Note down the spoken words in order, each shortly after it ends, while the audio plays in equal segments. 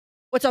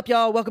What's up,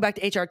 y'all? Welcome back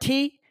to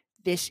HRT.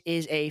 This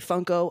is a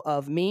Funko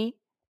of me.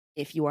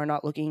 If you are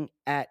not looking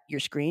at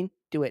your screen,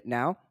 do it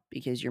now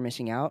because you're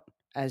missing out.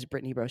 As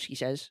Brittany Broski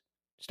says,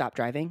 stop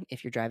driving.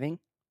 If you're driving,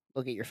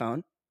 look at your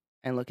phone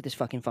and look at this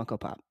fucking Funko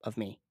Pop of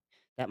me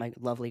that my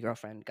lovely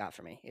girlfriend got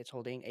for me. It's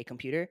holding a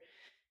computer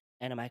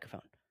and a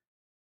microphone,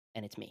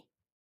 and it's me.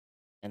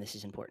 And this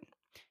is important.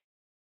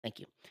 Thank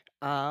you.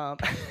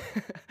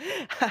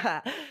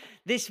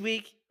 This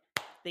week,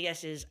 the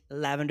guest is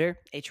Lavender,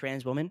 a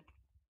trans woman.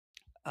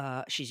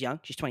 She's young.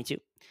 She's 22.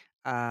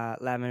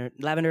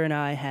 Lavender and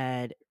I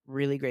had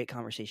really great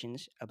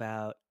conversations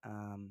about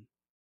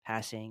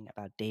passing,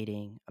 about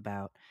dating,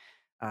 about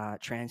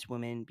trans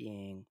women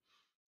being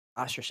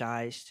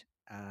ostracized.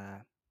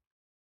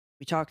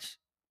 We talked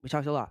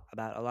a lot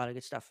about a lot of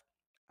good stuff.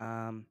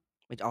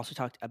 We also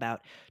talked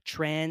about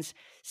trans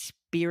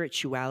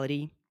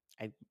spirituality.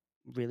 I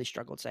really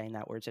struggled saying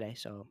that word today,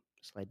 so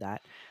slide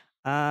that.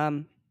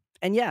 And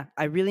yeah,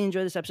 I really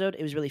enjoyed this episode.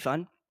 It was really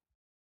fun.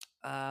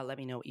 Let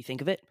me know what you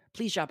think of it.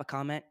 Please drop a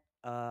comment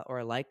or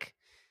a like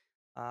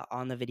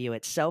on the video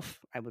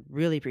itself. I would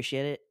really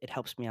appreciate it. It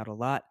helps me out a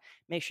lot.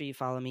 Make sure you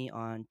follow me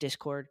on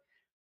Discord.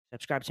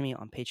 Subscribe to me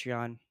on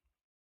Patreon.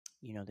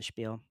 You know the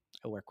spiel.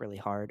 I work really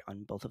hard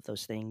on both of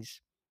those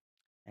things,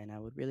 and I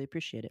would really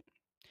appreciate it.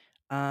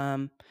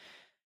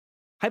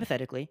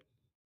 Hypothetically,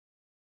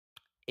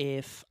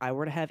 if I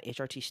were to have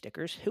HRT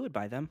stickers, who would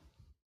buy them?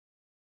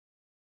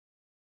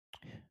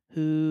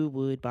 Who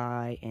would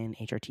buy an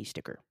HRT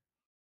sticker?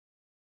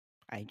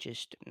 I'm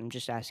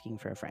just asking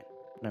for a friend.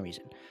 No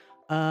reason.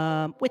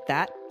 With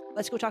that,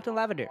 let's go talk to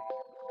Lavender.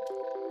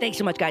 Thanks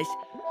so much, guys.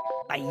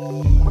 Bye.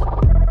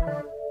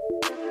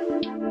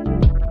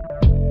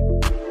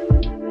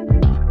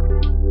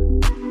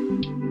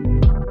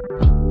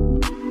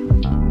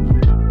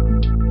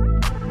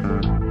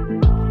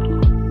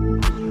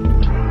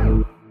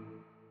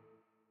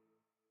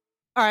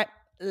 All right,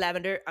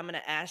 Lavender, I'm going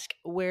to ask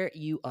where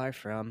you are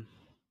from.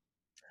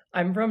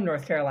 I'm from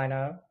North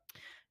Carolina.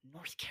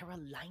 North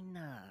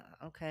Carolina.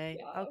 Okay.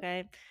 Yeah.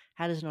 Okay.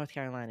 How does North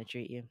Carolina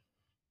treat you?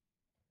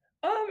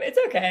 It's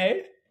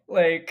okay.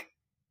 Like,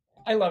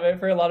 I love it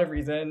for a lot of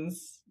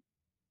reasons.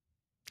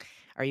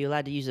 Are you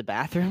allowed to use a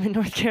bathroom in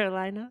North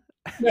Carolina?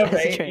 No,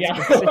 right? Yeah.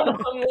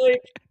 I'm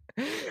like,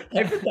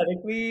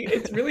 hypothetically,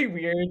 it's really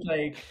weird.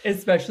 Like,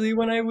 especially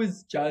when I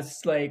was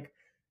just like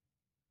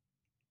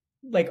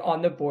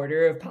on the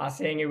border of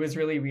passing, it was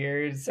really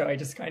weird. So I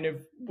just kind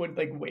of would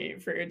like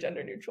wait for a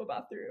gender neutral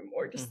bathroom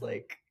or just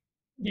like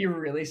be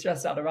really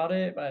stressed out about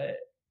it. But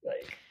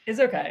like, it's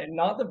okay.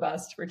 Not the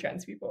best for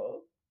trans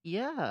people.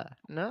 Yeah,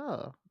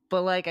 no.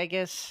 But like I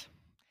guess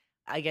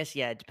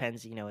yeah, it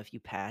depends, if you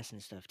pass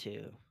and stuff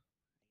too.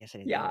 I guess I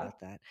didn't think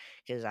about that.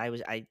 Because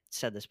I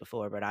said this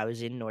before, but I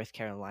was in North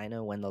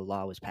Carolina when the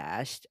law was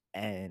passed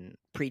and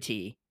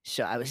pre-T.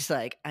 So I was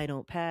like, I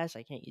don't pass,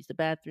 I can't use the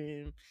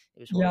bathroom.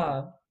 It was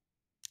horrible.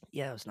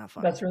 Yeah, it was not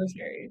fun. That's really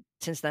scary.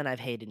 Since then I've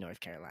hated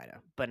North Carolina.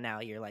 But now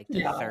you're like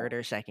the third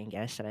or second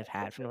guest that I've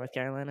had from North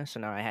Carolina.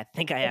 So now I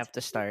think I have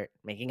to start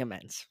making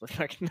amends with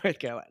North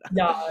Carolina.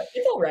 Yeah,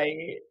 it's all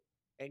right.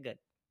 Okay, good.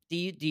 Do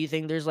you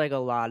think there's like a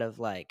lot of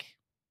like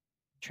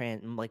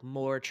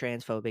more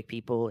transphobic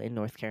people in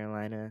North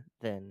Carolina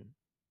than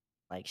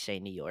like say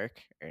New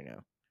York, or no?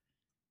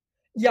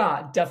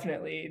 Yeah,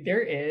 definitely.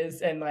 There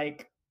is, and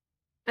like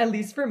at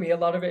least for me a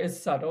lot of it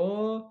is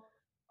subtle.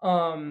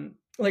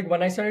 Like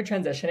when I started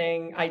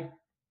transitioning,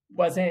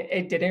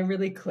 it didn't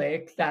really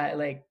click that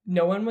like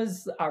no one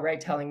was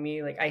outright telling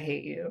me like I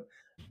hate you.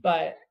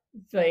 But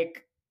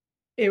like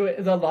a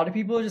lot of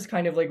people just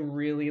kind of like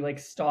really like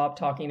stopped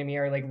talking to me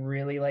or like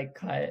really like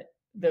cut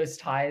those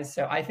ties.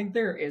 So I think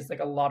there is like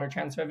a lot of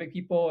transphobic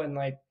people, and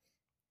like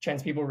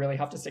trans people really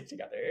have to stick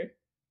together.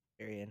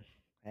 Period.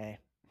 Hey,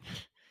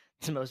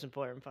 it's the most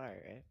important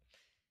part, right?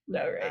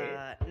 No,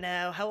 right.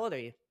 Now, how old are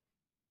you?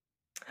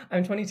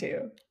 I'm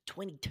 22.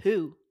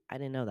 22? I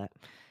didn't know that.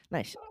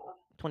 Nice.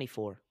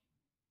 24.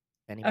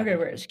 Anybody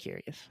was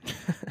curious.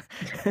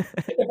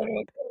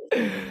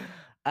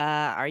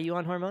 Are you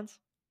on hormones?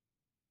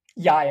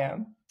 Yeah, I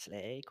am.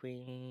 Slay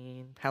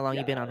queen. How long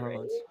you been on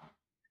hormones?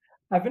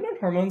 I've been on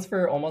hormones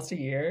for almost a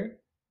year.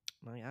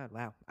 Oh my god,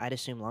 wow. I'd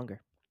assume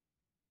longer.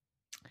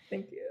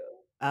 Thank you.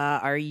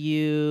 Are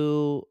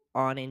you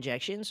on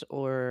injections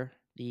or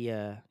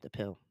the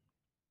pill?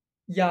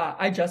 Yeah,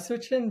 I just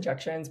switched to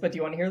injections, but do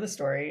you want to hear the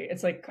story?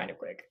 It's like kind of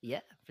quick.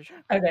 Yeah, for sure.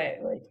 Okay,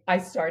 like I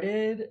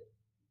started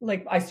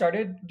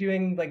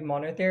doing like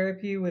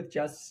monotherapy with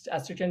just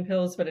estrogen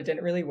pills, but it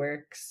didn't really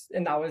work.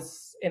 And that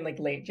was in like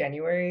late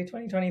January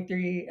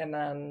 2023. And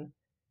then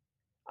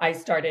I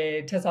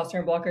started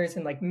testosterone blockers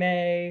in like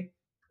May.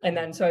 And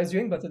then so I was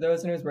doing both of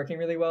those and it was working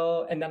really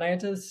well. And then I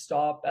had to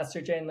stop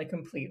estrogen like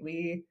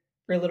completely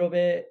for a little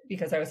bit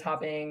because I was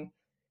having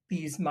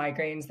these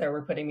migraines that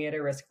were putting me at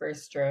a risk for a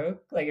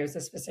stroke. Like it was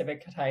a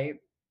specific type.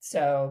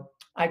 So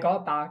I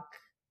got back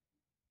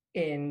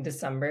in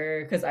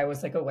December because I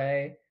was like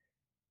away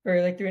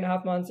for like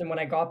 3.5 months. And when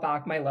I got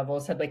back, my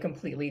levels had like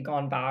completely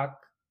gone back.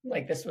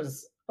 Like this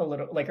was a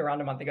little like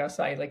around a month ago,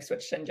 so I like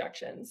switched to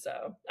injections.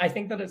 So I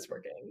think that it's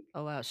working.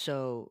 Oh wow.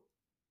 So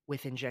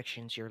with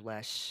injections, you're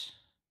less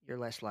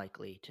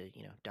likely to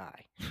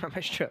die from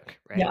a stroke,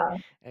 right? Yeah.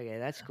 Okay,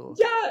 that's cool.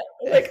 Yeah,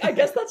 like, I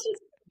guess that's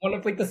just one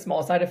of, like, the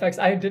small side effects.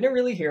 I didn't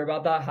really hear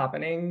about that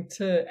happening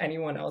to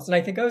anyone else, and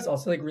I think I was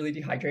also, like, really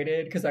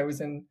dehydrated because I was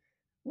in,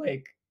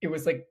 like it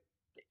was, like,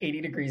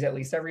 80 degrees at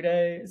least every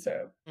day,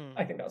 so Mm,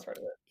 I think that was part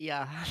of it.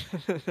 yeah,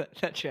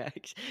 that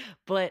tracks.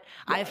 But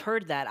I've Yeah.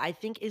 heard that. I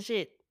think is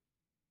it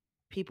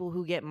people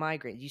who get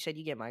migraines. You said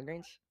you get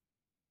migraines?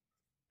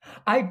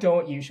 I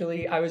don't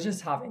usually. I was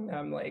just having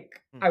them,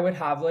 like Mm, I would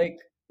have, like,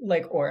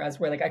 auras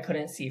where, like, I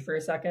couldn't see for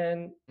a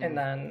second, and mm,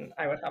 then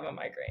I would have a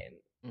migraine,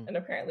 mm. and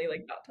apparently,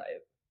 like, that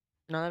type.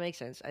 No, that makes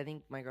sense. I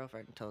think my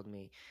girlfriend told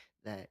me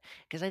that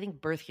because I think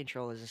birth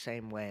control is the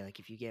same way. Like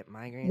if you get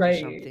migraines or Right.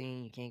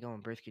 something, you can't go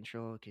on birth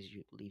control because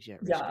it leaves you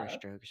at risk for a Yeah.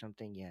 stroke or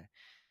something. Yeah,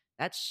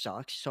 that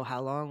sucks. So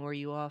how long were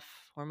you off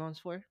hormones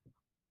for?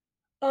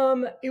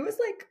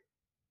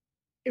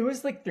 It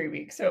was, like 3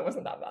 weeks, so it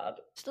wasn't that bad.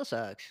 Still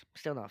sucks.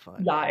 Still not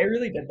fun. Yeah, it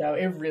really did though.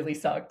 It really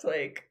sucked.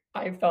 Like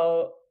I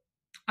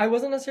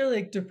wasn't necessarily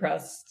like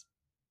depressed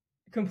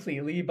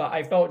completely, but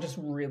I felt just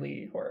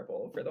really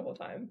horrible for the whole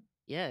time.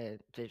 Yeah,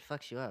 it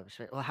fucks you up.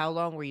 Well, how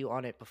long were you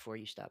on it before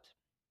you stopped?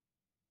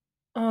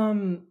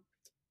 Um,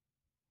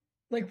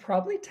 like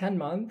probably 10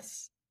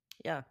 months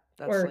Yeah,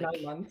 or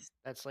 9 months.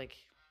 that's like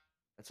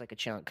that's like a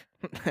chunk.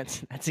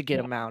 That's a good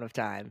Yeah, amount of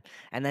time.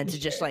 And then for to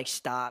just sure. like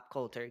stop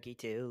cold turkey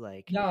too,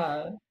 like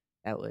Yeah,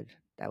 that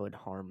would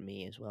harm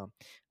me as well.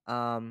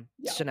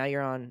 yeah. So now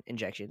you're on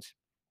injections.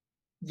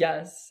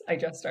 Yes, I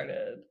just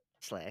started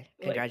Slay. like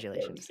 4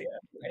 Congratulations. weeks ago.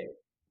 Right.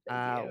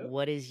 Thank you.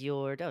 What is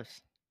your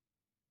dose?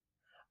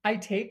 I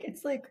take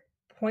it's like zero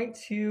point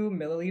 0.2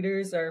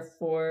 milliliters or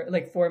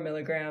 4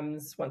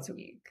 milligrams once a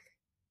week.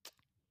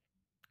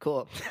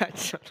 Cool.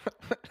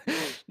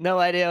 No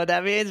idea what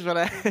that means,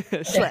 but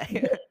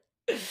slay.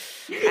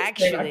 Same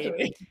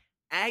Actually,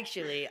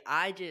 actually.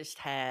 I just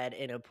had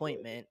an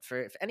appointment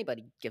for if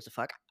anybody gives a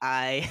fuck.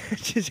 I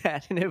just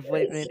had an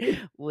appointment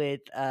with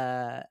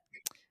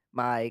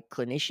my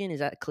clinician. Is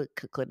that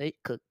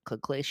clinician?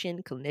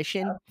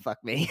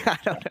 Fuck me. I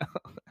don't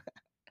know.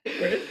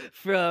 Word.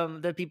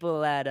 From the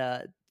people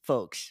at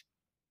folks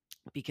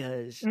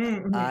because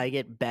Mm-hmm. I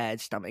get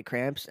bad stomach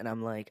cramps and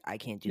I'm like, I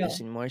can't do Yeah.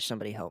 this anymore.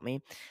 Somebody help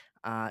me.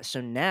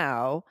 So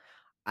now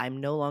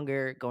I'm no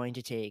longer going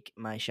to take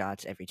my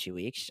shots every 2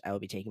 weeks. I will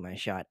be taking my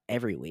shot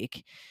every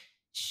week.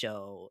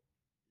 So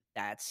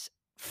that's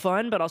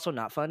fun, but also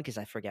not fun because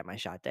I forget my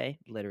shot day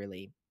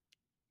literally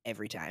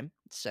every time.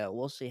 So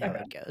we'll see how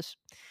Okay. it goes.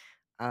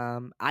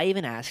 I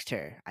even asked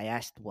her, I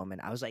asked the woman,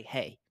 I was like,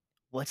 hey,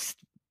 what's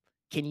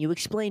can you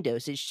explain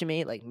dosage to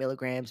me, like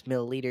milligrams,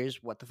 milliliters?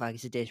 What the fuck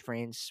is the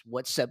difference?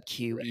 What's sub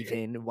Q Right.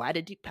 even? Why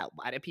do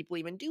people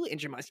even do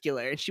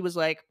intramuscular? And she was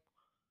like,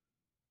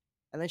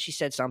 and then she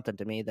said something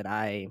to me that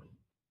I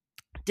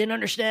didn't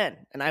understand,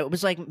 and I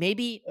was like,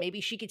 maybe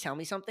she could tell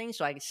me something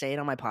so I could say it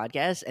on my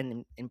podcast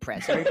and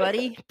impress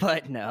everybody.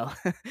 But no,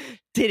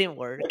 didn't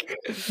work.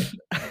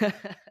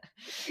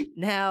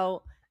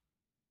 Now,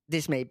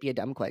 this may be a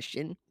dumb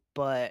question,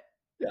 but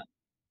Yeah.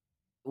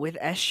 with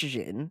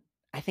estrogen,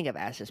 I think I've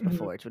asked this Mhm.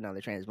 before to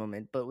another trans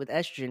woman, but with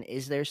estrogen,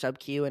 is there sub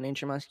Q and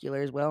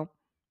intramuscular as well?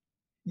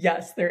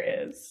 Yes, there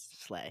is.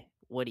 Slay.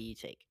 What do you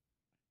take?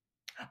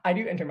 I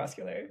do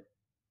intermuscular.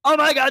 Oh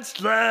my god,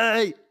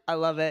 slay! I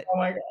love it. Oh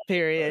my god,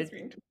 that was Period.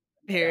 being too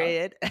yeah.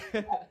 Period.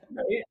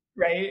 Right?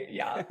 Right?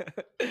 Yeah.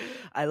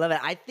 I love it.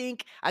 I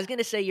think I was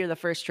gonna say you're the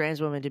first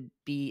trans woman to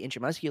be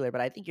intramuscular,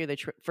 but I think you're the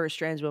first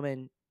trans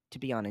woman to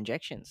be on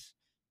injections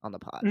on the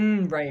pod.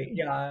 Right,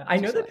 yeah. I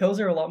So know that slay. pills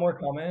are a lot more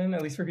common,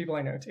 at least for people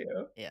I know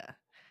too. Yeah.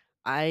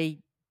 I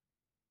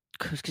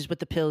because with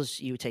the pills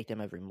you take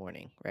them every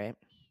morning, right?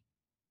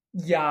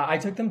 Yeah, I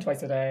took them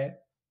twice a day.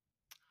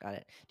 Got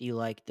it. Do you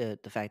like the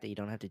fact that you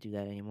don't have to do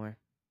that anymore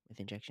with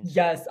injections?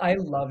 Yes, I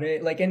love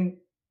it. Like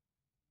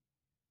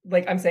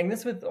I'm saying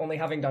this with only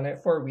having done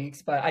it for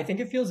weeks, but I think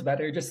it feels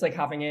better just like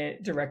having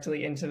it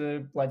directly into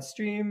the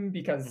bloodstream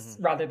because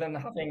Hmm. rather than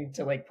having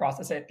to like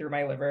process it through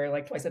my liver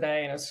like twice a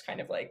day, and it's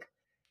kind of like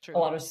a True.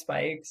 lot of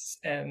spikes.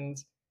 And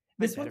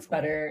Might be this better one's for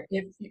you. better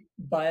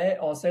but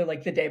also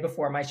like the day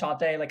before my shot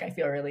day, like I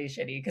feel really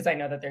shitty because I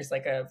know that there's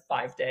like a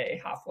 5-day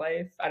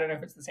half-life. I don't know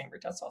if it's the same for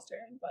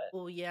testosterone, but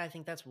Well, yeah, I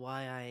think that's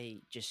why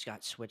I just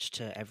got switched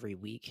to every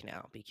week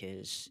now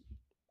because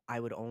I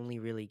would only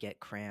really get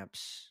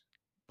cramps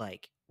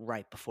like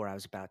right before I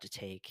was about to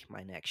take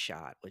my next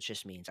shot, which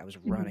just means I was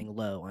Mhm. running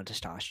low on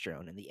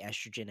testosterone and the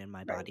estrogen in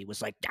my Right. body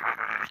was like,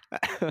 ah!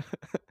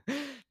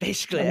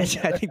 Basically, That makes sense.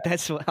 I Okay. think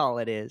that's all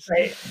it is.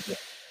 Right.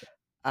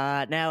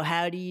 Now,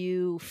 how do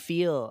you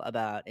feel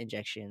about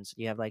injections?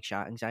 Do you have like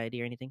shot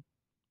anxiety or anything?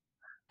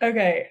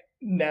 Okay,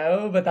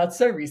 no, but that's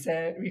so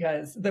recent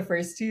because the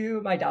first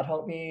two, my dad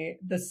helped me.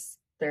 This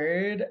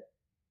third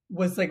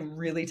was like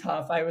really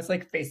tough. I was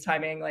like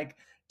FaceTiming like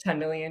 10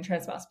 million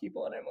trans mass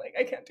people, and I'm like,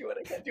 I can't do it,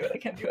 I can't do it, I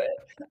can't do it.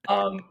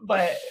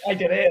 But I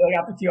did it like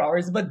after 2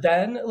 hours. But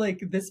then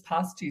like this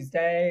past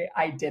Tuesday,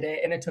 I did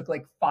it and it took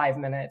like 5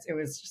 minutes. It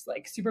was just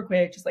like super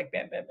quick, just like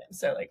bam, bam, bam.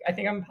 So like I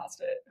think I'm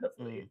past it,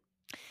 hopefully.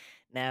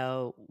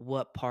 Now,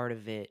 what part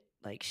of it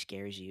like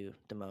scares you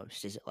the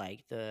most? Is it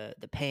like the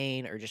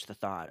pain or just the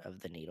thought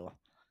of the needle?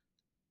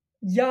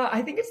 Yeah,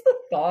 I think it's the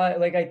thought.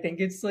 Like I think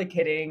it's like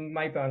hitting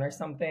my bone or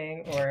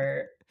something,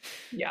 or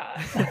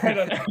yeah, I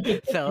don't know.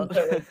 Just like Felt. things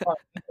that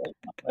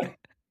like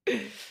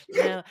aren't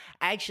No,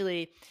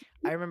 actually,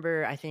 I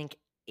remember. I think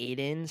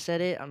Aiden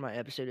said it on my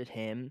episode with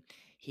him.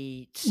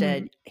 He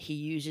said Mhm, he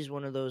uses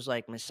one of those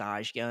like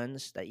massage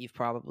guns that you've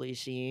probably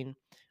seen,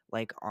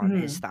 like on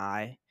his mhm.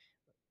 thigh,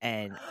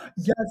 and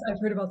Yes, I've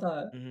heard about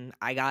that.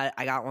 I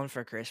got one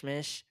for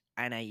Christmas,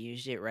 and I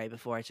used it right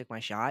before I took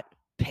my shot.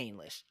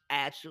 Painless,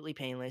 absolutely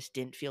painless.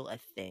 Didn't feel a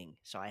thing.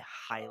 So I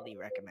highly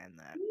recommend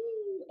that.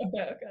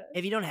 Okay, okay.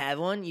 If you don't have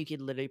one, you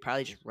could literally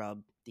probably just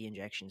rub the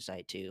injection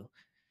site too.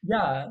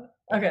 Yeah.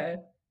 Yeah. Okay.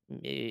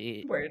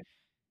 Eh, Word.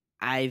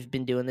 I've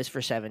been doing this for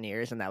 7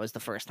 years, and that was the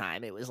first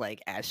time it was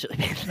like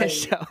absolutely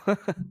painless. Right. So,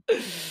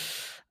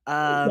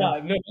 um, Yeah,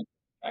 no,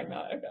 I'm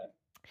not. Okay.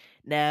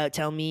 now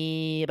tell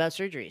me about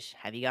surgeries.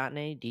 Have you gotten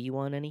any? Do you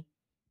want any?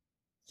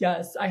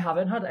 Yes, I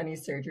haven't had any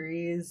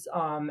surgeries.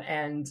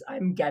 And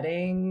I'm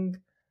getting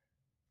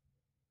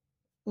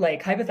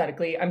like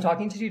hypothetically, I'm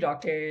talking to two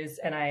doctors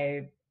and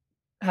I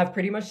have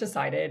pretty much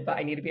decided, but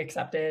I need to be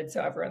accepted.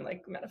 So everyone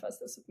like manifest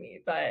this with me.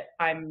 But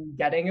I'm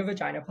getting a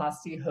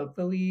vaginoplasty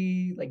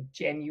hopefully like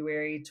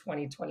January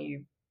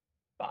 2025.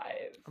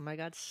 Oh my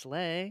God,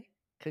 slay! Yes,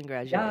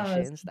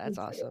 Congratulations, super that's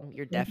excited. awesome.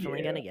 You're Thank definitely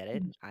you. gonna get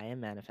it. I am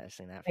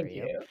manifesting that for Thank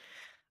you. you.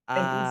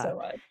 Thank you Uh, so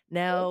much.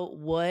 now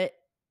what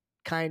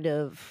kind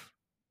of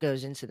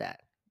goes into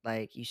that?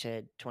 Like you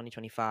said,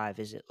 2025.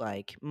 Is it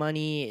like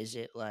money? Is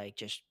it like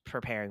just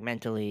preparing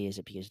mentally? Is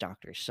it because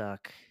doctors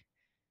suck?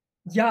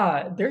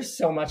 Yeah, there's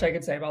so much I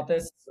could say about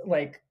this.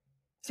 Like,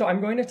 so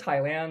I'm going to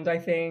Thailand, I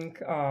think.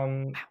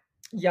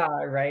 Yeah,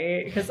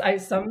 right. Because I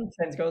some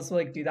trans girls will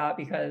like do that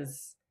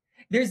because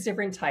there's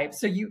different types.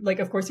 So you like,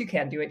 of course, you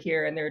can do it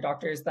here, and there are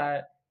doctors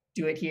that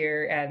do it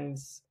here. And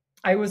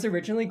I was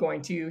originally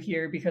going to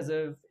here because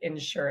of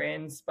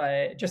insurance,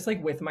 but just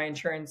like with my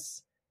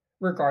insurance,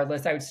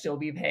 regardless, I would still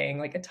be paying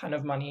like a ton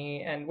of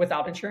money. And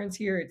without insurance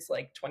here, it's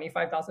like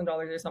 $25,000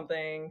 or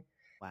something.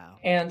 Wow.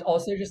 And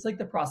also just like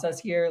the process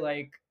here,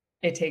 like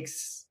it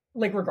takes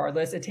like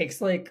regardless, it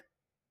takes like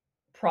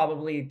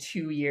probably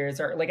 2 years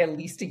or like at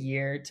least a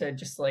year to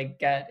just like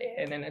get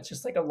in. And it's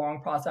just like a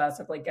long process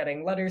of like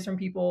getting letters from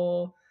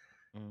people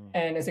Mm.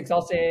 and it's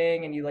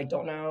exhausting and you like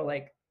don't know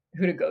like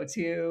who to go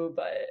to,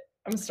 but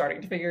I'm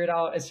starting to figure it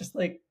out. It's just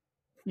like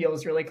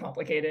feels really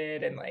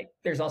complicated and like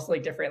there's also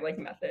like different like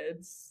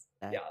methods.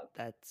 That Yeah.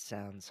 that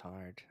sounds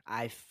hard.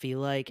 I feel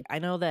like I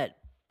know that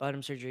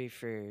bottom surgery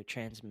for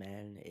trans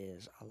men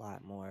is a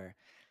lot more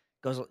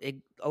goes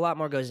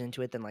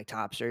into it than like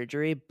top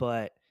surgery,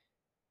 but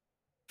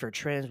for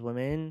trans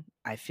women,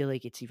 I feel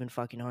like it's even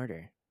fucking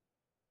harder.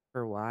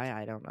 For why,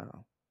 I don't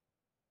know.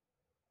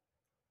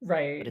 But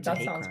Right. it's a That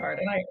hate sounds crime. hard.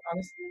 And I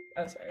honestly,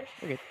 oh, sorry.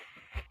 You're good.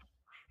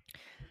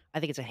 I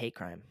think it's a hate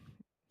crime.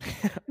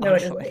 No,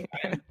 it is a Honestly. hate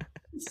crime.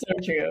 So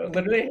true.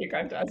 Literally a hate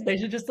crime to us. They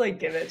should just like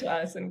give it to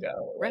us and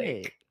go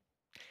Right. like,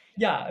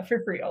 yeah,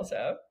 for free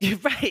also.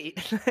 Right.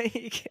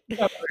 Like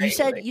No, right,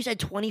 like, you said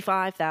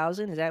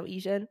 25,000, is that what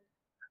you said?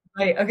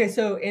 right. Okay,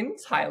 so in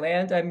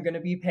Thailand, I'm gonna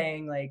be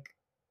paying like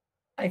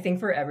I think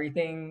for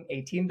everything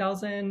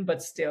 18,000,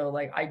 but still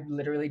like I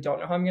literally don't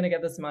know how I'm gonna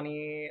get this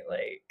money.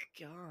 Like,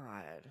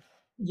 God.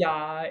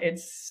 yeah,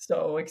 it's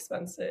so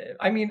expensive.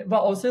 I mean, but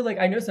also like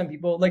I know some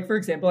people, like for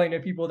example, I know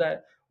people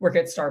that work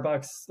at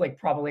Starbucks, like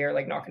probably are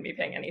like not gonna be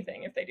paying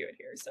anything if they do it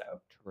here. So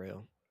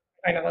True.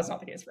 I know that's not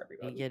the case for You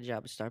everybody. get a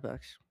job at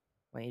Starbucks.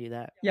 Why don't you do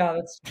that? Yeah,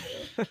 that's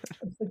true.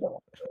 It's like a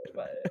lot,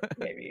 but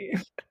maybe.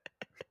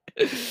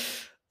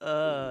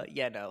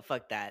 Yeah, no,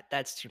 fuck that.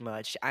 That's too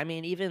much. I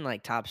mean, even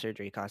like top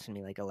surgery costing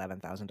me like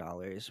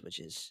 $11,000, which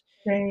is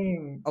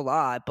Dang. a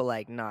lot, but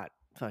like not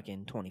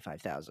fucking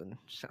 25,000.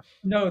 So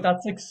No,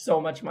 that's like so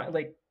much money.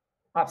 Like,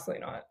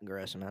 absolutely not.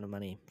 gross amount of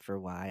money for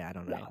why, I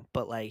don't Yeah. know.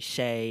 But like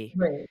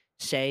Right.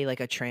 say like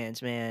a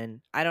trans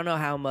man, I don't know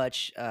how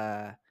much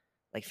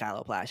like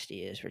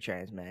phalloplasty is for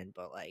trans men,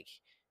 but like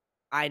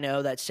I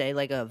know that say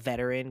like a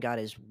veteran got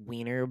his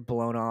wiener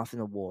blown off in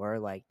the war,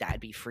 like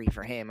that'd be free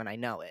for him, and I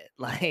know it.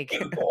 Like,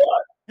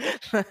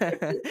 but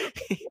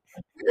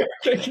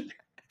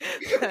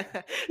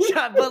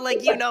like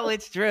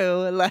it's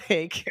true.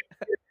 Like,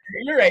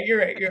 You're right. You're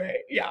right. You're right.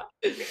 Yeah.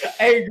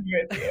 I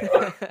agree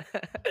with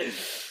you.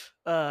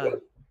 uh,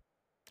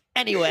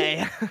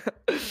 anyway,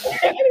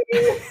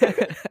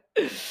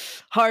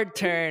 hard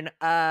turn.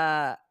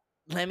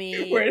 Let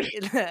me Word.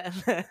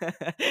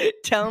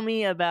 tell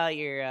me about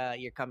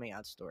your coming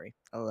out story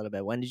a little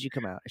bit. When did you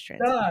come out as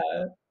trans? Yeah.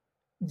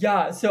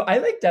 Yeah. So I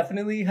like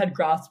definitely had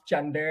grasped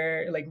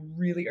gender like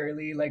really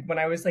early. Like when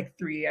I was like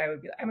 3, I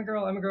would be like, I'm a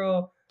girl, I'm a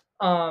girl.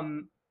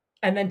 And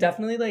then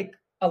definitely like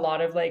a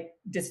lot of like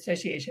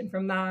disassociation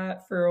from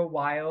that for a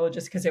while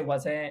just because it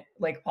wasn't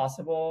like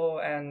possible,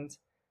 and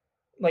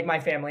like my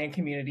family and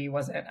community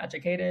wasn't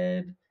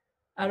educated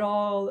at Mm.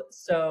 all.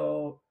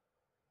 So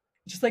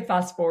just like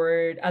fast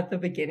forward at the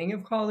beginning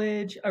of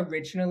college,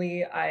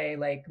 originally I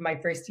like my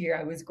first year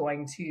I was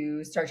going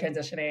to start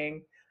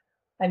transitioning,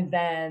 and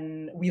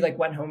then we like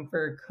went home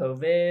for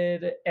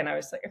COVID and I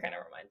was like, okay,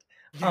 never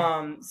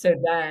mind. So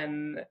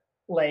then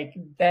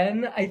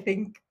then I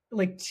think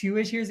like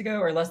 2-ish years ago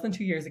or less than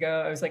 2 years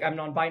ago, I was like, I'm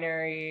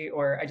non-binary,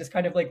 or I just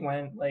kind of like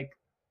went like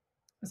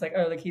I was like,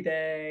 oh, like he,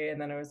 they, and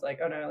then I was like,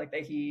 oh no, like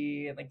they,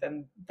 he, and like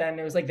then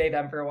it was like they,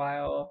 them for a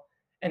while,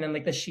 and then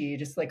like the she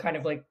just like kind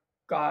of like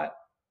got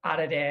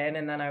added in,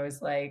 and then I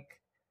was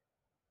like,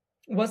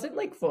 wasn't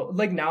like full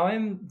like now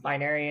I'm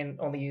binary and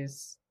only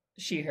use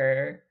she,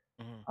 her.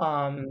 Mhm.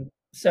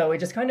 So it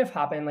just kind of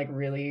happened like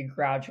really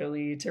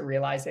gradually to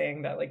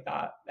realizing that like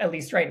that at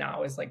least right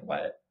now is like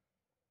what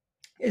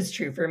is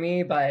true for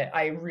me. But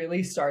I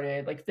really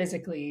started like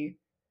physically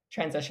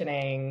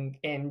transitioning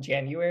in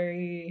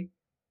January,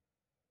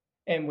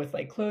 and with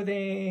like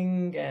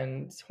clothing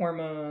and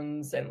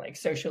hormones and like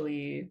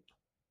socially.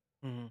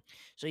 Mhm.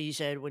 So you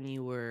said when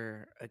you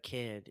were a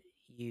kid,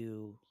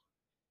 you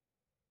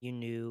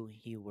knew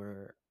you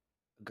were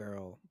a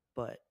girl,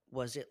 but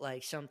was it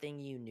like something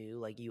you knew,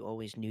 like you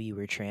always knew you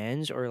were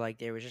trans, or like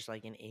there was just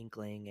like an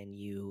inkling and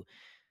you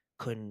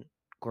couldn't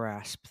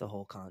grasp the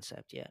whole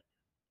concept yet?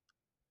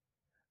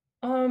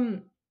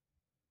 Um,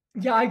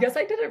 yeah, I guess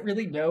I didn't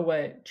really know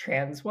what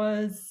trans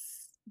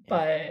was,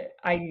 Yeah. but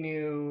I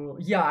knew,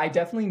 yeah, I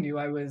definitely knew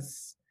I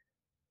was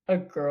a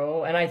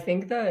girl. And I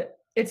think that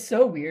it's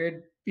so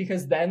weird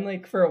because then,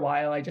 like, for a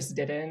while, I just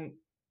didn't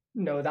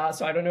know that.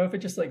 So I don't know if it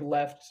just like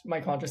left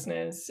my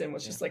consciousness and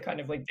was Yeah. just like kind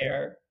of like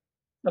there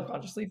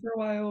subconsciously for a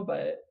while,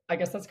 but I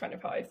guess that's kind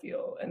of how I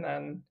feel. And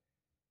then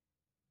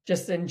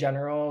just in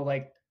general,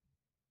 like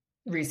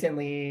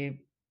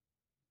recently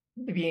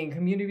being in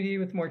community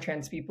with more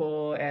trans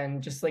people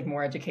and just like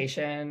more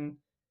education,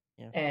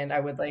 Yeah. and I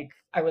would like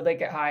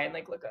get high and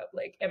like look up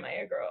like am I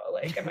a girl,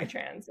 like am I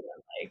trans, and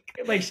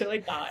then like shit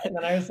like that, and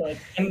then I was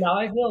like, and now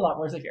I feel a lot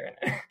more secure in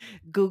it.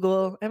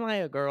 Google, am I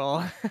a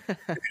girl?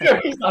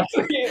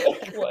 Exactly,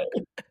 like what.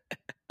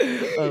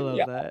 I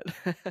love Yeah, that.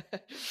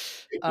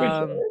 for um,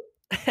 sure.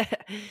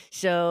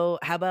 so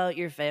how about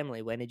your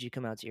family? When did you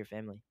come out to your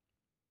family?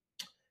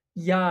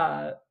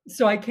 Yeah,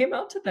 so I came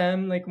out to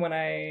them like when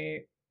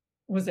I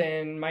was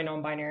in my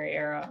non-binary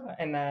era,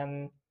 and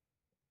then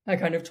I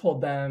kind of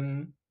told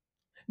them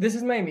this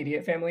is my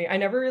immediate family. I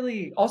never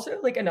really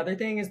also like another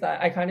thing is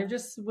that I kind of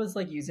just was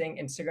like using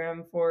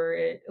Instagram for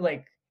it,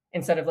 like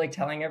instead of like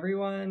telling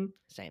everyone.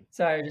 Same.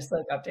 So I would just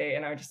like update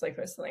and I would just like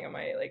post something on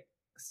my like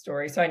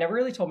story. So I never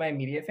really told my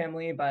immediate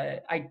family,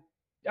 but I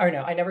or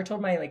no, I never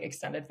told my like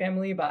extended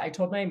family, but I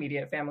told my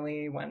immediate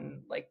family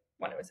when it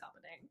was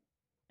happening.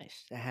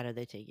 Nice. How did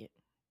they take it?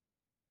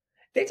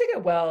 They took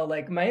it well.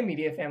 Like my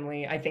immediate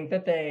family, I think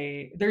that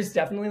there's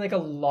definitely like a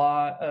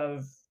lot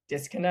of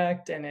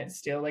disconnect, and it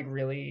still like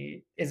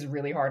really is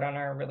really hard on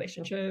our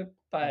relationship,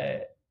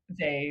 Mhm. but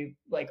they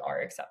like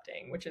are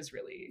accepting, which is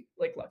really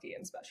like lucky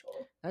and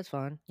special. That's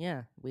fun.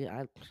 Yeah,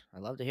 I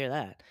love to hear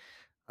that.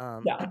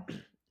 Um, Yeah.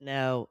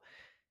 now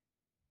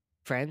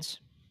friends,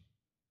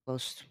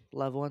 close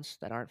loved ones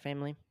that aren't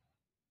family,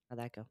 how'd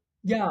that go?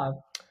 Yeah.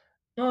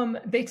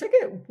 They took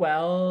it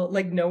well.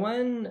 Like no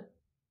one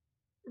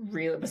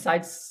really,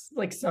 besides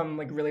like some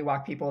like really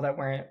whack people that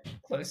weren't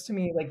close to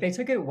me, like they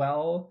took it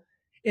well.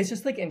 It's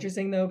just like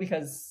interesting though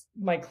because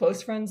my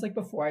close friends like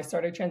before I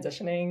started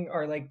transitioning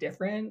are like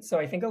different. So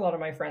I think a lot of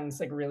my friends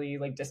like really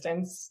like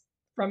distanced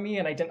from me,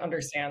 and I didn't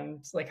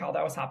understand like how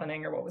that was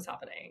happening or what was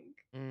happening.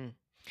 Mm.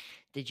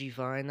 Did you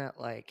find that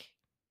like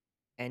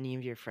any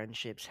of your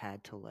friendships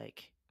had to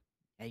like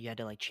you had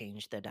to like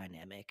change the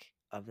dynamic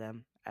of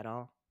them at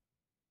all?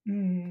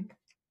 Hmm.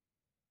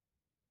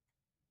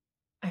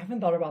 I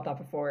haven't thought about that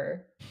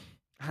before.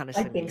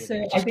 I Honestly, me think so.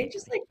 either. It I just think came to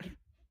just me. like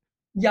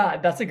yeah,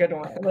 that's a good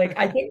one. Like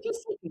I think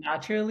just like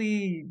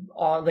naturally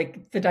all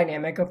like the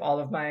dynamic of all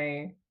of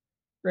my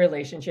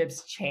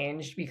relationships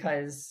changed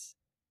because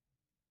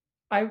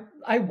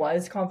I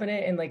was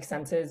confident in like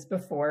senses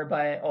before,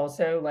 but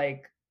also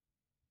like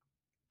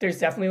there's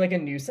definitely like a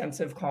new sense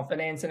of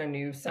confidence and a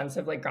new sense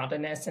of like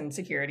groundedness and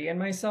security in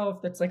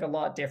myself that's like a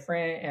lot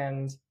different.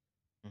 And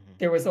Mhm.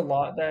 there was a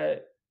lot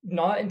that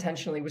not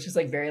intentionally, which is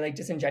like very like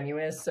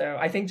disingenuous. So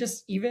I think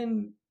just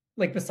even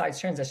like besides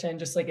transition,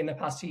 just like in the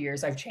past 2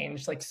 years, I've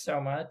changed like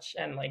so much,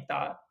 and like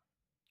that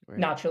Right.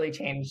 naturally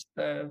changed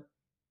the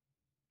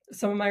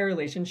some of my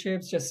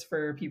relationships just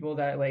for people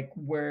that like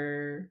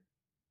were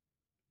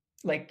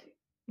like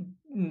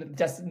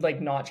just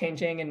like not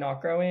changing and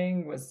not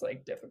growing was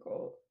like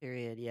difficult.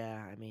 Period. Yeah.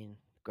 I mean,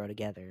 grow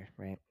together,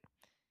 right?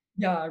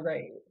 Yeah,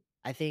 right.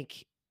 I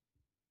think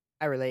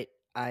I relate.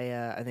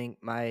 I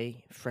think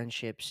my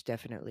friendships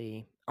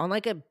definitely on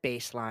like a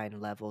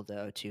baseline level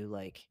though too,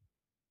 like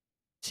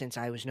since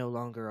I was no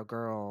longer a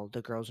girl,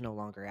 the girls no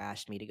longer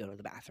asked me to go to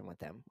the bathroom with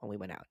them when we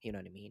went out, you know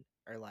what I mean?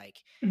 Or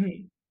like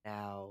Mhm.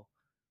 now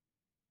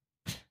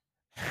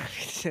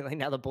like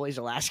now the boys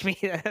will ask me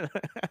that.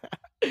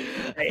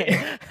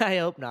 Right. I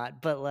hope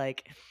not, but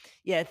like,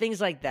 yeah, things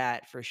like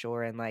that for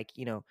sure, and like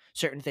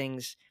certain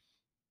things,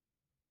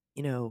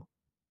 you know,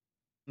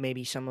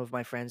 maybe some of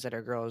my friends that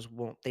are girls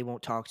won't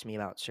talk to me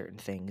about certain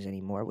things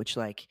anymore, which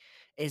like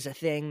is a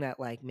thing that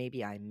like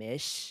maybe I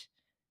miss,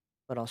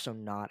 but also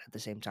not at the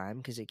same time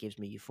because it gives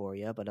me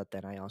euphoria, but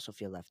then I also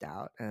feel left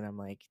out, and I'm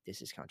like,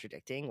 this is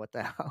contradicting. What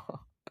the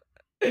hell?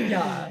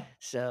 Yeah.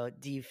 So,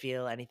 do you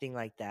feel anything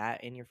like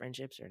that in your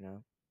friendships or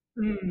no?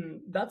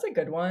 That's a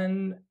good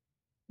one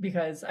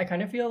because I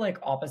kind of feel like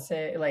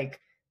opposite. Like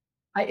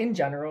I, in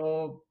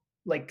general,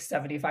 like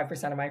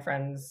 75% of my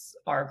friends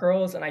are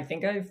girls, and I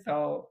think I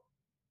felt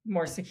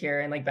more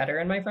secure and like better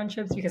in my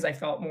friendships because I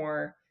felt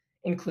more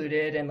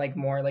included and like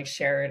more like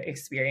shared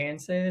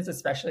experiences,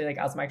 especially like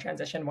as my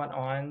transition went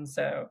on.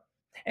 So,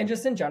 and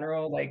just in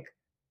general, like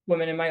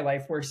women in my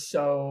life were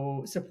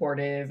so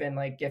supportive and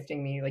like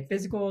gifting me like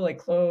physical like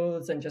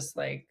clothes and just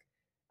like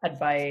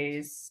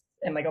advice.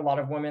 And like a lot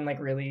of women like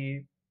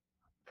really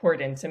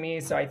poured into me.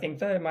 So I think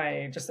that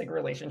my just like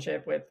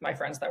relationship with my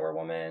friends that were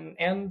women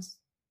and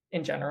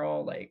in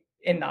general, like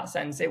in that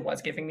sense, it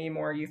was giving me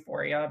more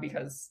euphoria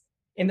because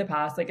in the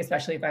past, like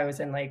especially if I was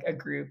in like a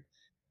group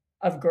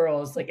of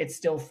girls, like it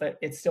still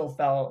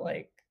felt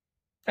like,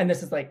 and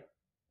this is like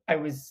I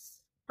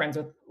was friends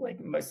with like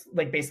most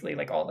like basically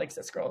like all like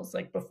cis girls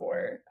like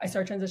before I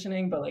started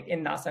transitioning, but like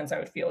in that sense I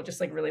would feel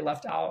just like really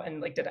left out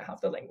and like didn't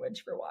have the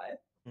language for why.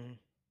 Mm,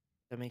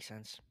 that makes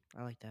sense.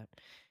 I like that.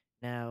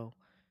 Now,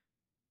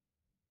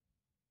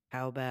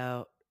 how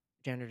about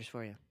gender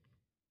dysphoria?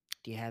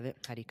 Do you have it?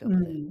 How do you cope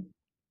with it? Mm.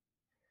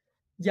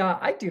 Yeah,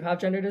 I do have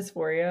gender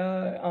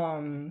dysphoria.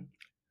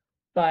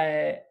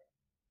 But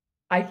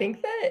I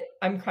think that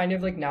I'm kind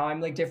of like now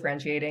I'm like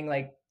differentiating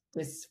like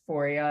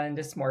dysphoria and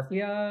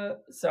dysmorphia.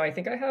 So I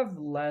think I have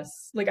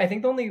less like I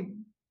think the only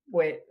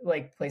way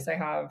like place I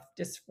have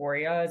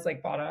dysphoria is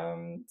like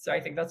bottom. So I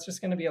think that's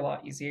just gonna be a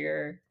lot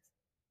easier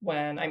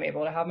when I'm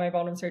able to have my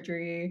bottom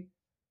surgery.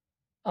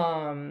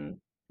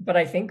 Um, but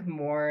I think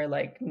more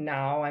like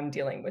now I'm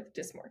dealing with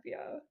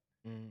dysmorphia.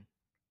 Mm.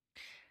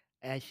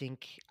 I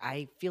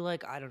feel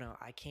like I don't know.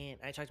 I can't.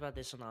 I talked about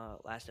this on the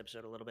last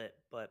episode a little bit,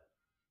 but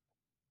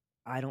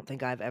I don't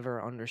think I've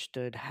ever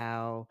understood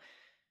how,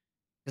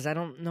 because I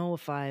don't know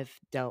if I've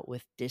dealt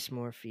with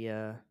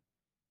dysmorphia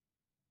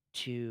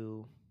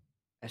to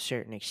a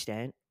certain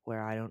extent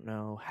where I don't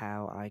know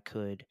how I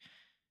could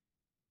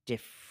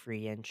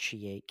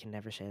differentiate, can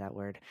never say that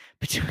word,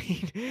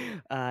 between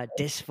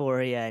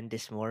dysphoria and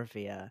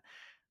dysmorphia.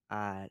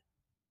 Uh,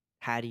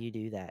 how do you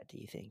do that, do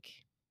you think?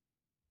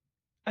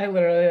 I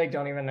literally like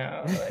don't even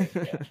know. Like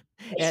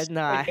Yeah,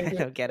 no, like I things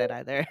don't get it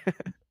either.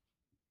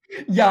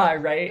 yeah,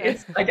 right.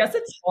 It's I guess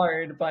it's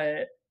hard,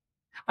 but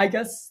I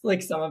guess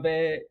like some of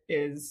it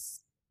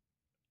is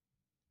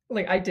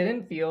like I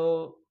didn't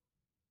feel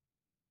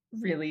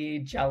really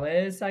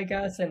jealous, I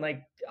guess, and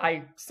like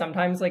I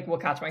sometimes like will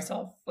catch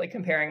myself like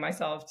comparing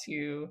myself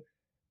to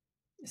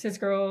cis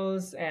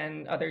girls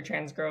and other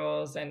trans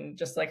girls and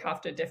just like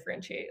have to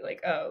differentiate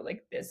like oh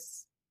like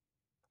this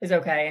is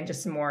okay and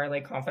just some more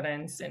like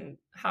confidence in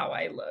how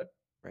I look,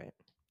 Right.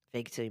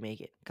 Fake it till you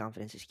make it.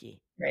 Confidence is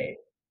key. right?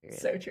 Period.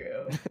 So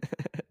true.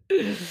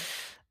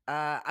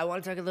 I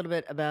want to talk a little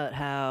bit about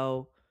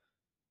how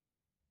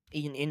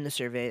in the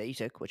survey that you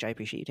took, which I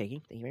appreciate you taking,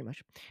 thank you very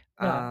much.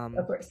 Yeah,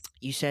 of course.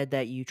 You said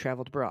that you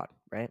traveled abroad,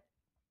 right?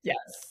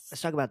 Yes.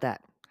 Let's talk about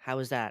that. How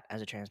was that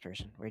as a trans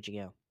person? Where'd you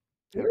go?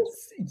 It How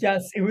was was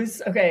yes, it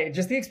was okay,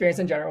 just the experience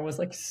in general was,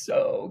 like,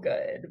 so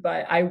good,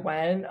 but I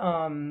went,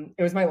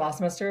 it was my last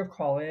semester of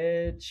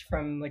college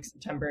from, like,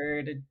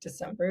 September to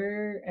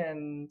December,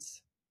 and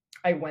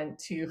I went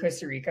to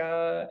Costa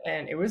Rica,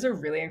 and it was a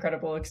really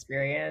incredible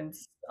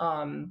experience,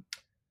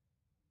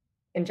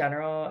 in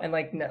general, and,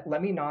 like, n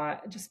let me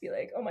not just be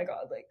like, "Oh my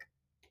god," like,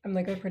 I'm,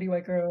 like, a pretty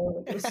white girl,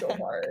 like, it was so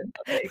hard,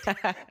 it?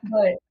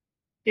 but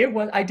it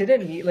was I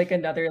didn't meet, like,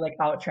 another, like,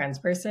 out trans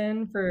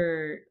person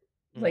for,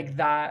 Mm. like,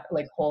 that,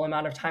 like, whole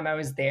amount of time I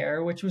was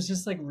there, which was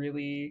just, like,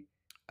 really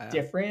Uh,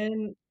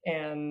 different,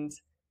 and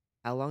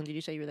how long did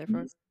you say you were there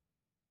for?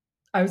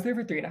 I was there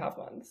for 3.5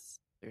 months.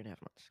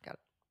 3.5 months. Got it.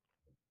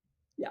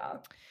 Yeah.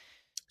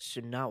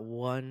 So not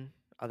one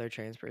other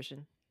trans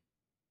person?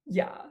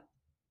 Yeah.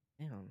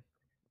 Damn.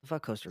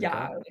 Fuck Costa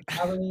Yeah, Rica. like,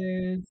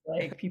 travelers,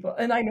 like, people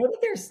and I know that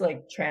there's,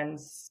 like,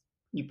 trans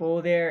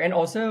people there, and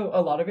also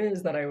a lot of it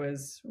is that I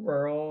was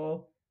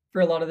rural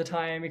for a lot of the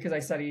time because I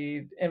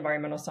studied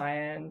environmental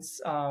science,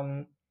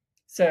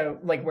 so,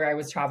 like, where I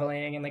was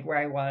traveling and, like, where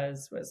I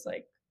was,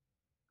 like,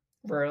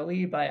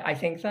 rurally, but I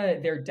think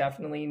that they're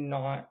definitely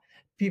not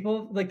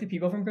people like the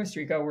people from Costa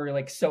Rica were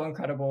like so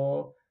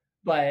incredible.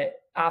 But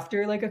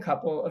after like a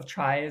couple of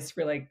tries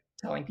for like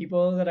telling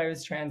people that I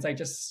was trans, I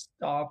just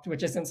stopped,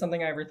 which isn't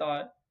something I ever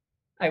thought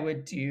I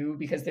would do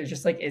because there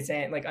just like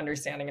isn't like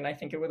understanding. And I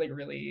think it would like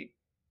really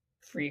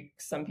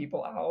freak some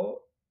people out.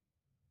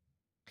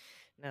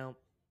 Now,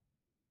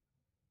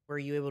 were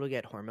you able to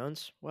get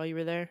hormones while you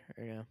were there,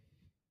 or no?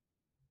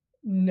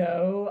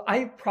 No,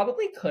 I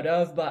probably could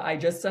have, but I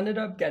just ended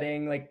up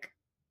getting like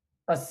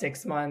a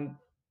 6-month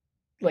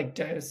like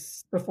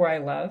dose before I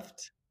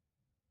left.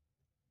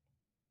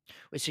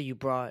 Wait, so you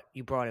brought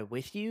it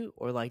with you,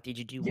 or like did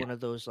you do Yeah. one of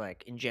those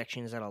like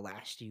injections that'll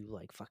last you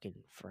like fucking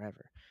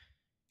forever?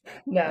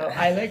 No,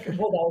 I like Got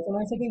well, that was when I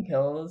was taking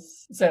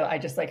pills. So I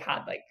just like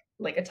had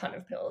like a ton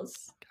of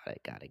pills.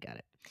 it, got it, got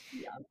it.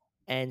 Yeah.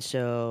 And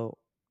so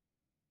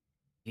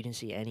you didn't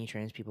see any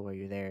trans people while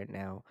you're there.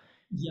 Now,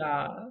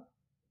 Yeah.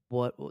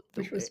 what the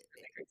Which was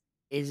really great.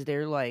 is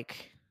there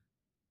like?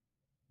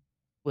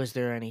 Was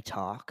there any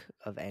talk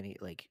of any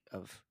like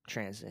of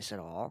transness at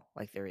all,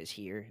 like there is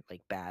here,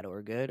 like bad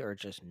or good, or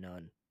just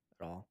none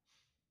at all?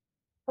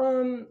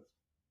 Um,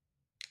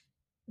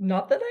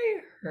 not that I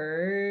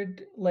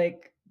heard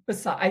like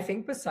I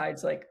think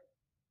besides like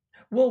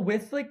well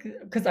with like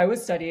because I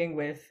was studying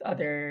with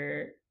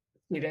other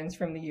students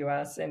from the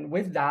US and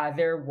with that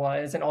there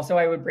was and also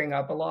I would bring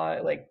up a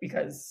lot like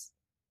because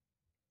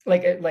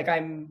like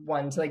I'm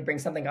one to like bring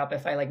something up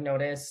if I like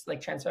notice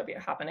like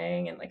transphobia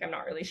happening and like I'm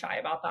not really shy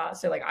about that.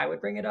 So like I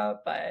would bring it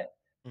up, but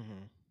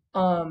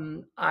Mm-hmm.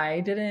 I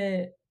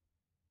didn't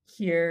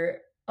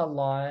hear a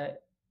lot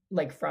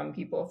like from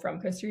people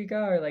from Costa Rica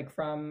or like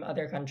from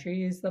other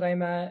countries that I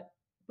met.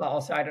 But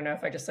also I don't know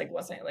if I just like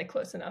wasn't like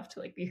close enough to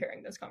like be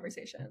hearing those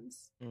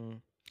conversations. Mm.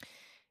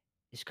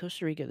 Is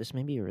Costa Rica? This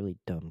may be a really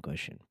dumb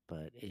question,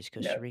 but is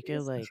No, Costa Rica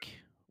please. like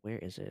where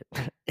is it?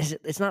 Is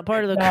it? It's not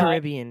part of the Yeah.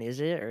 Caribbean, is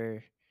it?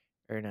 Or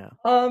no?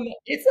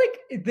 It's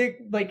like the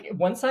like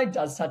one side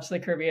does touch the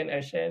Caribbean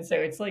Ocean, so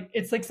it's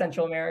like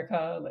Central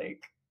America,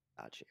 like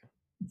Got you.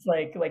 it's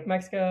like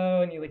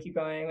Mexico, and you like keep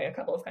going like a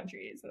couple of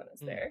countries, and then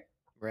it's Mm. there.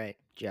 Right,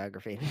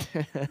 geography.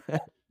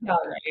 Yeah,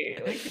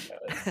 right. Like who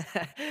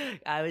knows?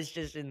 I was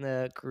just in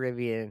the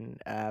Caribbean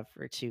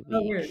for two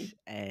Oh, weird. weeks,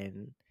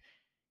 and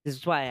this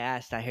is why I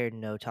asked. I heard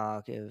no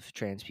talk of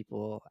trans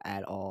people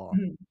at all.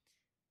 Mhm.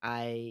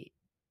 I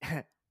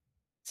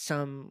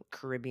some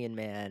Caribbean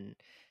man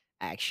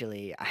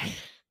actually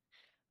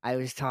I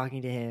was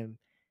talking to him.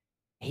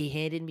 He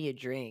handed me a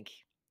drink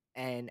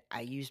and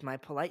I used my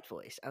polite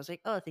voice. I was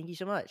like, "Oh, thank you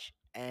so much."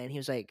 And he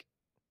was like,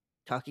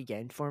 "Talk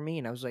again for me."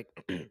 And I was like,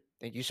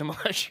 "Thank you so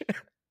much."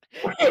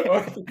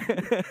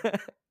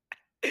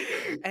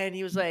 And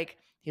he was like,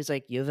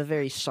 "You have a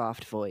very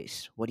soft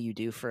voice. What do you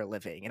do for a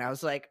living?" And I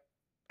was like,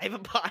 "I have a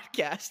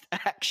podcast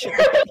actually."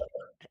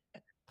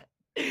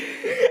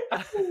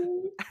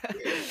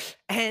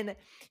 And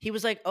he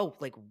was like, "Oh,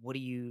 like what do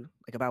you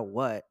like about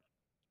what?"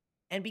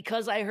 And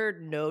because I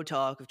heard no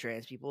talk of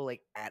trans people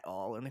like at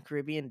all in the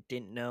Caribbean,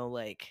 didn't know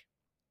like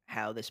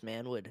how this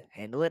man would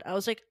handle it. I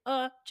was like,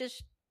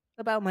 just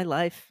about my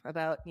life,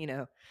 about,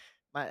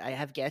 I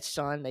have guests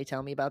on, they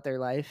tell me about their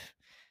life.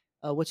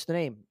 What's the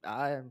name?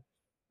 I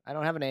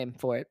don't have a name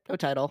for it. No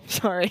title.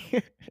 Sorry.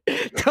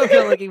 Don't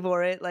go looking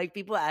for it. Like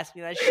people ask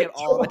me that shit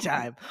all the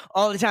time.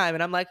 All the time.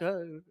 And I'm like,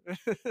 oh.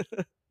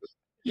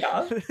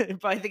 Yeah.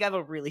 But I think I have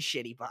a really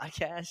shitty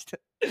podcast.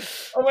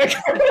 Oh my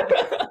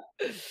god.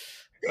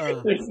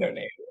 uh, There's no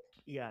name.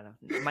 yeah,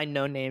 my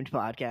no named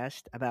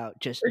podcast about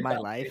just my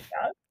Exactly. life.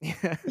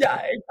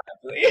 Yeah,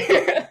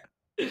 exactly.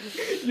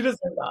 You deserve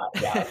that.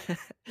 Yeah.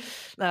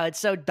 No, it's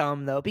so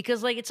dumb though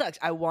because like it sucks.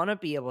 I want to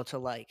be able to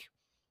like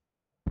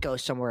go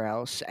somewhere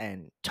else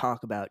and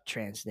talk about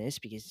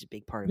transness because it's a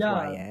big part of who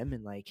I Yeah. am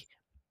and like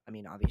I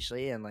mean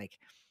obviously and like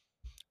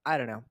I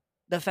don't know.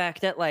 The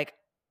fact that like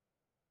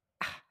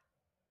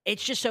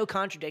it's just so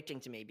contradicting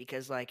to me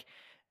because like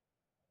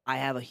I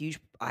have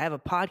a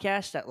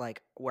podcast that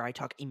like where I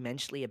talk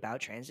immensely about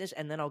transness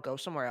and then I'll go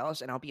somewhere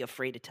else and I'll be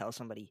afraid to tell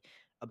somebody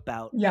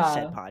about said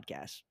Yeah.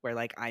 podcast where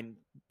like I'm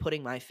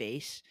putting my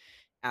face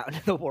out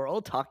into the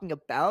world talking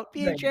about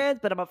being Right. trans,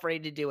 but I'm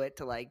afraid to do it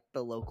to like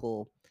the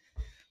local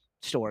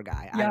store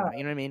guy. I don't Yeah, know.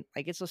 You know what I mean?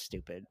 Like it's so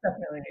stupid.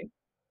 definitely.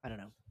 I don't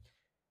know.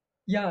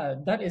 Yeah,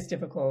 that is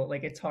difficult.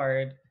 Like it's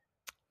hard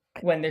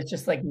when there's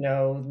just like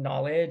no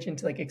knowledge and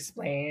to like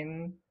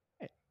explain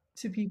I-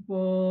 to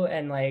people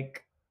and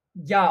like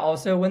yeah,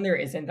 also when there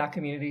isn't that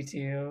community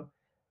too.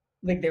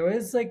 Like there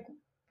was like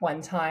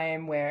one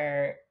time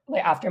where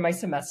like after my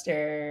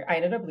semester, I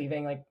ended up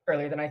leaving like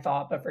earlier than I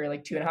thought, but for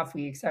like 2.5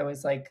 weeks, I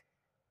was like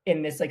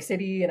in this like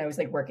city and I was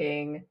like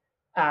working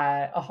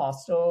at a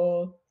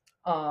hostel.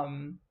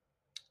 Um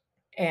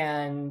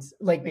and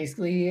like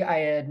basically I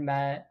had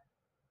met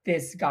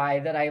this guy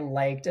that I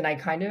liked and I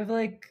kind of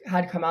like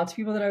had come out to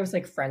people that I was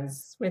like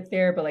friends with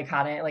there, but like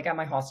hadn't like at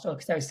my hostel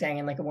because I was staying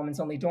in like a women's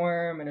only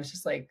dorm and it was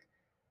just like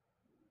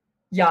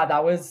yeah,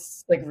 that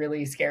was like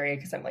really scary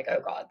because I'm like, oh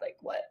God, like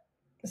what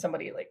if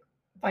somebody like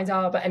finds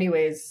out. But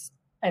anyways,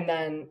 and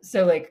then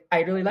so like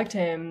I really liked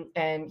him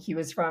and he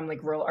was from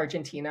like rural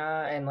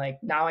Argentina and like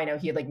now I know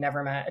he had like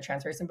never met a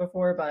trans person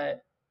before,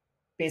 but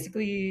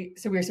basically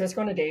so we were supposed to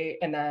go on a date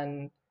and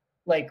then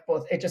like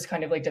both it just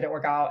kind of like didn't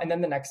work out. And then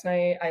the next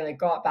night I like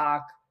got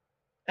back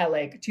at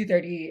like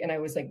 2:30 and I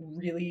was like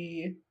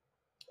really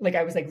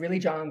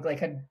drunk, like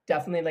had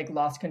definitely like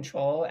lost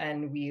control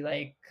and we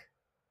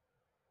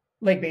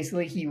like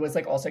basically he was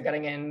like also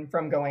getting in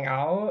from going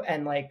out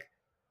and like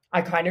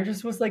I kind of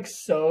just was like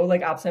so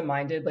like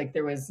absent-minded. Like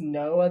there was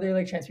no other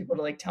like trans people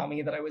to like tell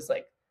me that I was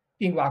like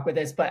being whack with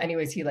this. But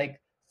anyways, he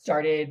like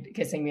started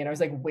kissing me and I was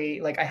like,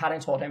 wait, like I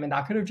hadn't told him. And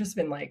that could have just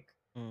been like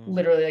Mm,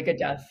 literally like a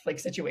death like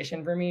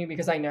situation for me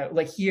because I know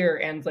like here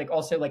and like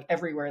also like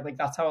everywhere, like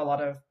that's how a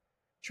lot of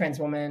trans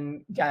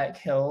women get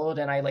killed.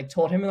 And I like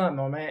told him in that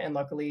moment and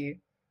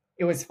luckily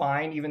it was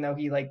fine, even though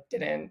he like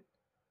didn't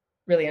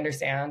really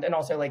understand. And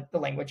also like the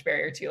language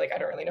barrier too. Like I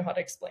don't really know how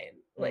to explain.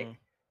 mm. Like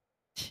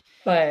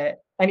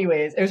but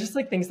anyways, it was just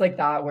like things like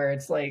that where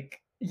it's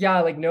like,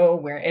 yeah, like no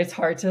aware. It's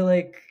hard to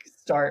like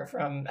start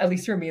from, at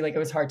least for me, like it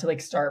was hard to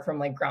like start from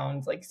like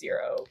ground like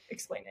zero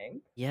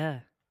explaining. Yeah.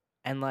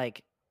 And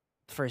like,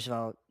 first of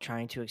all,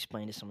 trying to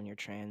explain to someone you're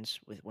trans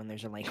with when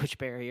there's a language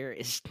barrier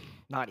is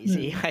not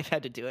easy. Hmm. I've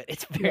had to do it.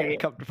 It's very Right.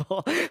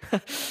 uncomfortable.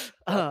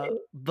 Right.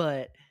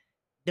 But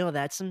no,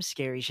 that's some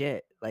scary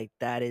shit. Like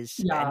that is,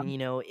 Yeah.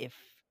 and if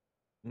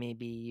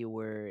maybe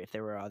if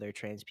there were other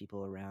trans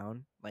people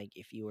around, like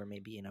if you were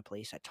maybe in a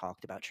place that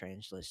talked about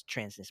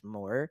transness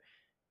more,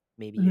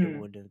 maybe it Hmm.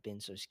 wouldn't have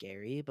been so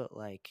scary. But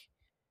like,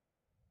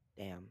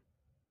 damn,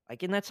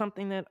 like, and that's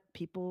something that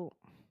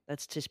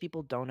that's just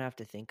people don't have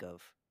to think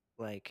of.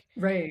 Like,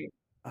 Right.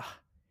 ugh.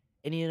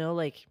 And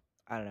like,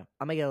 I don't know.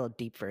 I'm gonna get a little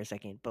deep for a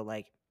second, but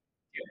like,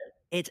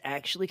 it's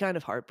actually kind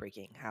of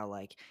heartbreaking how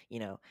like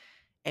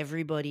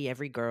everybody,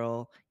 every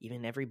girl,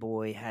 even every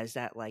boy has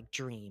that like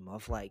dream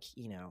of like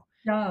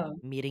Yeah.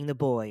 meeting the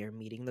boy or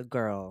meeting the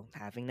girl,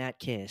 having that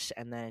kiss,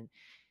 and then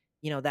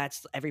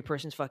that's every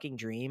person's fucking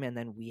dream, and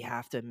then we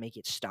have to make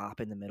it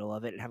stop in the middle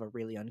of it and have a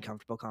really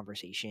uncomfortable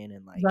conversation,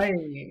 and like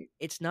Right.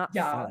 it's not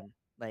Yeah. fun.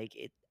 Like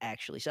it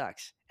actually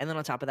sucks. And then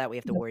on top of that, we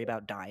have to worry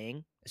about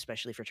dying,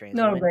 especially for trans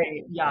No, women.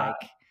 right. Yeah.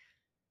 Like,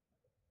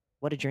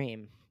 what a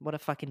dream. What a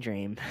fucking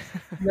dream.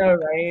 No,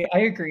 right. I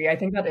agree. I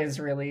think that is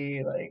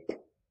really like,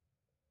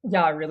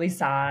 yeah, really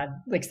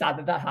sad. Like sad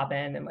that that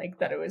happened and like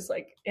that it was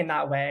like in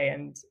that way.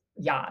 And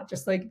yeah,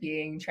 just like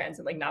being trans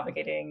and like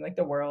navigating like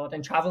the world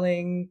and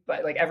traveling,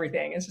 but like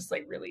everything is just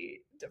like really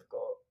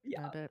difficult.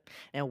 Yeah. I bet.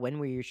 Now, when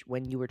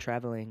you were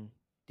traveling,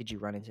 did you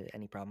run into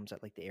any problems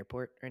at like the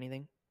airport or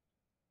anything?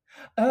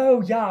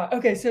 Oh, yeah.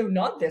 Okay, so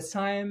not this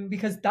time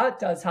because that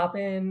does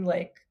happen.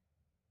 Like,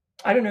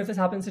 I don't know if this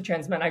happens to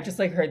trans men. I've just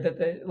like heard that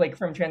the like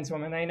from trans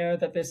women I know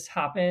that this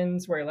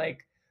happens where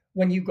like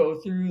when you go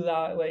through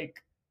that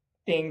like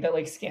thing that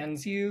like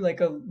scans you like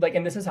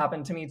and this has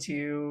happened to me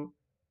too,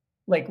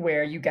 like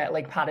where you get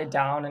like patted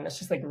down and it's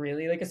just like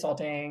really like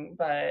assaulting,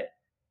 but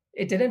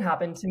it didn't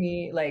happen to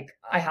me. Like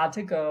I had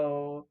to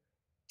go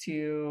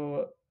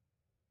to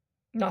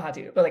not had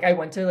to, but like I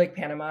went to like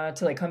Panama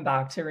to like come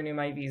back to renew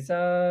my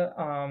visa.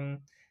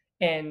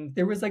 And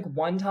there was like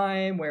one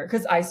time where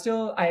because I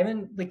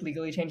haven't like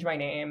legally changed my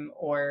name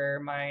or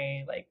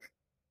my like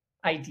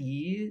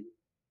ID.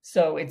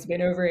 So it's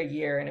been over a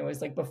year and it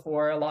was like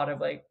before a lot of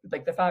like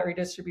the fat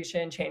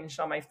redistribution changed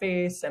on my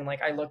face and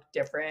like I looked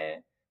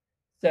different.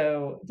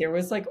 So there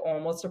was like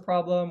almost a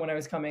problem when I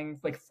was coming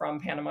like from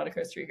Panama to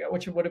Costa Rica,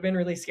 which would have been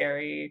really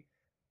scary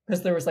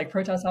because there was like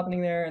protests happening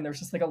there and there was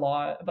just like a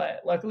lot,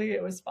 but luckily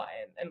it was fine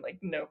and like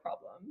no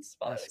problems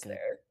while I That's was good.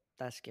 there.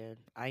 That's good.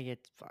 I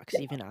get, because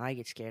Yeah. even I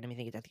get scared. I mean,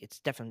 I think it's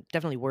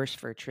definitely worse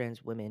for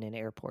trans women in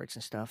airports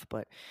and stuff.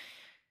 But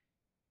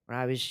when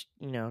I was,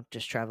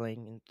 just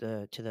traveling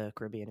to the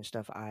Caribbean and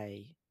stuff,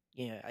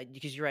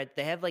 because you're right,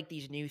 they have like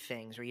these new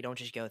things where you don't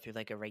just go through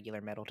like a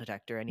regular metal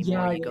detector anymore.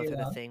 Yeah, You yeah, go through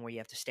the yeah. thing where you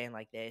have to stand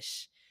like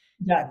this,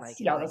 and Yes. like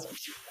it Yeah, like that's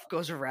what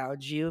goes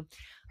around you.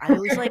 I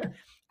always like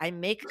I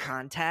make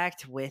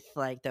contact with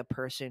like the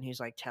person who's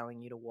like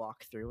telling you to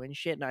walk through and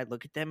shit, and I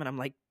look at them and I'm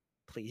like,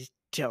 please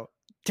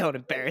don't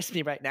embarrass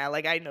me right now.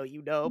 Like I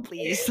know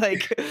please.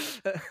 Like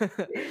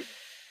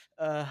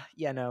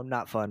yeah, no,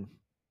 not fun.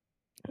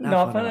 Not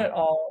not fun at fun at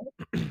all.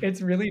 all.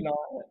 It's really not.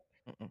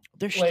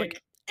 There's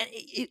like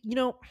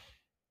Like,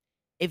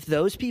 if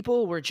those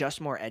people were just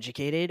more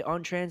educated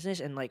on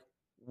transness and like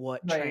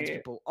what trans right.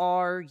 people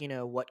are,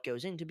 what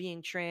goes into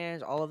being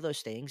trans, all of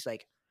those things,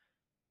 like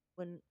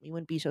we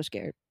wouldn't be so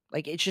scared.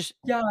 Like it's just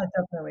Yeah,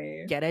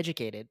 definitely. get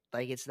educated.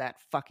 Like it's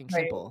that fucking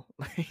Right. simple.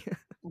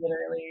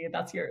 Literally,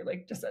 that's your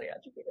like just study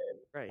educated.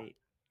 Right.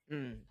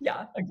 Mm.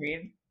 Yeah,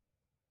 agreed.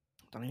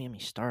 Don't even get me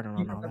started You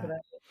on all can talk that. about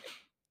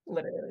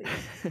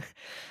it.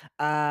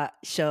 Literally.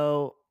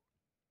 So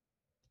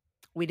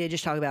we did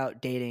just talk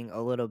about dating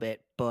a little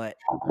bit, but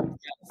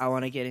I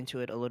want to get into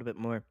it a little bit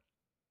more.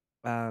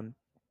 Um,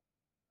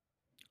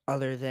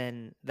 Other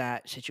than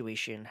that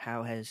situation,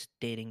 how has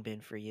dating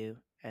been for you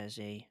as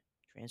a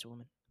trans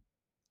woman?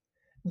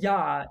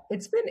 Yeah,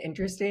 it's been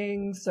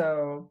interesting.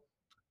 So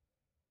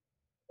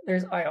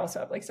there's I also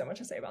have like so much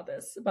to say about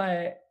this,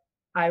 but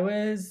I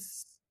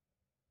was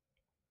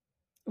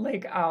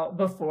like out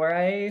before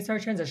I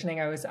started transitioning,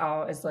 I was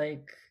out as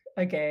like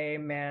a gay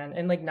man.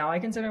 And like now I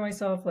consider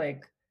myself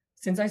like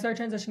since I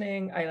started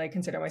transitioning, I like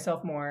consider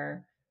myself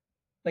more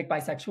like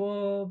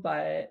bisexual,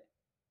 but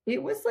it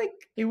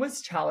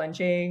was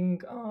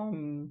challenging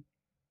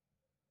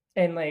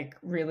and like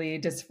really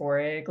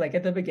dysphoric. Like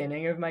at the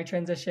beginning of my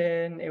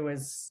transition, it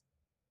was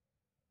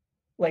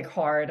like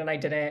hard, and I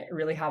didn't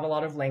really have a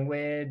lot of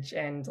language.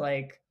 And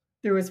like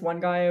there was one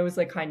guy I was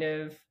like kind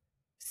of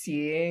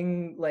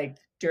seeing like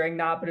during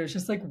that, but it was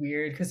just like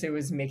weird because it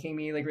was making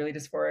me like really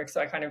dysphoric.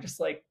 So I kind of just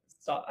like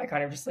stopped. I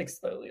kind of just like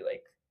slowly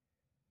like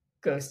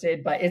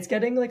ghosted, but it's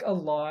getting like a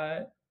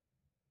lot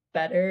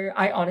better.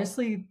 I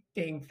honestly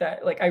think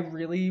that like I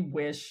really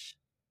wish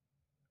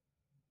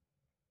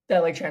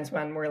that like trans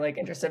men were like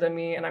interested in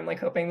me, and I'm like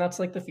hoping that's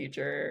like the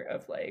future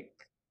of like,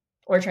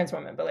 or trans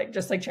women, but like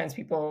just like trans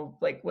people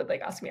like would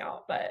like ask me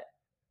out. But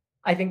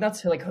I think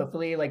that's like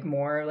hopefully like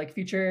more like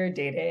future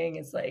dating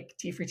is like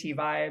T for T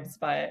vibes.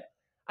 But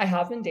I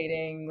have been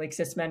dating like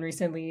cis men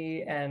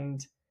recently,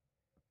 and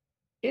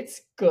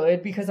it's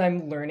good because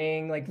I'm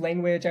learning like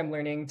language. I'm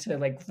learning to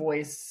like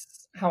voice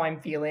how I'm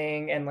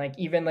feeling, and like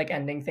even like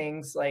ending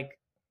things. Like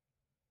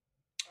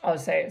I'll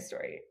say a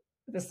story.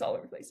 This is all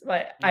over the place.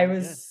 But No, I you're good.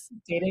 was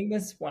dating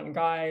this one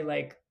guy,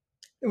 like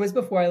it was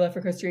before I left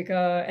for Costa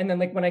Rica. And then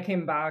like when I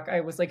came back,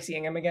 I was like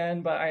seeing him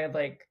again, but I had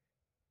like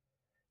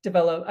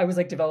I was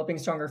like developing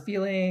stronger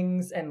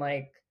feelings, and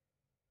like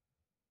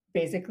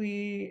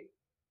basically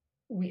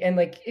we, and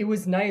like it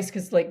was nice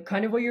because like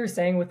kind of what you were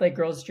saying with like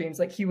girls' dreams,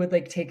 like he would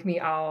like take me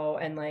out,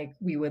 and like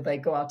we would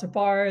like go out to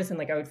bars, and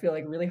like I would feel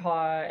like really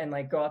hot, and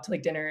like go out to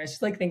like dinner. It's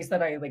just like things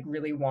that I like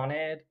really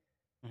wanted.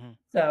 Hmm.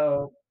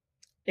 So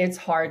it's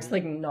hard to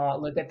Really? like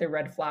not look at the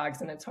red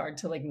flags, and it's hard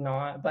to like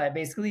not. But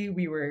basically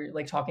we were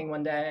like talking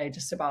one day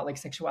just about like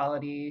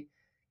sexuality.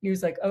 He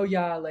was like, oh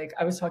yeah, like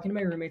I was talking to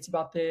my roommates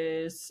about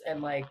this,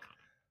 and like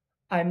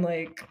i'm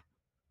like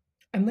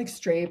I'm like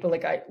straight, but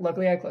like I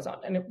luckily I close on,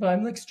 and but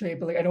I'm like straight,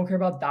 but like I don't care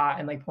about that,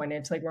 and like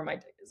pointed to like where my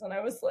dick is. And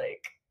I was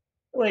like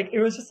it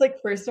was just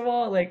like, first of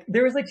all, like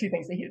there was like two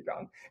things that he did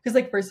wrong. Because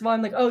like first of all,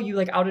 I'm like, oh, you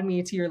like outed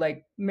me to your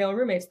like male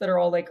roommates that are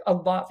all like a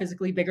lot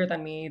physically bigger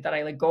than me, that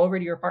I like go over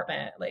to your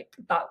apartment. Like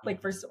that, like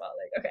Hmm. first of all,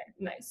 like okay,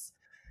 nice.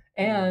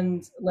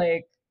 Mm.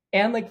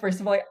 And like first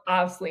of all, like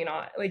absolutely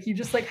not. Like you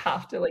just like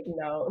have to like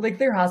know. Like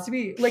there has to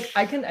be like,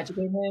 I can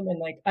educate him, and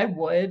like I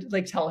would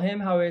like tell him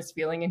how I was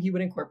feeling, and he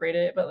would incorporate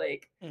it, but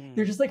like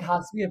there Mm. just like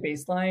has to be a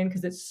baseline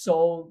because it's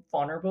so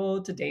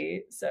vulnerable to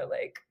date. So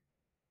like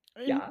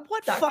In yeah,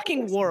 what that kind of fucking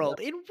like sums it up world?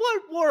 In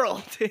what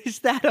world is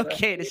that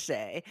okay to perfectly.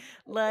 say?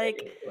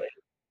 Like, Like,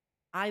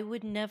 I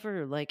would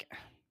never like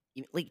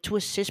to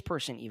a cis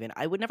person even.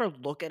 I would never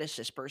look at a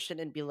cis person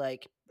and be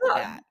like yeah,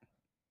 that.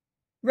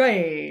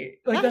 right.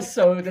 Like Not, that's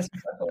so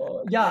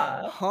disrespectful.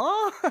 Yeah,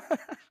 huh?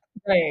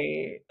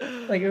 right.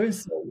 Like it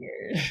was so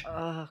weird.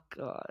 Oh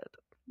god.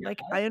 Yeah.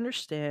 Like I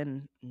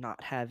understand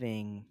not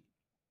having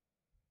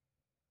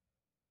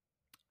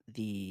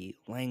the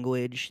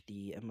language,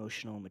 the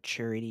emotional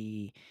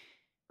maturity,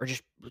 or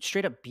just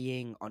straight up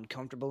being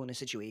uncomfortable in a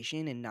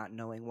situation and not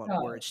knowing what Yeah.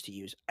 words to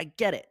use. I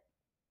get it.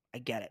 I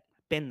get it.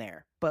 Been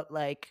there. But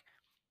like,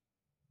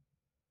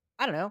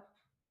 I don't know.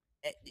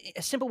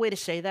 A simple way to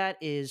say that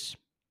is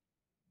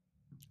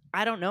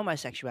I don't know my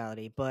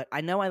sexuality, but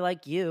I know I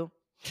like you.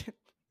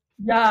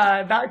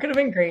 Yeah, that could have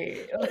been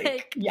great. Like,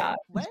 Like yeah,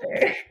 for what?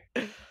 sure.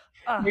 There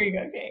Ah, you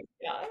go, King.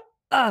 Yeah.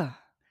 ah.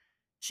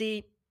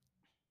 See,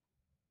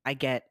 I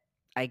get,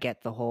 I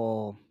get the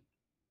whole,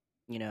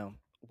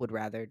 would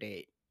rather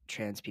date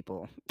trans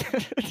people.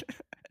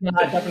 Yeah,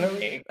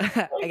 definitely.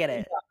 I Like, get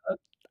it.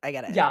 I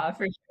get yeah,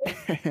 for sure.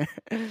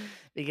 it.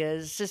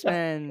 Because cis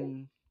Definitely.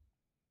 men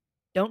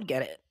don't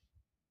get it.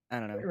 I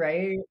don't know.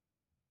 Right?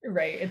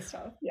 Right. It's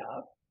tough.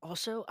 Yeah.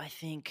 Also, I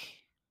think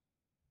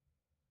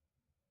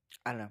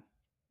I don't know.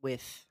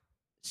 With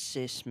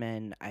cis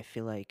men, I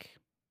feel like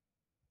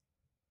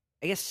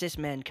I guess cis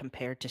men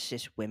compared to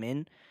cis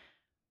women,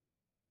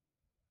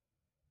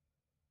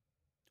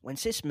 when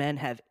cis men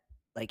have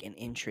like an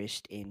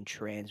interest in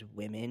trans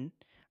women,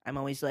 I'm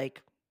always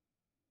like,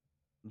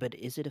 but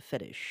is it a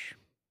fetish?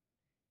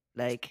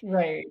 Like,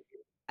 Right.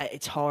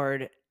 it's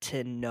hard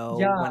to know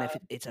Yeah, when if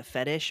it's a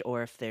fetish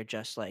or if they're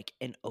just like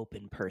an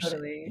open person.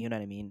 totally. You know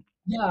what I mean?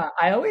 Yeah,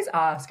 I always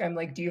ask, I'm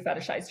like, do you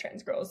fetishize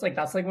trans girls? Like,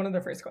 that's like one of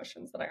the first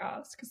questions that I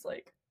ask. Cause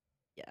like,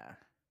 Yeah.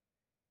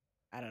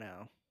 I don't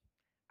know.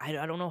 I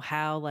don't know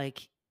how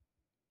like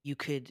you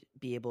could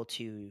be able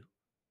to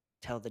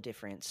tell the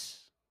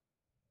difference.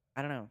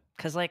 I don't know.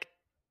 Cuz like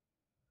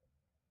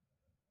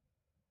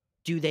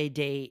do they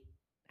date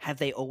have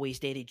they always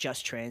dated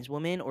just trans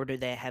women or do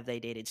they have they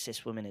dated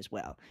cis women as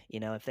well?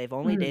 If they've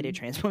only dated mm,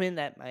 trans women,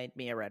 that might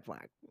be a red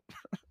flag.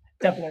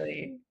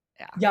 definitely.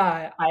 Yeah.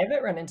 Yeah, I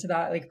haven't run into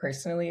that like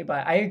personally,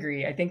 but I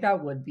agree. I think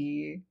that would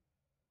be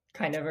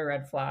kind of a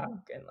red flag,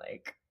 and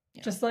like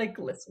Yeah. just like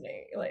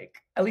listening. Like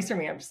at least for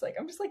me, I'm just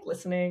like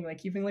listening, like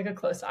keeping like a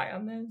close eye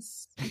on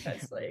this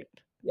because like Right.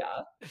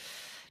 yeah,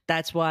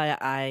 That's why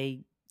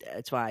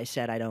I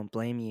said I don't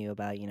blame you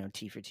about,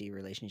 T for T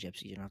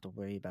relationships. You don't have to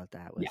worry about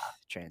that with yeah,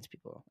 trans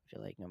people. I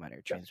feel like no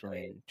matter trans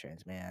definitely. woman,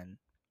 trans man,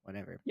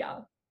 whatever.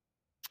 Yeah.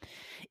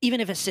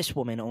 Even if a cis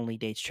woman only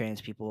dates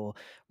trans people,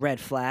 red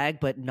flag,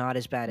 but not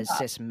as bad as Yeah.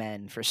 cis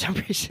men for some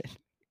reason.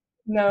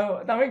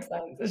 No, that makes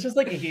sense. It's just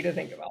like icky to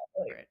think about.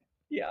 Like, Right.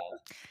 yeah.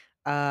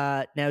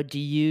 Now,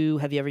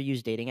 have you ever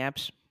used dating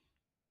apps?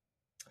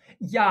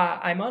 Yeah,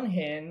 I'm on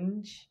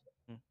Hinge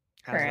Mm.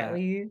 How's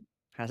that? currently.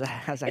 How's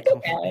that It's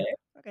going for you? okay.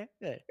 Okay,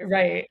 good.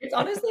 Right. It's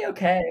honestly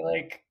okay.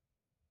 Like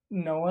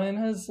no one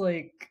has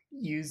like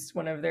used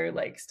one of their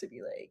likes to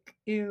be like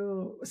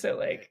ew. So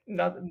Right.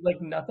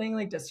 nothing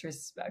like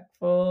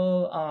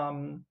disrespectful.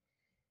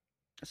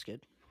 That's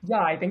good.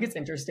 Yeah, I think it's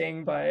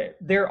interesting, but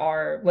there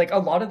are like a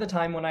lot of the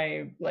time when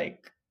I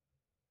like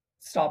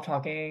stop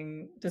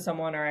talking to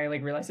someone or I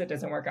like realize it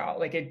doesn't work out,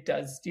 like it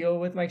does deal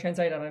with my trans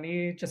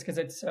identity just because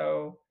it's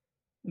so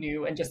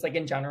new and just like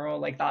in general,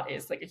 like that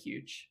is like a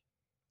huge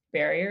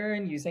barrier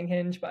in using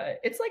Hinge, but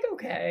it's like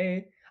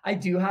okay. I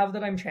do have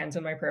that I'm trans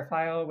in my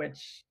profile,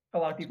 which a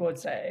lot of That's people good. would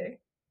say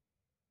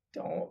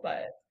don't,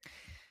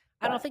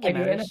 I don't but think I it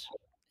do it in a matters.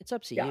 It's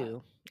up to yeah,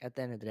 you at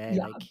the end of the day.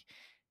 yeah, Like,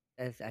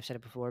 as I've said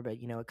it before, but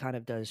it kind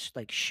of does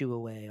like shoo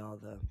away all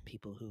the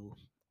people who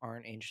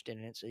aren't interested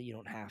in it, so you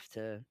don't have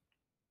to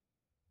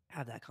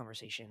have that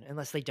conversation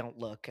unless they don't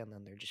look, and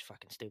then they're just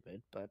fucking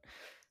stupid. But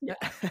yeah,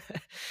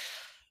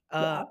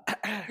 uh, yeah.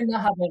 And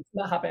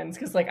that happens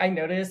because like I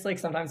notice like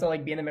sometimes I'll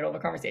like be in the middle of a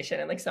conversation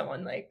and like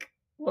someone like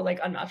will like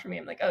unmatch for me.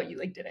 I'm like, oh, you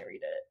like didn't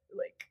read it,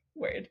 like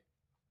weird,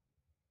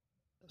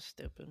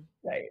 stupid.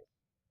 right?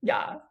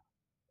 Yeah,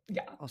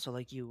 yeah, Also,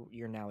 like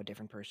you're now a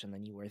different person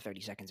than you were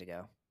 30 seconds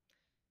ago.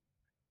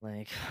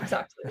 Like,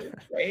 exactly,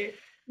 right?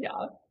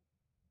 Yeah,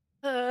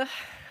 uh,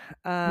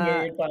 uh,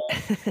 weird, but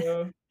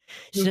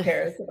who so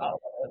cares about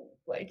it?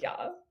 Like,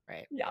 yeah,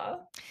 right. yeah,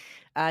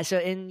 So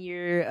in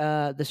your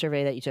the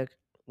survey that you took,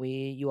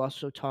 you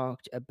also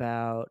talked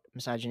about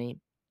misogyny,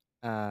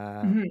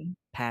 uh, mhm,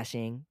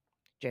 passing,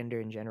 gender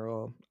in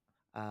general,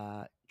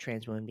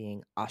 trans women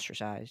being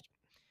ostracized.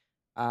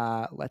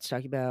 Let's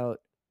talk about.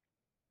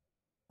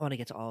 I want to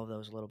get to all of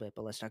those a little bit,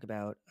 but let's talk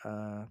about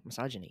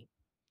misogyny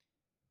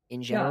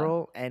in yeah,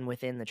 general and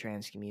within the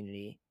trans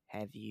community.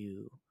 Have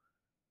you?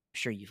 I'm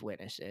sure you've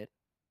witnessed it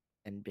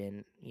and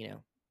been,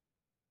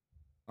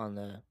 on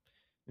the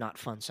not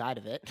fun side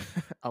of it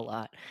a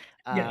lot.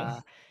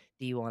 yes,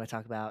 Do you want to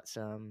talk about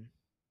some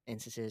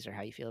instances or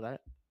how you feel about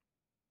it?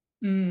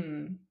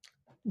 mm,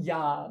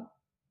 yeah,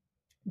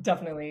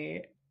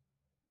 definitely.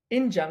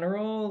 In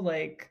general,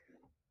 like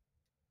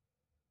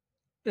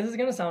this is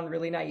gonna sound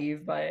really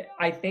naive, but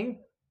I think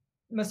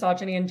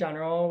misogyny in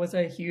general was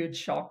a huge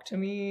shock to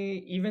me,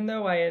 even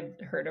though I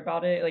had heard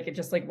about it. Like it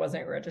just like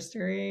wasn't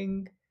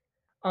registering.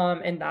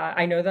 And that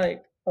I know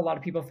that a lot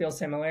of people feel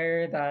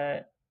similar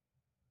that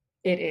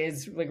it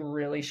is like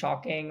really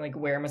shocking, like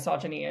where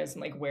misogyny is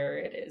and like where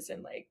it is,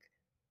 and like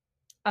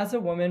as a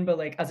woman, but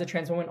like as a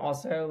trans woman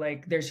also,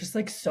 like there's just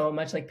like so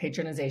much like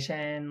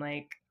patronization,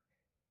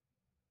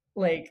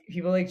 like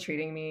people like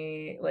treating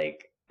me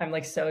like I'm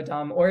like so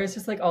dumb, or it's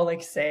just like I'll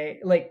like say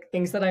like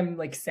things that I'm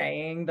like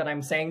saying that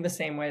I'm saying the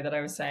same way that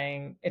I was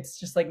saying. It's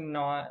just like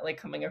not like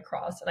coming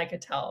across, and I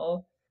could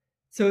tell.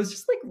 So it's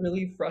just like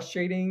really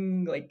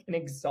frustrating, like and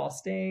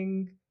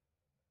exhausting,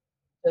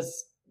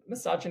 just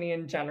misogyny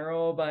in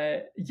general.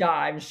 But yeah,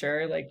 I'm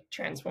sure like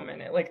trans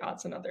women, it like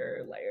adds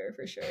another layer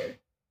for sure.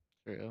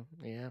 True.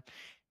 Yeah.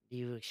 Do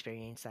you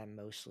experience that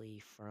mostly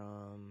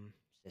from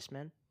cis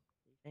men?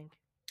 You think?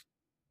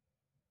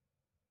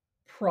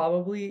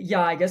 Probably,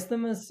 yeah, I guess the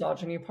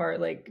misogyny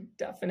part, like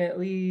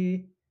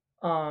definitely.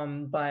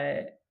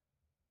 But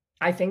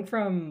I think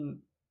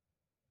from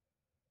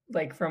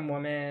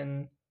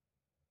women,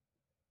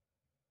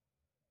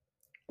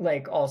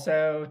 like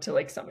also to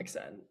like some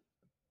extent.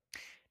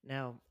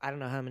 Now, I don't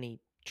know how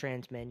many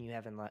trans men you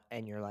have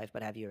in your life,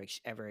 but have you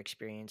ever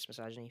experienced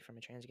misogyny from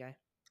a trans guy?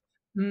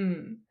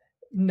 Hmm.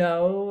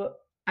 No,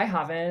 I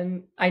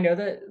haven't. I know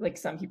that like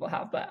some people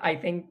have, but I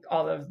think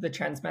all of the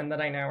trans men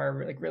that I know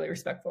are like really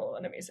respectful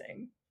and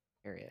amazing.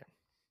 Period.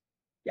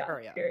 Yeah,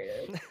 Hurry up.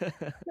 period.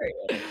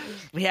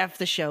 Period. We have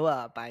to show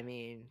up. I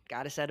mean,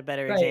 gotta set a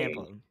better Right.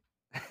 example.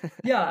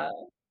 Yeah,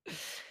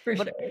 for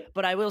but sure.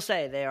 but I will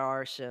say there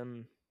are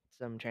some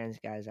trans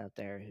guys out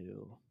there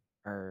who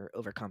are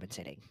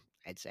overcompensating.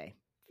 I'd say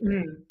for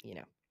Mhm.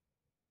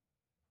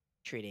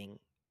 treating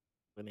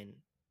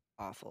women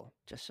awful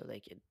just so they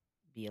could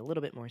be a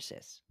little bit more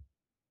cis.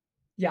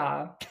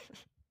 Yeah,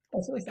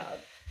 that's really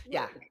sad.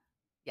 Yeah, Like,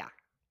 yeah,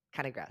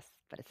 kind of gross,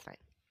 but it's fine.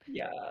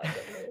 yeah,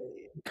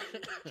 definitely.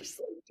 Just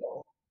like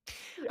don't.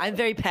 I'm Yeah.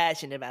 very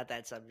passionate about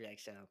that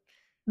subject, so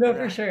No, I'm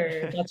for not.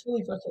 sure. That's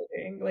really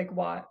frustrating. Like,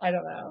 why? I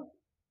don't know.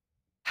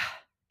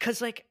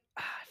 Cause like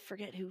I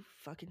forget who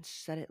fucking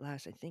said it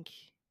last. I think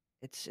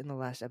it's in the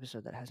last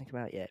episode that hasn't come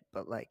out yet.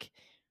 But like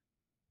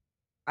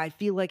I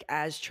feel like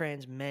as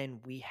trans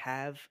men, we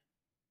have,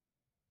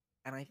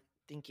 and I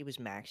think it was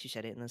Max who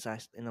said it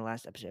in the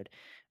last episode,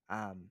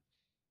 um,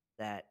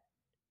 that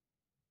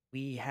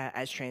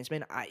as trans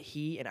men,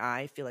 he and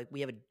I feel like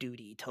we have a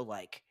duty to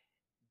like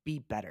be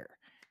better,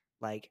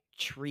 like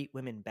treat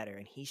women better.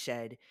 And he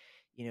said,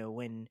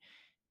 when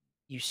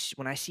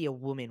when I see a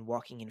woman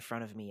walking in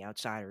front of me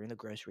outside or in the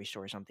grocery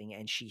store or something,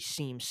 and she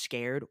seems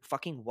scared,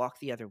 fucking walk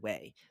the other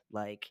way.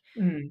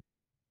 Mhm.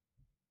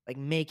 Like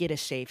make it a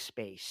safe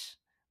space,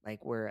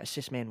 like where a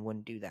cis man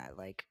wouldn't do that.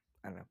 Like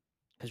I don't know.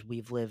 because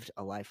we've lived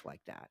a life like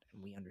that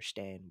and we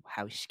understand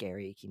how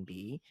scary it can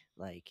be.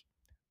 Like,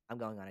 I'm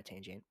going on a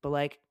tangent, but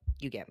like,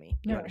 you get me.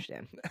 You No.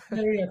 understand.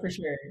 No, yeah, for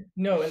sure.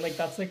 No, and like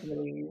that's like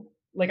really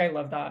like I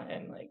love that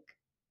and like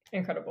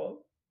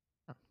incredible.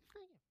 Oh,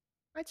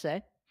 I'd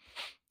say.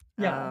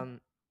 Yeah.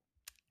 Um,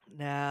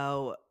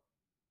 Now,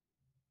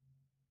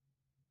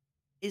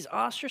 is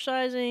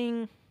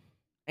ostracizing?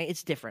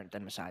 It's different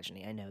than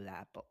misogyny. I know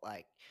that, but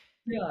like,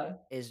 Yeah.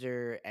 is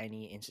there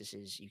any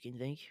instances you can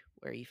think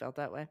where you felt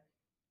that way?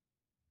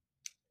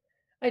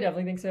 I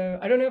definitely think so.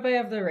 I don't know if I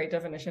have the right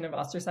definition of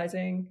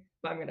ostracizing,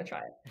 but I'm gonna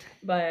try it.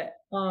 But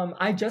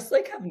I just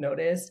like have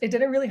noticed it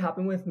didn't really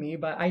happen with me,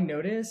 but I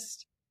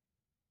noticed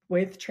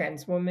with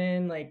trans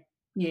women like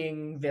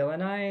being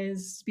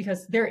villainized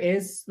because there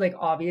is like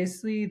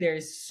obviously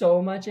there's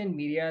so much in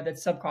media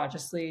that's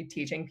subconsciously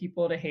teaching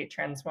people to hate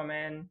trans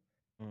women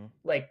Mm,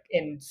 like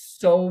in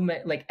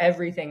like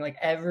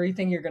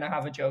everything you're gonna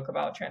have a joke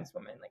about trans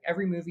women like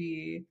every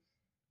movie,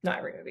 not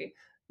every movie,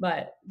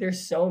 but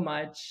there's so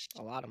much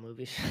a lot of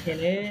movies. in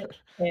it.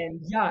 And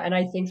yeah, and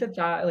I think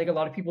that like a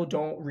lot of people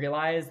don't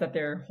realize that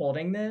they're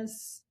holding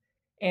this.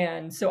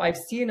 And so I've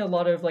seen a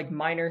lot of like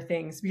minor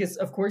things because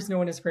of course no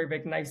one is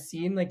perfect, and I've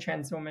seen like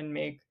trans women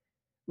make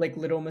like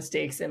little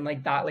mistakes and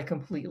like that like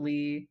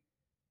completely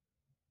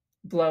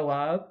blow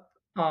up.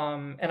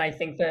 And I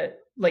think that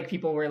like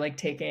people were like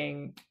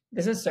taking,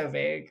 this is so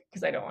vague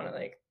because I don't want to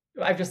like,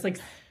 I've just like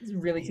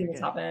really seen You're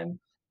this good. happen.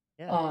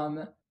 Yeah.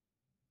 Um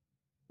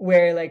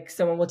where like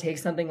someone will take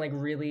something like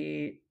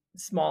really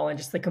small and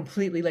just like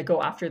completely like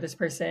go after this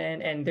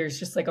person, and there's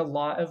just like a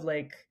lot of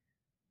like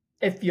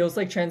it feels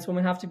like trans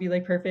women have to be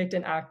like perfect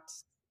and act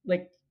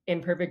like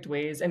in perfect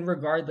ways, and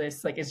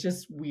regardless like it's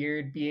just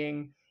weird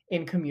being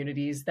in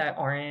communities that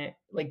aren't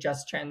like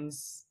just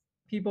trans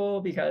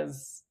people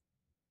because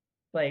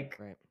like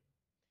Right.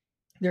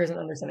 there is an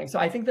understanding. So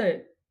I think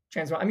that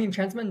I mean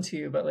trans men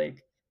too, but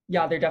like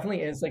yeah, there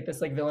definitely is like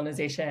this like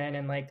villainization,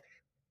 and like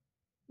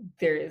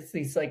there is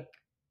these like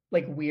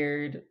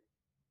weird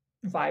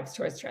vibes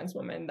towards trans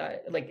women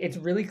that like it's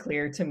really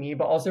clear to me,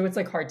 but also it's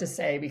like hard to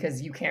say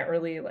because you can't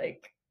really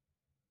like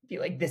be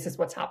like this is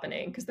what's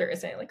happening because there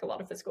isn't like a lot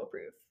of physical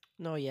proof.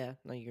 No, yeah.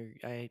 No,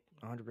 I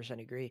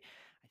 100% agree.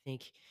 I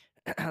think,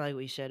 like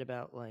what you said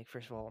about, like,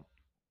 first of all,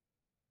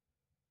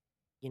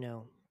 you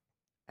know,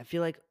 I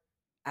feel like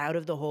out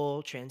of the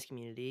whole trans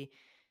community,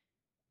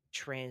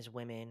 trans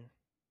women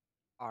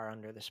are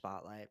under the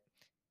spotlight.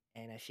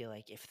 And I feel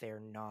like if they're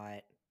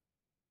not,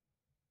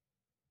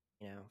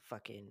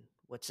 fucking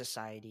what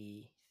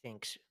society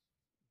thinks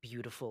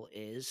beautiful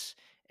is,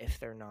 if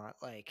they're not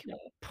like Yeah,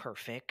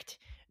 perfect,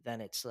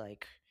 then it's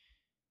like,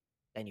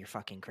 then you're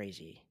fucking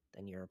crazy.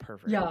 Then you're a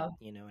pervert. yeah,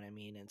 You know what I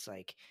mean? It's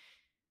like,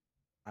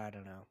 I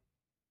don't know.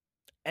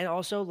 And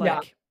also, yeah,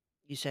 like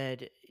you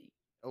said,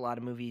 a lot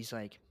of movies,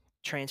 like,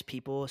 trans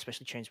people,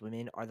 especially trans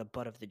women, are the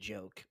butt of the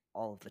joke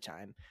all of the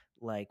time.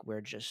 Like,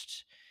 we're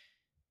just,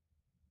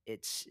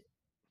 it's,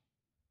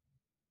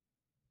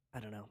 I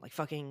don't know, like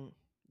fucking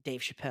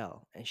Dave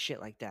Chappelle and shit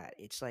like that.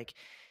 It's like,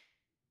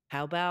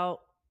 how about,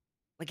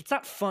 like, it's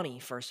not funny,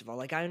 first of all.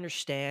 Like, I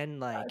understand,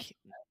 like,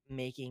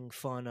 making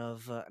fun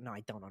of, no,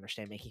 I don't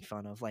understand making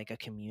fun of, like, a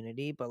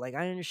community, but, like,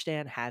 I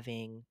understand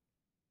having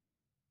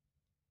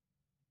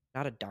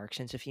not a dark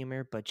sense of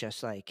humor, but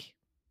just, like,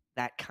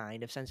 that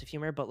kind of sense of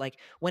humor. But, like,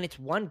 when it's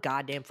one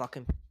goddamn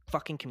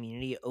fucking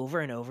community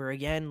over and over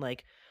again,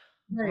 like,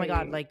 oh my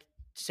God, right, like,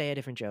 say a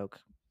different joke.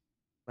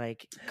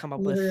 Like, come up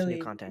with new literally.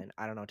 content.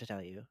 I don't know what to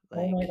tell you.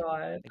 Oh my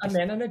god, Like, a it's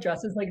man in a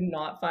dress is like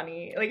not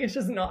funny, like it's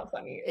just not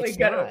funny, like it's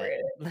get over not.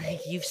 it. Like,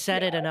 you've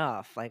said Yeah, it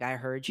enough. Like, I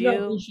heard no,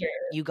 for you. sure,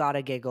 You got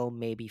a giggle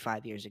maybe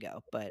 5 years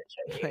ago, but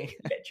like,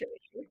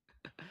 literally,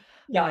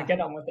 yeah, uh, get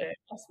on with it,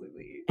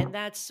 absolutely. and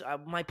that's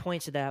my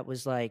point to that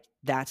was like,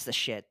 that's the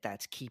shit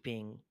that's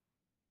keeping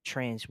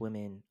trans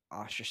women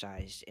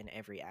ostracized in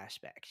every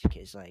aspect.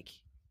 Because, like,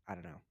 I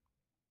don't know.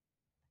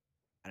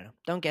 I don't know.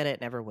 Don't get it.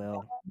 Never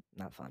will.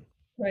 Not fun.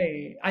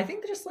 Right. I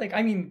think just like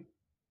I mean,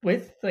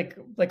 with like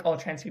all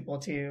trans people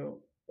too,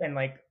 and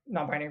like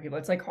non-binary people,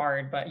 it's like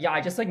hard. But yeah,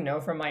 I just like know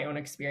from my own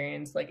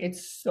experience, like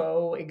it's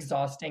so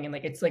exhausting and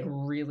like it's like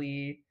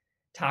really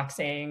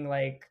taxing.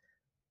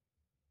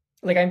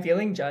 Like I'm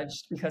feeling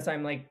judged because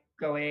I'm like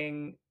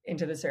going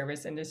into the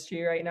service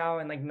industry right now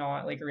and like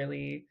not like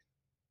really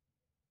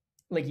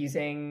like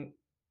using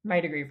my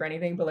degree for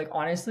anything, but like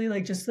honestly,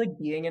 like just like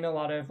being in a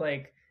lot of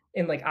like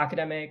in like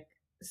academic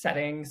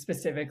settings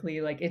specifically,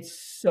 like it's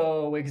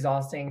so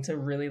exhausting to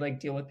really like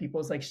deal with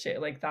people's like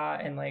shit like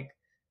that and like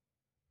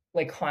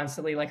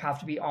constantly like have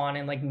to be on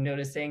and like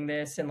noticing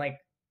this and like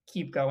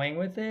keep going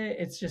with it.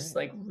 It's just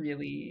Right. like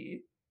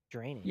really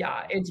Draining.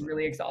 yeah, it's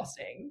really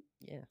exhausting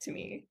Yeah. to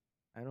me.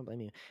 I don't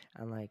blame you.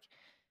 And like,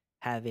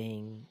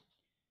 having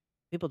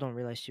people don't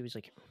realize too is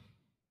like,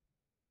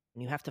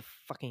 when you have to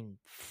fucking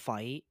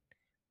fight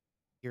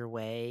your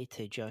way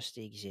to just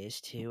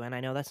exist too. And I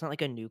know that's not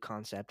like a new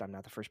concept. I'm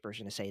not the first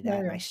person to say No, that,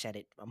 and I no, said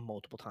it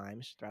multiple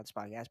times throughout this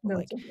podcast. But no,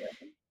 like, it's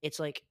okay. it's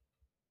like,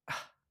 I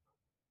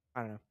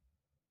don't know.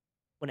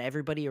 when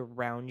everybody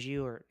around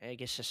you, or I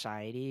guess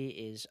society,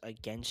 is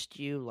against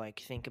you,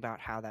 like think about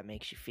how that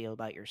makes you feel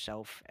about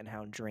yourself and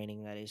how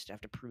draining that is to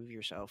have to prove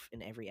yourself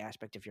in every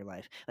aspect of your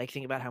life. Like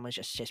think about how much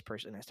a cis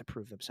person has to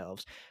prove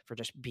themselves for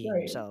just being Right.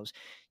 themselves.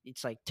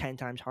 It's like 10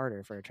 times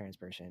harder for a trans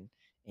person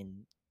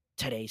in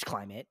today's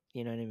climate.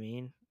 You know what I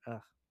mean?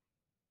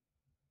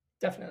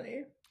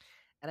 Definitely.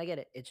 And I get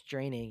it. It's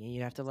draining and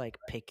you have to like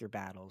pick your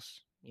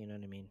battles. You know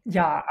what I mean?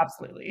 Yeah,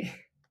 absolutely.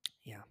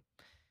 Yeah.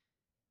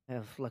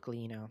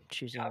 Luckily,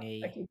 choosing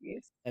Yeah, Becky,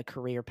 please. a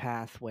career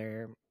path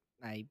where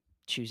I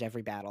choose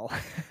every battle.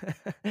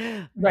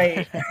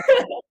 Right. But,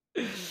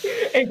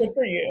 And good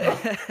for you.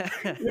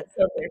 You're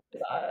so brave for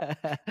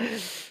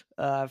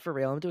that. for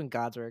real, I'm doing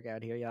God's work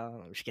out here,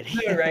 y'all. I'm just No,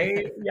 kidding.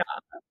 right?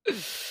 Yeah,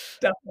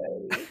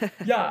 definitely.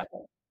 Yeah.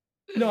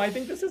 No, I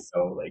think this is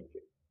so like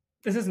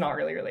this is not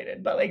really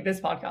related, but like this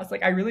podcast,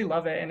 like I really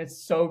love it, and it's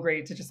so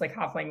great to just like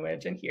have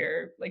language and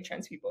hear like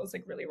trans people's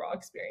like really raw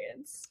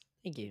experience.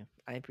 Thank you.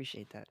 I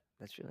appreciate that.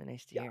 That's really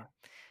nice to Yeah. hear.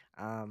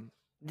 Um,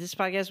 this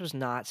podcast was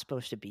not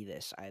supposed to be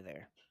this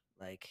either.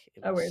 Like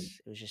Oh, word.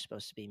 it was just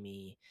supposed to be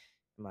me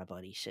and my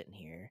buddy sitting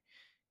here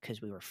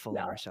because we were full of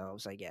Yeah.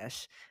 ourselves, I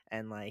guess.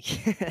 And like,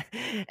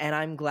 and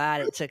I'm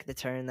glad it took the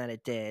turn that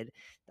it did.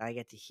 I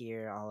get to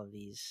hear all of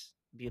these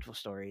beautiful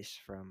stories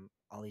from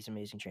all these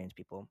amazing trans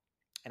people,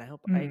 and I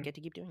hope I Mhm. get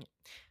to keep doing it.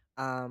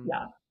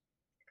 Yeah.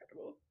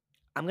 Incredible.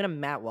 I'm gonna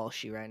Matt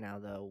Walsh you right now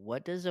though.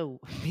 What does a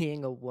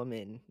being a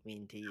woman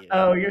mean to you?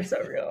 Oh, you're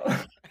so real.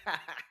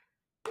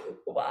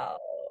 Wow.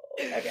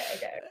 Okay,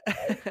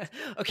 okay.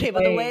 Okay,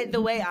 but Wait.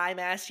 the way I'm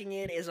asking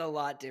it is a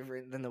lot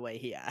different than the way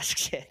he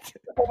asks it.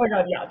 Oh my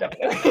god, yeah,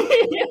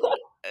 definitely.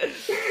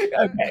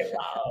 Okay,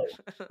 wow.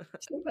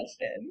 Good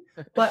question.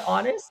 But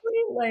honestly,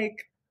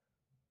 like,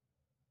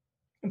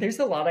 there's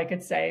a lot I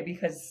could say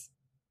because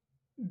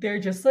they're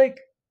just like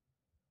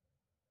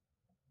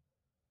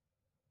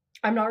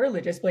I'm not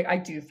religious, but like I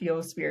do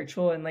feel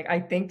spiritual, and like I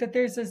think that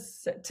there's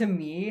this to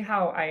me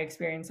how I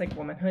experience like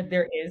womanhood.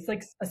 There is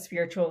like a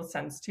spiritual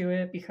sense to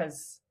it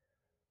because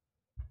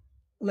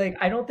like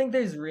I don't think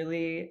there's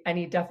really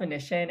any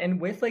definition, and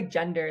with like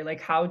gender,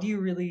 like how do you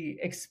really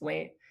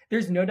explain?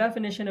 There's no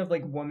definition of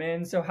like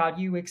woman, so how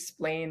do you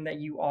explain that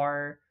you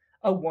are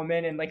a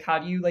woman, and like how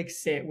do you like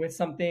sit with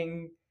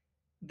something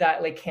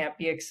that like can't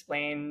be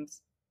explained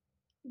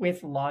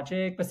with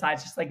logic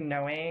besides just like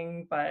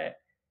knowing? But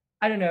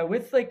I don't know,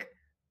 with like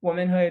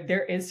womanhood,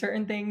 there is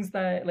certain things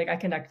that like I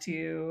connect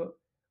to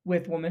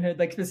with womanhood,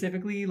 like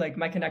specifically like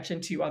my connection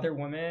to other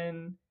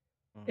women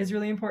is Mhm,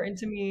 really important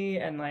to me,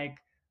 and like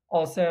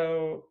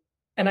also,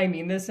 and I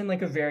mean this in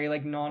like a very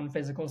like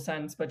non-physical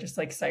sense, but just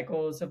like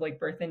cycles of like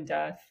birth and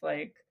death,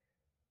 like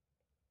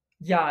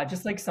yeah,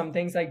 just like some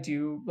things I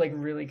do like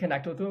really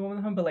connect with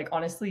womanhood, but like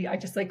honestly, I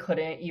just like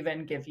couldn't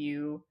even give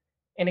you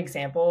an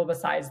example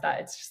besides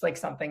that it's just like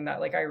something that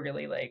like I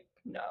really like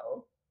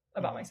know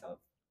about mhm. myself.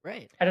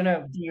 Right. I don't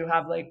know, do you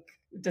have like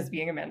does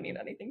being a man mean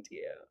anything to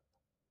you?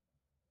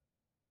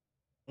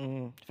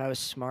 If I was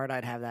smart,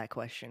 I'd have that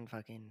question,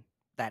 fucking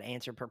that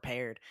answer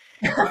prepared.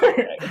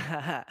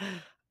 Right.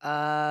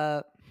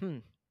 uh, hmm.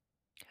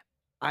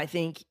 I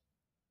think,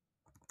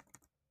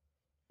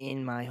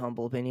 in my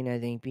humble opinion, I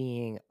think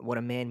being what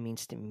a man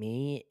means to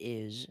me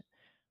is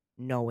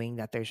knowing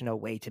that there's no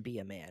way to be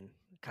a man,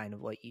 kind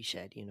of what you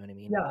said, you know what I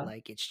mean? Yeah.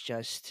 Like it's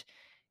just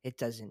it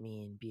doesn't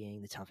mean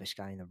being the toughest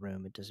guy in the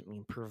room. It doesn't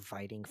mean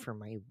providing for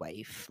my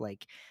wife.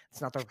 Like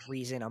it's not the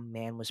reason a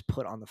man was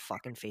put on the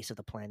fucking face of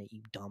the planet,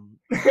 you dumb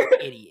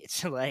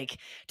idiots. Like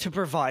to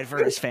provide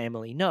for his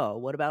family. No,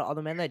 what about all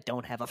the men that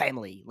don't have a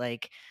family?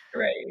 Right.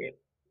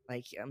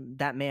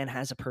 That man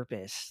has a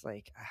purpose.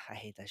 Like I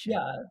hate that shit.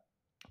 Yeah.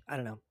 I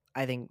don't know.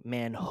 I think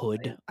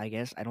manhood, I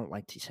guess. I don't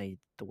like to say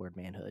the word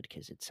manhood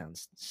because it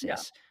sounds Yeah.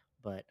 cis,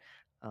 but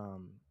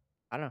um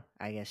I don't know.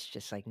 I guess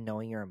just like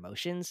knowing your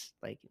emotions,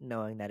 like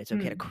knowing that it's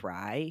okay to Mm.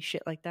 cry,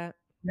 shit like that.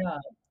 Yeah.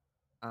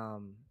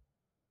 Um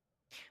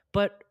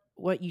but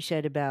what you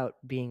said about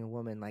being a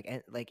woman, like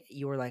and like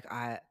you were like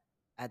I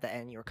at the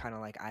end you were kind of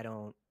like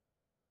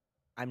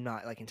I'm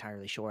not like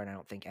entirely sure and I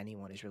don't think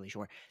anyone is really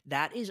sure.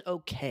 That is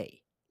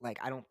okay. Like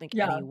I don't think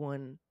Yeah.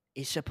 anyone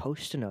is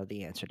supposed to know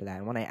the answer to that.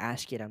 And when I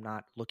ask it, I'm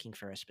not looking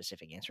for a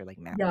specific answer like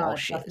Matt Yeah,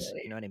 Walsh is.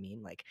 definitely. You know what I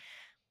mean? Like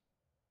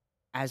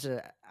I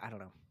don't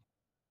know.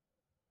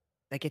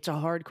 Like it's a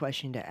hard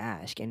question to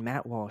ask, and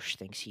Matt Walsh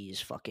thinks he's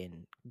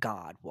fucking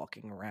God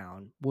walking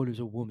around. What does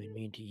a woman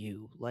mean to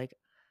you? Like,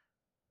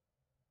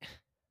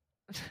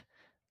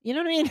 you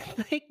know what I mean?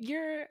 Like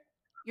you're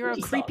a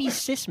Just stop. creepy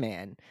cis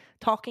man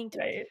talking to.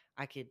 Right?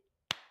 I could.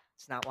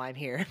 It's not why I'm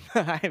here.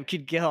 I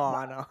could go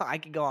on. I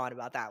could go on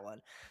about that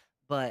one,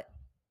 but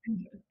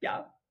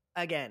Yeah.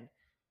 again,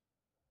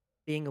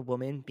 being a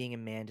woman, being a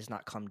man does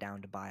not come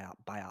down to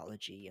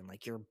biology and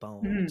like your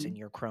bones and Mhm.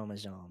 your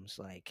chromosomes.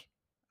 Like,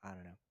 I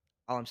don't know.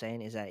 All I'm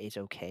saying is that it's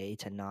okay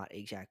to not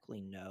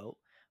exactly know,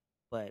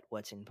 but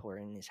what's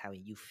important is how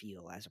you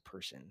feel as a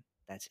person.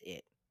 That's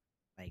it.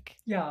 Like,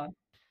 Yeah,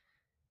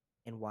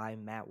 and why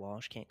Matt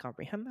Walsh can't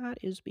comprehend that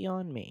is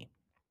beyond me.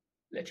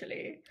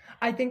 literally.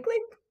 I think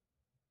like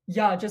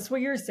Yeah, just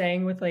what you're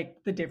saying with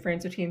like the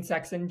difference between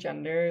sex and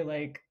gender,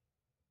 like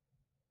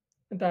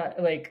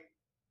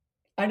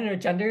I don't know,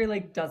 gender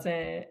like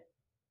doesn't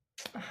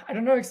I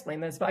don't know how to explain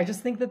this, but I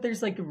just think that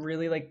there's like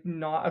really like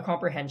not a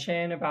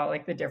comprehension about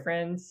like the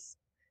difference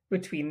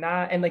between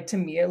that. And like to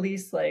me at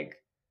least, like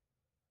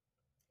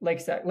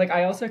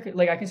I also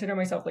like I consider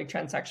myself like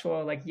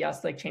transsexual, like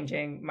yes, like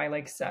changing my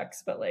like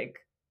sex, but like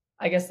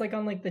I guess like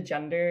on like the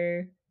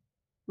gender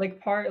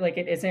like part, like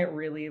it isn't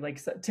really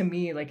like to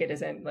me, like it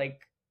isn't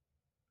like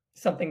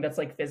something that's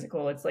like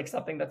physical. It's like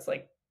something that's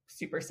like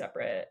super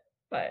separate.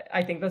 But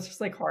I think that's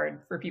just like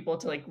hard for people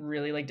to like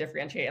really like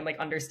differentiate and like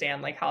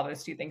understand like how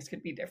those two things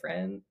could be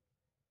different.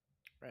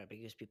 Right,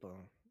 because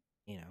people,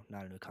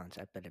 not a new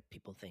concept, but if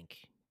people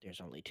think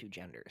there's only two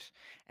genders.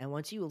 And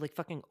once you like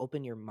fucking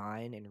open your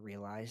mind and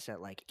realize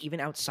that like even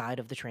outside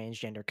of the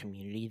transgender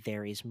community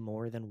there is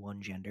more than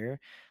one gender,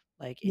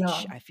 like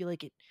Yeah. I feel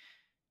like it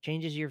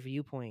changes your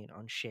viewpoint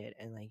on shit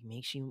and like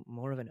makes you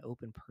more of an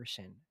open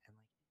person and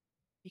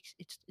like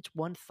it's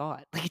one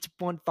thought. Like it's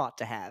one thought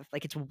to have.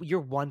 Like you're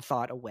one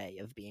thought away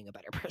of being a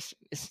better person.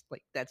 It's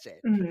like that's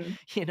it. Mhm.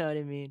 You know what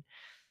I mean?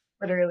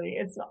 Literally,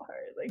 it's not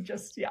hard. Like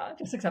just yeah,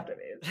 just accept it,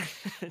 babes.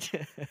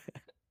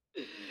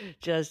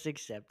 Just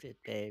accept it,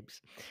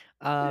 babes.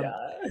 Um,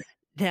 Yeah.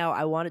 Now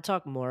I want to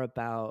talk more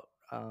about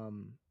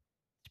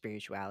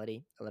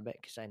spirituality a little bit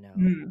because I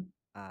know Mhm.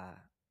 uh,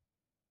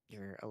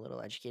 you're a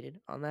little educated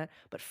on that.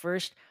 But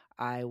first,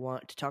 I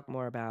want to talk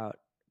more about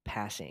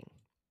passing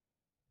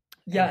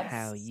and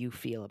how Yes. you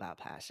feel about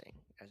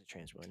passing as a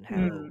trans woman,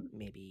 how Mm.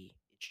 maybe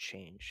it's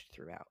changed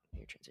throughout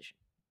your transition.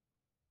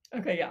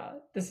 Okay, yeah.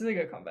 This is a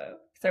good combo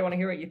because I want to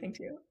hear what you think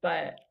too.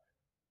 But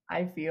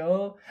I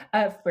feel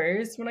at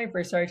first when I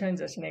first started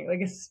transitioning,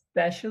 like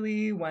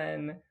especially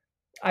when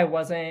I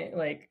wasn't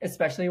like,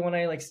 especially when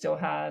I like still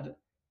had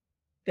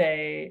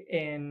they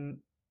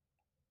in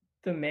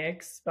the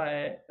mix,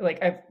 but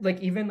like I like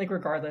even like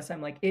regardless,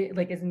 I'm like it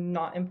like is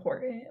not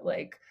important.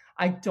 Like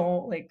I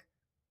don't like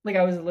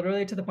I was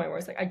literally to the point where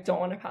it's like I don't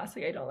want to pass,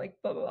 like I don't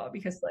like blah blah blah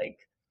because like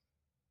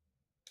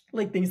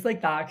things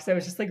like that because I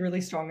was just like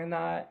really strong in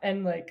that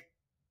and like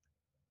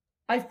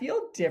I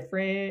feel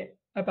different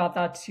about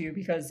that too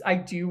because I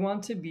do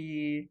want to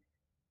be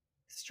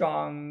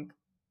strong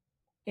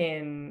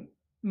in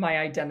my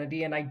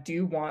identity and I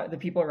do want the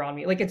people around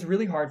me. Like it's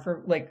really hard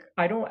for like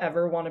I don't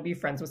ever want to be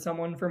friends with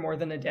someone for more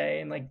than a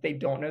day and like they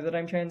don't know that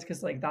I'm trans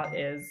because like that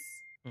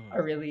is Mhm.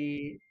 a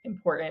really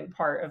important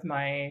part of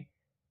my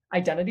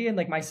identity and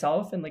like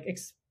myself and like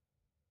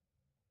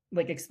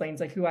like explains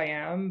like who I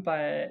am.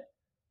 But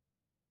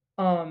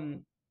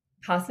um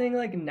passing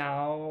like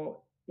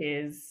now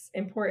is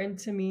important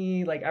to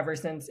me like ever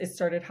since it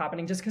started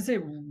happening just because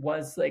it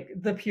was like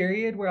the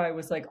period where I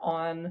was like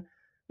on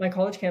my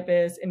college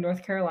campus in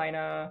North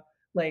Carolina.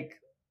 Like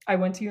I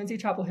went to UNC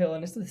Chapel Hill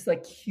and it's this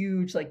like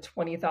huge like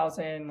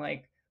 20,000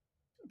 like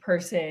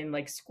person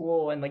like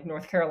school in like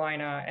North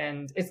Carolina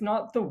and it's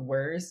not the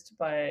worst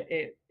but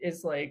it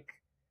is like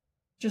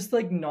just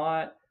like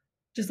not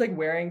just like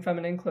wearing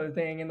feminine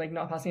clothing and like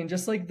not passing and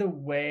just like the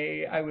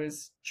way I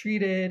was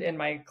treated in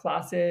my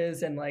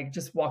classes and like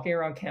just walking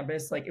around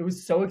campus like it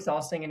was so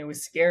exhausting and it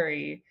was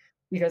scary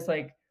because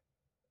like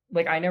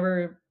I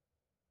never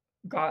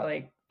got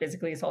like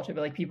physically assaulted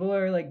but like people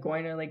are like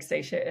going to like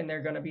say shit and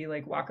they're going to be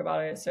like whack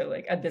about it so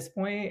like at this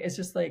point it's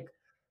just like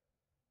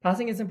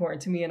passing is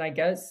important to me and I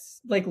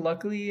guess like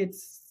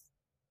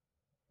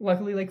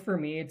luckily like for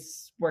me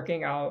it's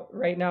working out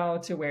right now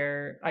to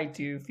where I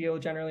do feel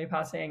generally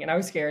passing and I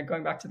was scared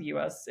going back to the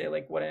US it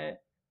like wouldn't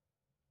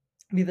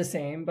be the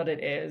same but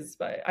it is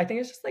but I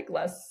think it's just like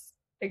less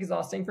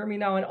exhausting for me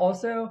now and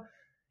also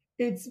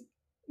it's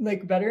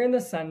like better in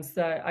the sense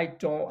that I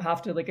don't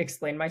have to like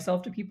explain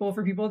myself to people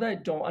for people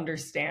that don't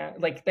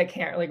understand like that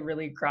can't like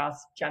really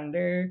grasp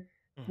gender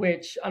Mhm.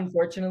 which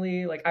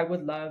unfortunately like I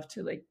would love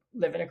to like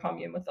live in a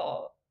commune with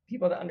all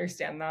people that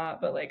understand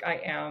that but like I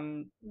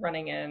am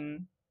running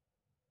in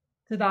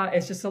to that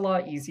it's just a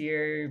lot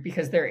easier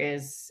because there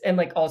is and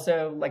like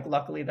also like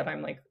luckily that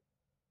I'm like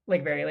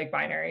very like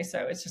binary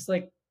so it's just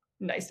like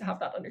nice to have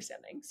that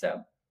understanding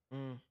so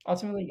Mm,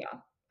 ultimately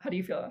yeah how do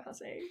you feel about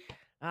passing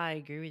I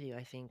agree with you.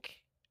 I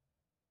think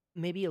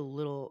maybe a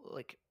little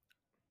like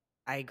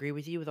I agree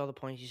with you with all the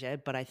points you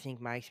said, but I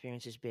think my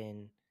experience has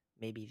been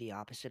maybe the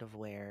opposite of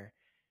where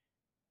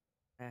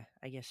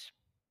I guess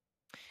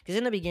because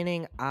in the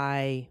beginning,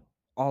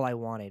 all I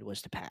wanted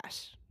was to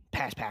pass,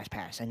 pass, pass,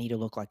 pass. I need to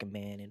look like a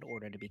man in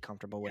order to be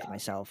comfortable with yeah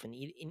myself, and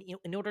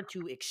in order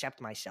to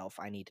accept myself,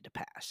 I needed to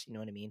pass. You know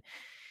what I mean?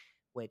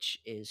 Which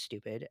is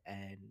stupid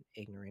and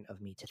ignorant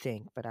of me to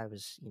think, but I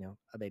was,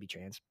 a baby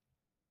trans.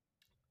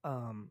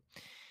 Um,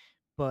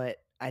 but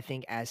I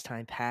think as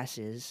time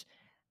passes,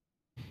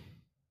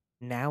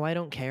 now I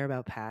don't care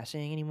about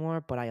passing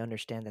anymore. But I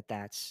understand that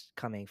that's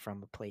coming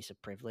from a place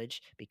of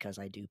privilege because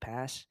I do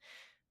pass.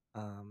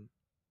 Um,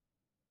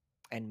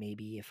 and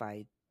maybe if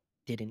I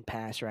didn't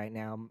pass right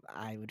now,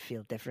 I would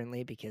feel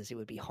differently because it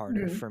would be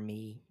harder Mhm. for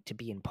me to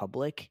be in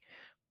public.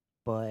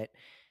 But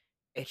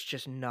it's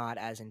just not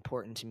as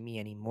important to me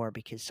anymore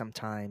because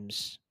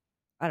sometimes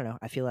I don't know,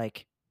 I feel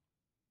like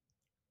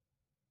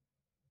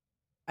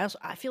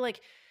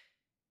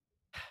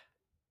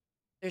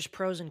there's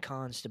pros and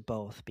cons to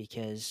both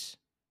because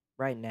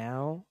right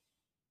now,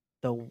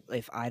 though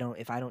if I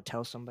don't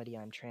tell somebody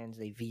I'm trans,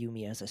 they view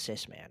me as a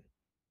cis man,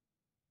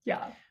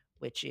 Yeah.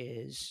 which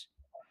is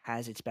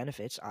has its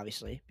benefits,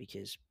 obviously,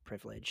 because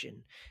privilege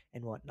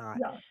and whatnot.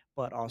 Yeah.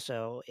 But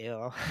also,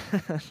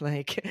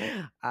 like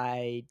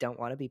I don't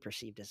want to be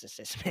perceived as a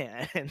cis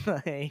man,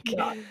 like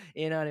Yeah.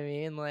 you know what I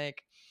mean.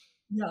 Like,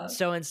 Yeah.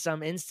 so in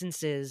some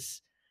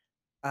instances,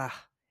 uh,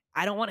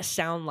 I don't want to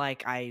sound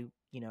like I,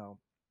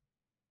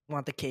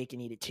 want the cake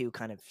and eat it too,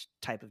 kind of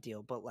type of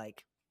deal. But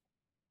like,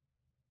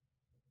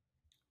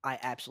 I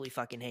absolutely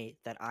fucking hate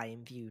that I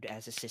am viewed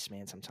as a cis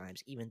man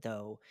sometimes, even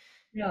though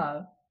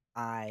Yeah.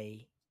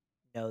 I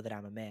know that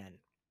I'm a man.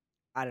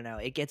 I don't know.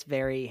 It gets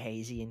very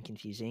hazy and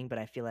confusing, but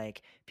I feel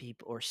like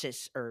people or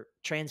cis or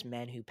trans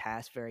men who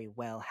pass very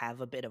well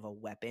have a bit of a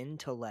weapon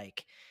to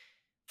like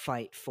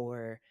fight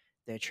for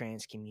the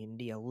trans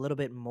community a little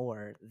bit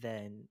more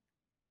than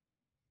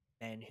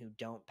men who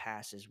don't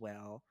pass as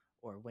well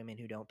or women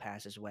who don't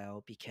pass as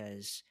well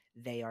because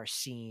they are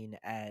seen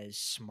as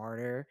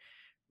smarter,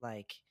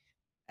 like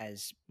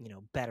as,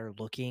 better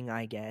looking,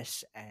 I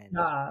guess, and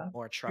Yeah.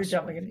 more You're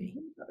definitely gonna trustworthy.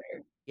 be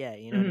better. Yeah,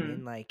 you know what I Mhm.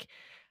 mean? Like,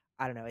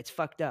 I don't know, it's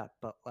fucked up,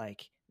 but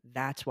like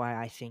that's why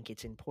I think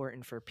it's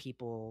important for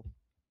people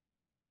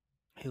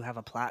who have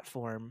a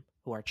platform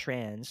who are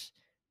trans,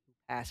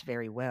 pass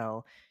very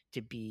well,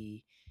 to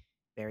be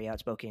very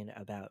outspoken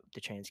about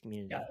the trans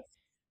community. Yes.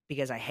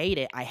 Because I hate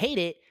it. I hate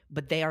it,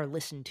 but they are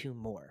listened to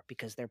more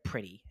because they're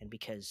pretty and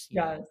because,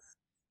 Yes.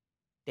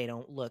 they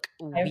don't look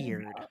Yeah.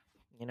 weird.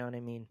 You know what I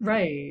mean?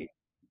 Right.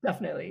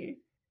 Definitely.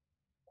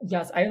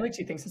 Yes, I have like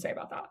two things to say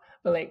about that.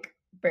 But like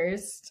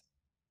first,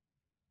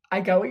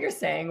 I get what you're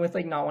saying with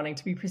like not wanting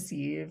to be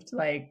perceived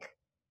like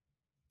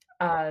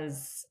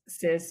as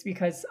cis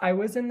because I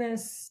was in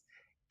this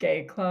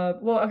gay club.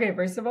 Well, okay,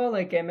 first of all,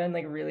 like gay men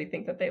like really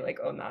think that they like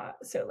own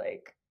that. So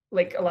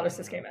like a lot of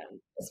cis gay Mm,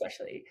 men,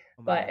 especially.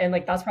 oh my But and god.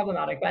 like that's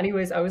problematic. But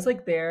anyways, I was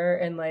like there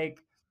and like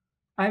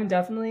I'm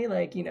definitely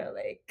like,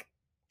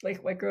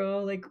 like white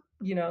girl, like,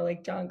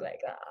 like junk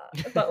like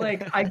that. But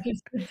like I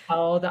just could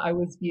tell that I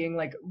was being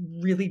like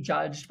really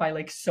judged by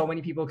like so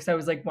many people because I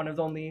was like one of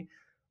the only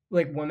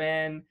like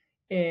women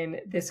in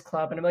this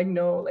club. And I'm like,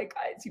 no, like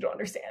guys, you don't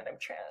understand. I'm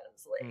trans,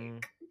 Mm,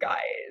 like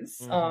guys.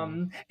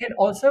 mm-hmm. And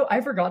also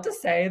I forgot to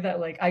say that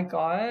like I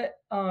got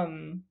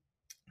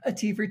a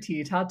T for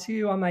T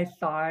tattoo on my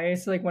thigh.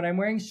 So like when I'm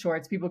wearing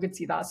shorts, people could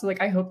see that. So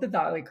like I hope that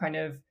that like kind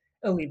of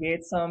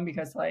alleviates some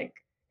because like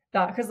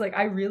that because like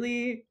I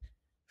really I like that.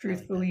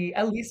 truthfully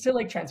at least to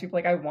like trans people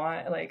like I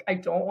want like I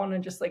don't want to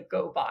just like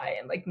go by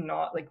and like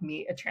not like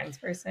meet a trans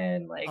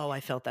person like Oh, I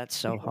felt that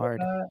so because of hard.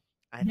 that.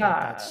 I felt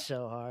that Yeah,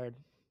 so hard.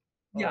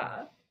 Oh,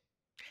 yeah,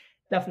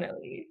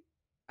 definitely.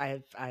 I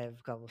have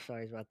a couple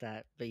stories about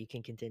that, but you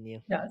can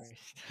continue Yes.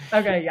 first.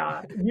 Okay,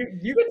 yeah.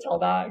 You could tell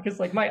that because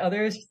like my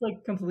other is just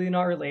like completely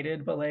not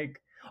related, but like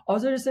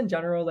also just in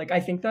general, like I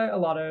think that a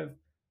lot of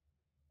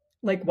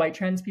like white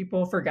trans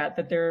people forget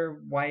that they're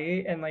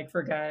white and like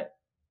forget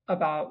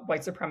about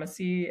white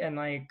supremacy and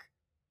like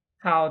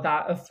how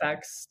that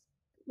affects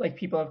like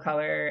people of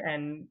color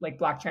and like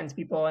black trans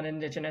people and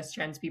indigenous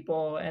trans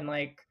people and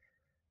like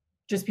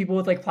just people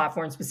with like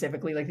platforms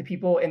specifically like the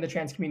people in the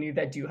trans community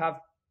that do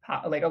have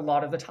like a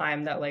lot of the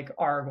time that like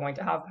are going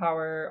to have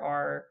power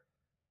are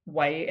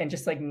white and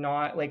just like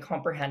not like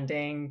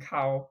comprehending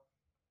how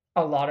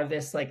a lot of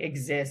this like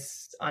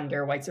exists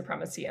under white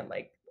supremacy and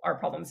like our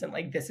problems and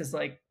like this is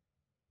like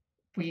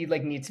we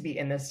like need to be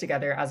in this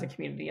together as a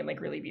community and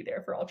like really be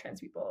there for all trans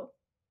people.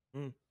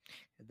 Mm.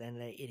 Then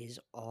it is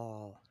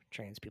all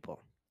trans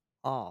people,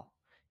 all.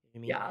 You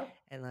know what I mean? Yeah,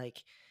 And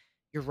like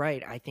you're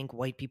right. I think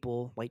white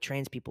people, white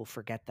trans people,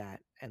 forget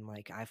that, and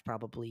like I've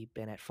probably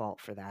been at fault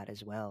for that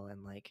as well.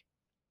 And like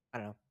I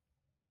don't know.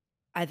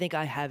 I think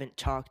I haven't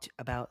talked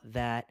about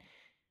that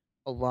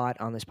a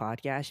lot on this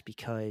podcast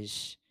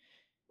because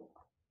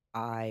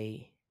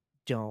I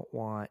don't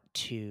want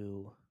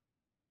to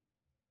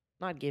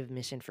not give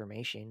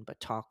misinformation, but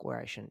talk where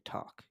I shouldn't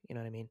talk. You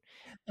know what I mean?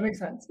 that makes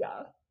sense.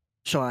 Yeah,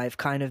 So I've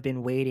kind of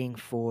been waiting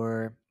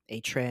for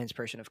a trans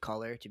person of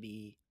color to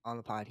be on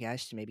the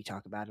podcast to maybe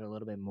talk about it a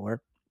little bit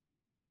more.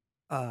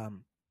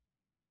 Um,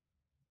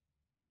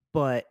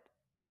 but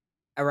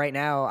right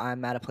now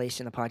I'm at a place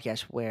in the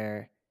podcast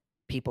where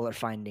people are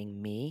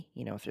finding me,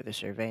 through the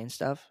survey and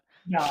stuff.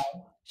 yeah,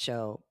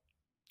 So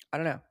I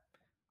don't know.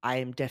 I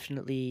am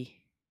definitely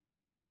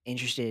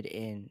interested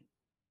in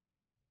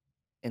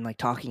like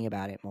talking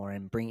about it more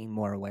and bringing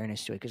more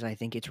awareness to it because I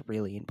think it's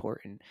really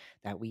important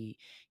that we,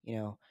 you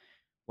know,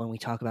 when we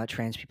talk about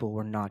trans people,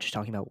 we're not just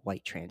talking about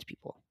white trans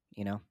people.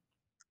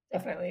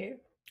 definitely.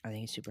 I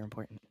think it's super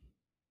important.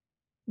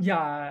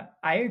 Yeah,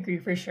 I agree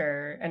for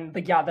sure. And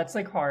like, yeah, that's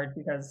like hard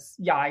because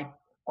yeah, I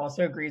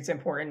also agree it's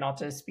important not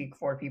to speak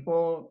for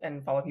people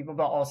and follow people,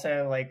 but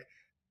also like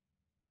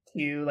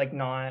to like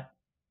not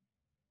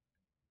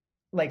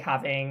like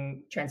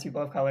having trans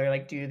people of color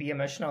like do the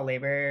emotional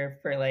labor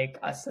for like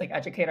us to like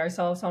educate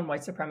ourselves on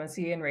white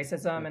supremacy and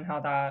racism Right. and how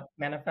that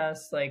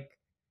manifests, like,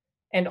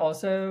 and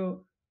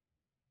also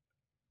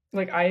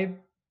like I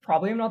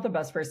probably am not the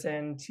best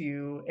person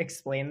to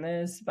explain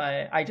this,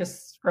 but I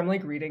just from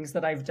like readings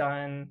that I've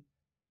done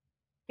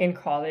in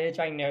college,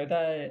 I know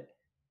that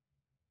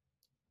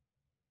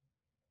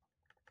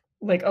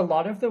like a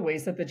lot of the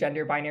ways that the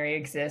gender binary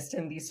exists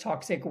in these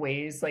toxic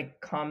ways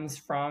like comes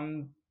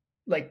from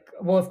like,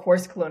 well, of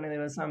course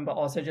colonialism, but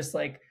also just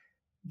like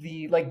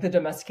the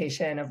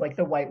domestication of like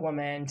the white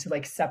woman to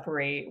like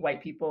separate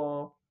white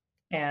people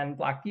and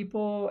black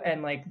people,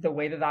 and like the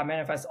way that that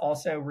manifests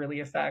also really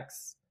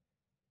affects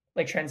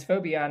like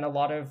transphobia, and a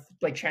lot of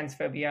like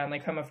transphobia and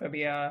like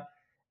homophobia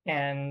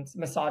and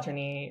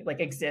misogyny like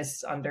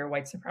exists under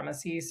white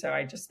supremacy. So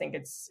I just think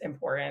it's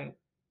important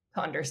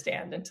to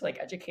understand and to like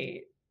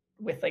educate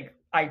with like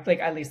I like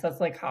at least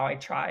that's like how I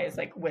try is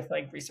like with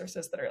like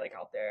resources that are like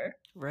out there.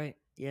 Right.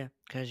 Yeah.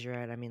 Because you're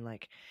right. I mean,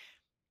 like,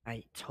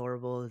 it's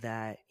horrible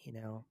that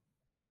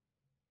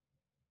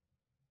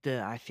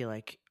I feel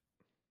like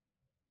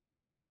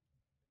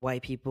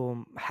white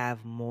people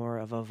have more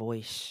of a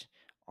voice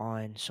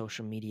on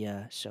social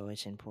media, so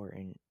it's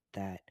important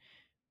that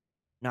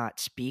not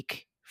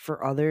speak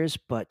for others,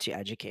 but to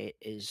educate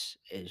is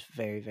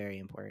very very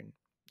important.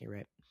 You're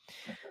right.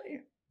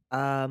 Definitely.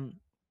 Um,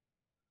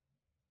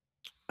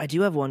 I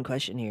do have one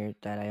question here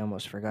that I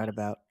almost forgot Yes.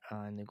 about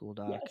on the Google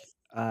Doc. Yes.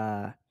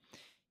 Uh,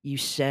 you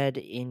said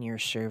in your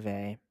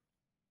survey,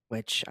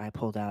 which I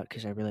pulled out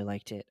because I really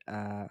liked it.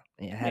 I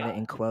have it Yeah.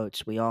 in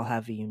quotes. We all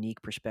have a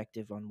unique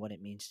perspective on what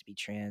it means to be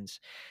trans,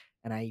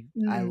 and I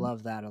Mm.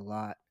 love that a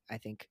lot. I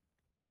think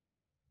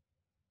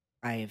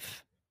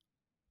I've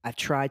I've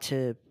tried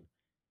to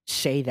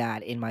say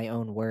that in my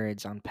own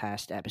words on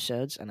past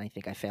episodes, and I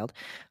think I failed.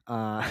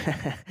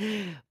 Uh,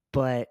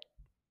 but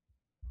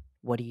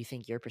what do you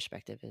think your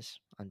perspective is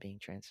on being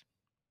trans?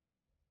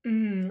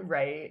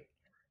 Right.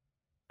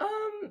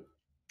 Um,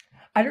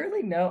 I don't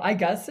really know. I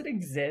guess it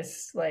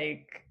exists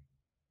like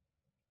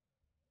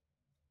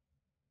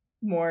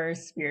more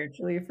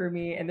spiritually for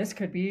me, and this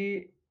could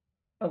be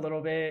a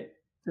little bit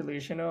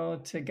delusional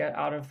to get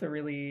out of the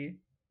really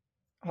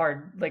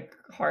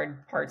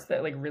hard parts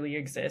that like really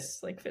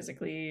exist like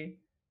physically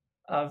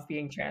of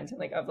being trans and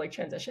like of like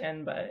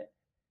transition, but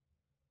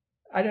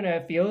I don't know,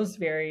 it feels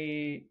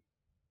very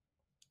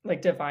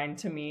like divine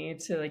to me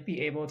to like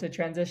be able to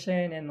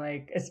transition, and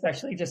like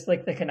especially just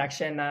like the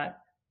connection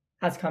that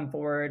has come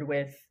forward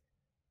with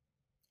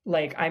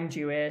like I'm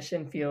Jewish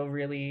and feel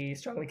really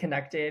strongly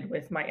connected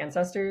with my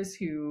ancestors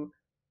who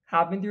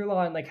have been through a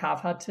lot and like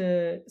have had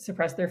to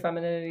suppress their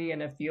femininity,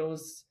 and it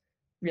feels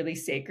really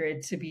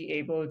sacred to be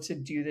able to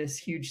do this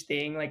huge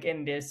thing like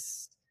in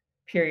this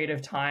period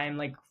of time,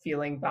 like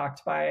feeling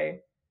backed by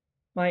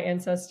my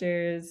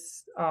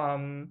ancestors.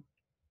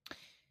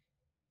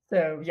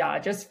 So yeah,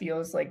 it just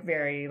feels like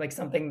very like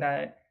something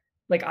that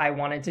like I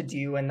wanted to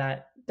do, and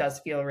that does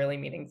feel really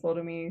meaningful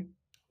to me.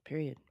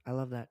 Period. I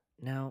love that.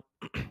 Now,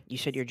 you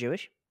said you're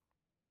Jewish.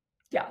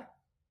 Yeah.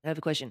 I have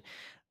a question.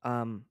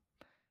 Um,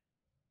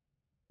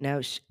 now,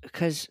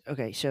 because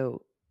okay,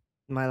 so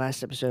my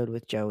last episode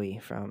with Joey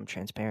from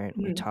Transparent,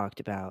 we Mhm. talked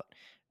about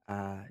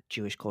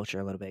Jewish culture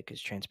a little bit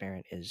because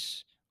Transparent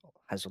is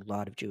has a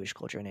lot of Jewish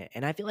culture in it,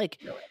 and I feel like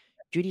Really.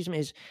 Judaism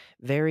is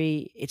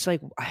very. It's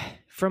like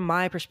from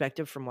my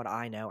perspective, from what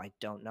I know, I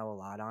don't know a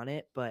lot on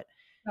it, but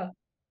Yeah.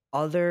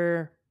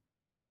 other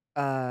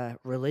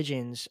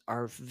religions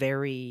are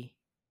very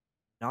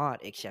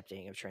not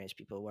accepting of trans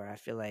people. Where I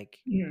feel like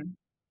Mhm.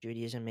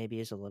 Judaism maybe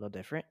is a little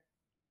different.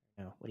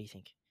 No, what do you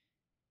think?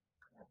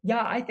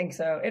 Yeah, I think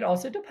so. It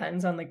also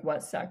depends on like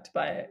what sect,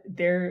 but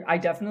there I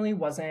definitely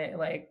wasn't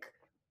like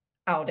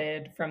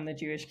outed from the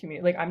Jewish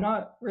community. Like I'm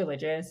not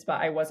religious,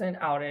 but I wasn't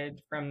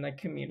outed from the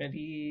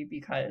community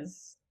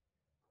because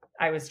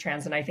I was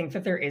trans, and I think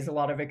that there is a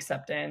lot of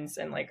acceptance,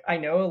 and like I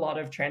know a lot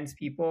of trans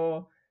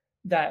people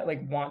that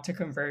like want to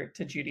convert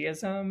to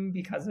Judaism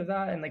because of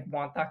that and like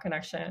want that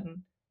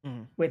connection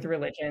Mhm. with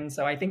religion.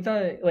 So I think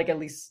that like at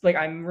least like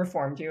I'm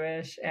Reform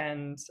Jewish,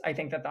 and I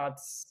think that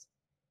that's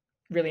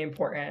really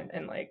important,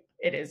 and like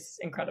it is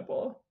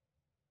incredible.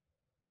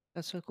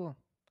 That's so cool.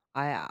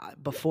 I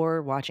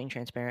before watching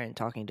Transparent and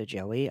talking to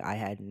Joey, I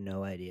had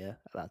no idea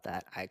about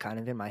that. I kind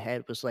of in my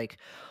head was like,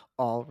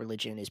 all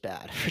religion is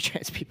bad for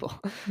trans people,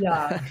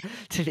 Yeah,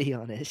 to be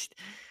honest.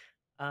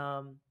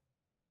 Um,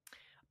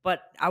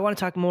 but I want to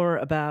talk more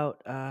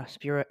about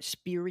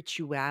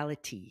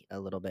spirituality a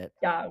little bit.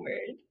 yeah,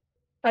 weird.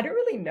 I don't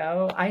really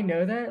know. I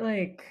know that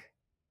like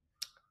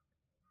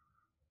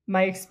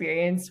my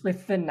experience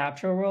with the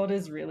natural world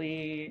is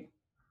really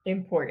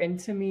important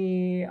to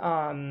me.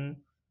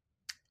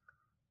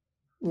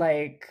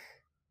 Like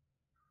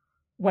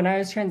when I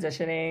was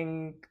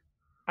transitioning,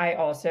 I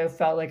also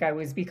felt like I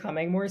was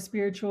becoming more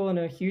spiritual, and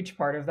a huge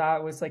part of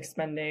that was like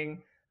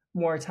spending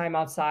more time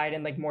outside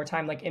and like more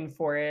time like in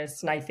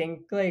forests. And I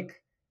think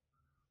like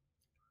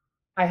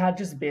I had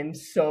just been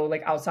so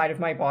like outside of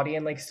my body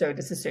and like so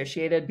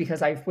disassociated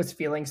because I was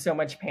feeling so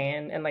much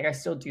pain, and like I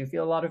still do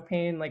feel a lot of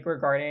pain like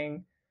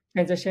regarding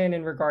transition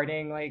and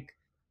regarding like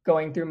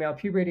going through male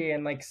puberty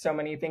and like so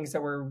many things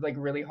that were like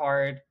really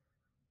hard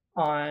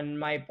on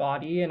my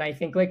body. And I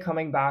think like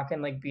coming back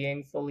and like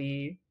being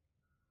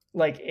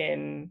like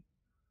in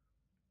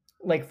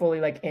fully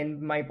like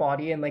in my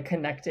body and like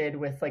connected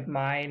with like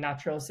my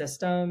natural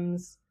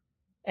systems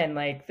and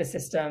like the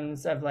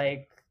systems of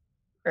like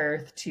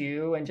earth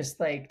too, and just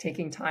like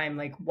taking time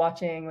like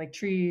watching like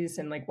trees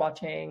and like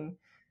watching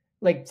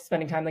like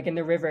spending time like in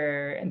the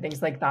river and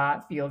things like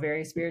that feel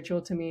very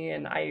spiritual to me.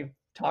 And I've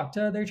talked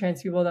to other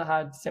trans people that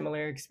had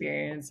similar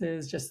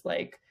experiences, just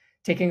like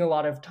taking a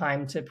lot of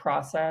time to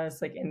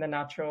process like in the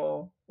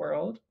natural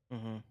world.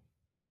 Mm-hmm.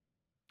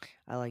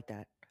 I like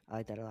that. I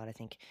like that a lot. I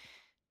think.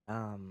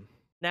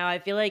 Now I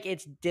feel like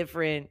it's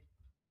different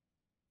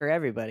for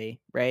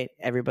everybody, right?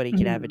 Everybody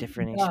could have a Mhm.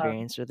 different Yeah,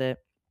 experience with it.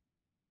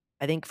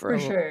 I think for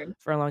sure.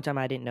 for a long time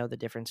I didn't know the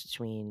difference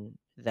between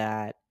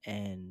that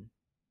and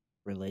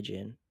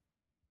religion,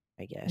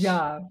 I guess.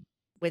 Yeah.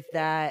 With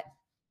that,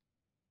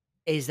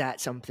 is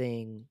that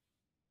something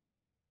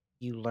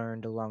you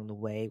learned along the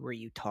way? Where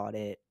you taught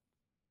it?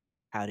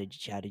 How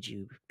did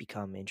you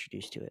become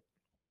introduced to it?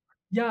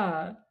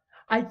 Yeah.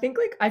 I think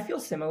like I feel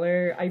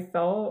similar. I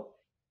felt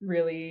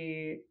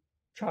really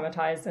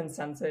traumatized and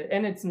sensitive,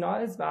 and it's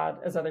not as bad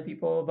as other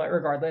people, but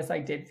regardless, I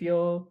did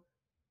feel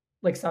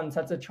like some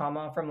sense of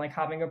trauma from like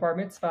having a bar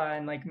mitzvah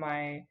and like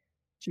my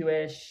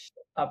Jewish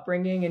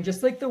upbringing, and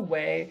just like the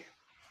way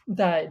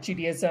that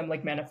Judaism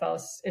like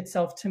manifests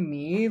itself to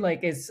me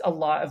like is a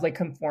lot of like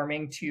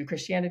conforming to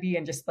Christianity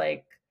and just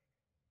like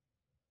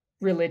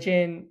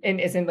religion, and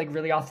isn't like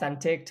really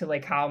authentic to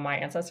like how my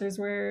ancestors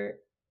were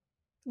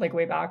like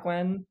way back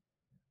when.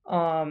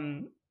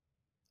 Um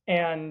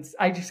and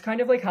I just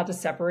kind of like had to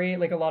separate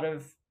like a lot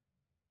of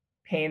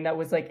pain that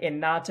was like in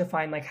that to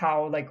find like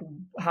how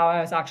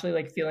I was actually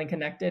like feeling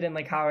connected and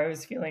like how I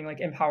was feeling like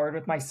empowered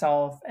with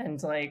myself. And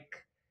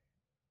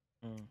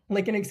Mm,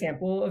 like an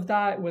example of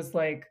that was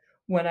like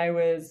when I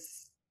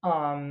was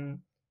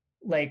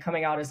like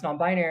coming out as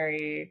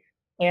non-binary,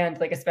 and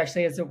like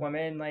especially as a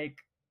woman, like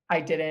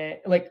I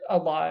didn't like a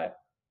lot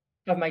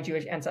of my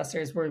Jewish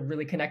ancestors were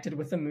really connected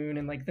with the moon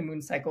and like the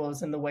moon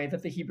cycles, and the way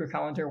that the Hebrew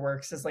calendar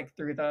works is like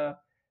through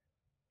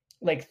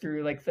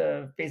like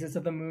the phases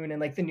of the moon, and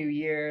like the new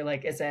year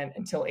like isn't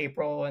until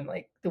April, and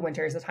like the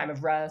winter is a time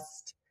of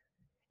rest.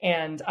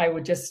 And I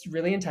would just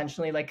really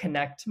intentionally like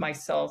connect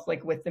myself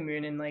like with the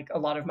moon and like a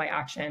lot of my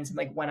actions, and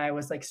like when I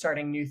was like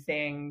starting new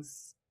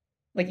things,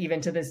 like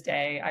even to this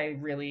day I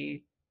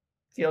really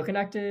feel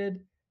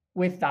connected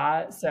with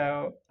that.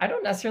 So I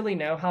don't necessarily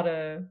know how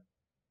to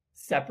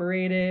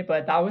separate it,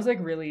 but that was like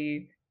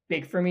really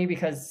big for me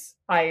because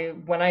I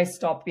when I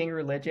stopped being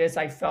religious,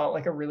 I felt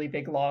like a really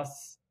big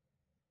loss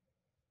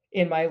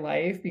in my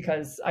life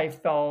because I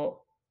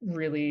felt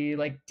really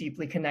like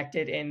deeply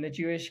connected in the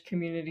Jewish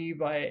community,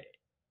 but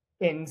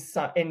in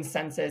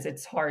senses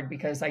it's hard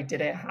because I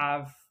didn't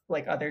have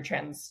like other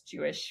trans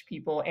Jewish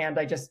people, and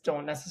I just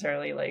don't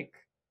necessarily like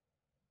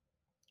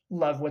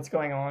love what's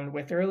going on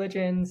with the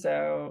religion.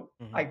 So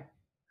mhm, I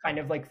kind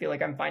of like feel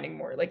like I'm finding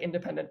more like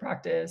independent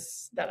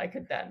practice that I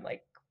could then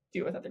like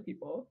do with other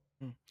people.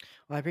 mm.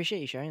 Well, I appreciate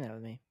you sharing that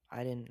with me.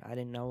 I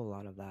didn't know a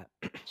lot of that,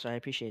 so I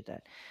appreciate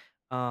that.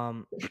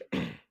 Um, For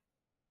sure.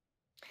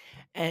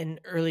 and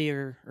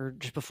earlier or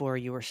just before,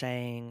 you were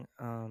saying,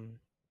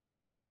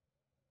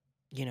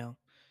 you know,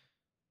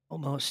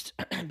 almost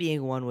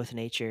being one with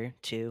nature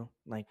too,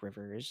 like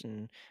rivers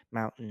and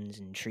mountains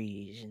and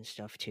trees and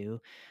stuff too.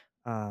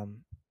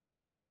 Um,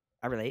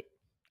 I relate.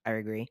 I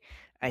agree.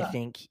 I Yeah.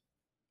 think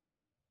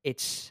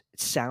it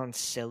sounds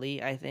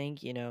silly. I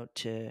think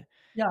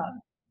Yeah.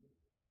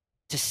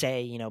 to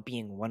say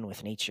being one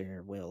with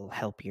nature will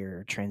help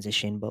your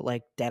transition, but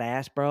like dead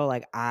ass, bro.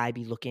 Like I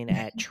be looking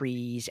at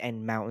trees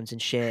and mountains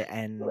and shit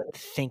and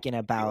thinking Do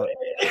about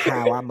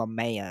how it. I'm a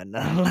man.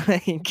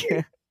 Like,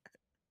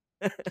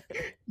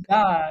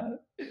 Yeah.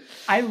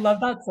 I love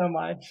that so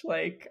much.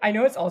 Like I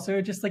know it's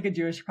also just like a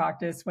Jewish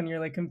practice when you're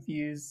like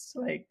confused,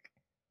 like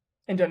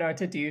and don't know what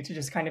to do, to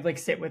just kind of like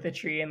sit with a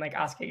tree and like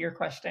ask it your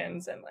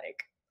questions. And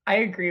like I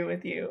agree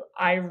with you.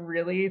 I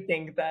really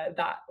think that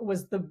that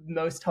was the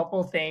most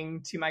helpful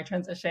thing to my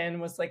transition,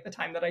 was like the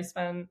time that I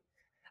spent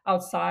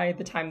outside,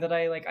 the time that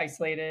I like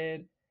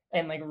isolated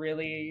and like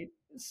really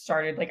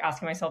started like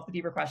asking myself the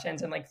deeper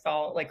questions, and like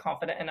felt like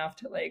confident enough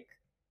to like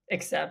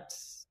accept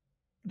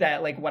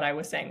that like what I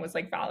was saying was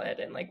like valid,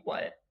 and like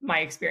what my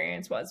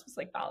experience was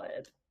like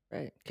valid.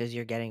 right, because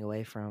you're getting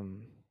away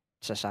from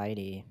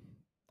society,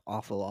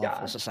 awful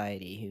Yeah,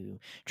 society who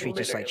treats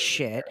us like literally.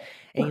 shit,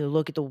 and you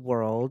look at the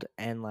world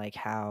and like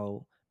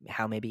how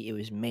maybe it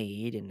was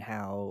made and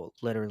how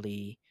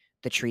literally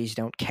the trees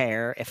don't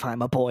care if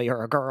I'm a boy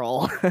or a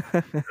girl.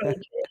 Really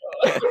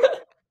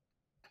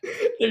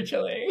true. They're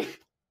chilling.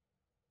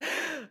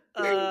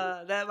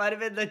 That might have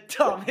been the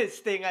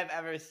dumbest thing I've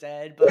ever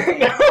said, but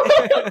No,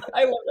 like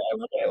I loved it. I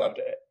loved it. I loved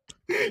it.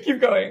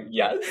 Keep going.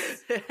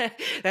 Yes.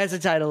 That's the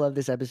title of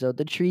this episode.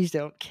 The trees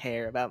don't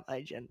care about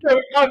my gender.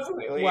 No,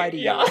 absolutely. Why do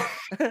Yeah.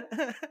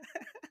 you?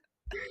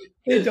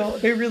 They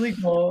don't. They really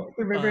don't.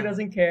 The river uh,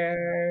 doesn't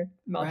care.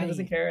 The mountain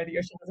doesn't right. care. The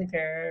ocean doesn't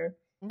care.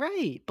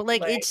 Right. But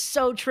like Like, it's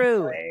so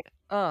true. like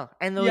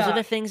And those are yeah.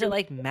 the things that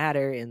like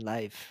matter in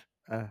life.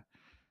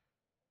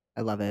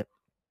 I love it.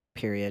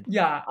 Period.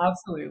 Yeah,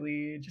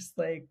 absolutely. Just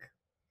like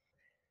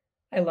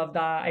I love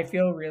that. I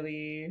feel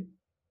really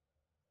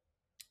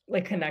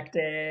like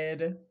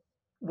connected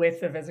with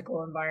the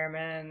physical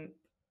environment.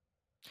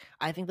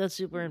 I think that's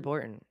super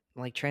important.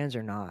 Like trans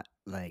or not.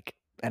 Like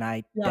and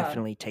I Yeah,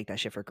 definitely take that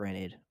shit for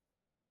granted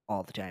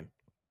all the time.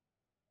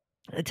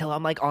 Until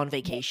I'm like on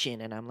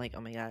vacation and I'm like,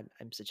 oh my god,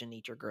 I'm such a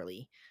nature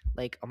girly.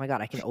 Like, oh my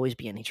god, I can always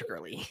be a nature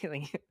girly.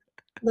 Like,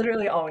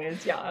 literally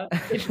always. Yeah,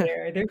 it's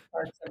there. There's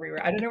parks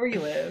everywhere. I don't know where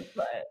you live,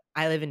 but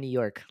I live in New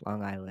York,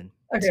 Long Island.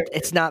 okay,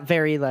 It's not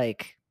very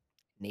like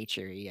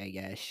naturey, I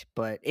guess,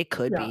 but it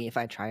could yeah, be if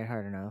I try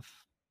hard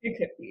enough. it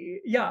could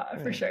be. Yeah,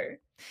 for Yeah. sure.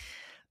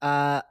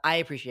 I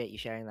appreciate you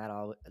sharing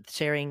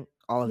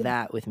all of Yeah,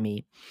 that with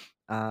me.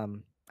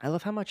 I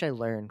love how much I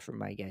learn from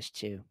my guests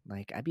too.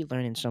 Like I be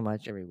learning so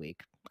much every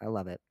week. I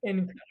love it.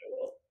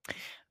 incredible.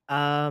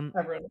 Um,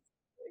 Everyone.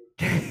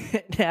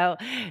 now,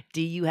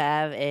 do you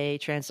have a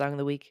trans song of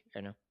the week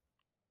or no?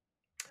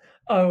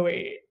 Oh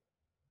wait.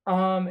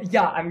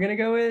 Yeah, I'm gonna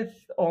go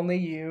with "Only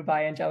You"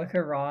 by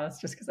Angelica Ross,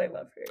 just because I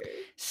love her.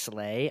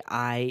 Slay.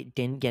 I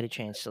didn't get a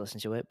chance to listen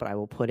to it, but I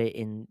will put it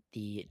in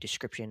the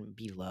description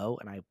below,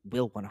 and I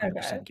will Okay.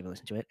 100% give a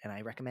listen to it. And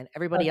I recommend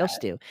everybody else Okay.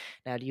 do.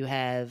 Now, do you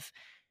have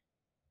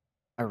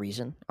a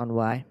reason on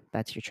why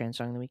that's your trans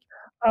song of the week?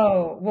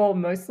 Oh, well,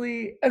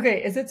 mostly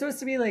okay, is it supposed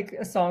to be, like,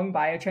 a song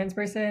by a trans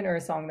person or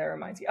a song that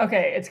reminds you?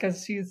 Okay, it's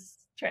because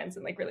she's trans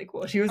and, like, really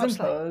cool. She was Oh, in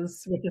slay.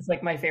 Pose, which is,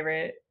 like, my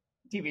favorite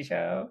TV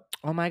show,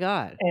 Oh my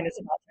god. and it's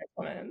about trans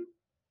women.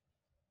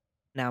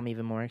 Now I'm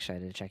even more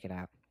excited to check it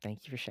out.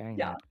 Thank you for sharing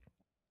Yeah. that.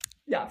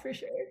 Yeah, for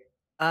sure.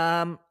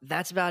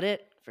 That's about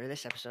it for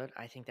this episode.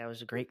 I think that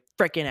was a great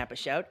freaking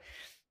episode.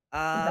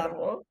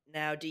 Incredible.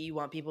 Now, do you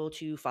want people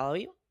to follow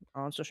you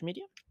on social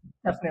media?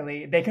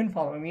 Definitely. They can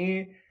follow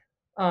me.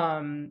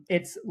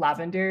 It's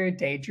Lavender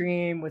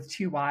Daydream with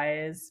 2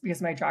 Ys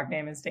because my drag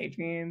name is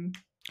Daydream.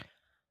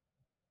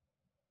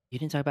 You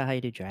didn't talk about how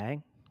you do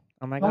drag?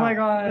 Oh my Oh my god.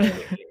 god.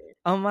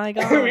 Oh my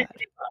We god.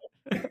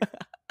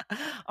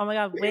 Oh my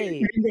god, we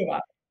wait. can do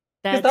that.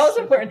 Because That's that was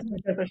so important to my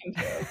transition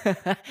too.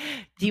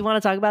 Do you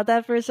want to talk about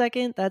that for a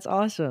second? That's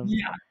awesome.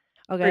 Yeah,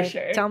 for Okay,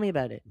 sure. tell me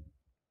about it.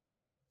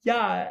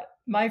 Yeah,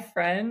 my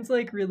friends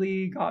like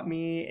really got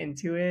me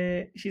into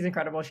it. She's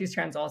incredible. She's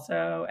trans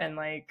also, and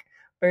like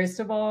first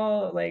of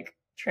all, like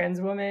trans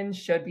women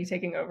should be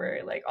taking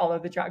over like all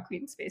of the drag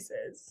queen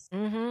spaces.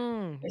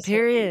 Personally.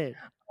 Period.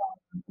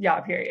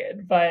 Yeah,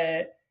 period.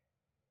 But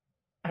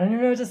I don't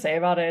even know what to say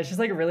about it. It's just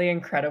like really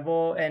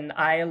incredible, and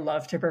I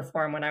loved to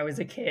perform when I was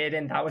a kid,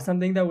 and that was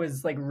something that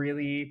was like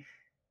really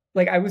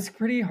like I was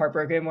pretty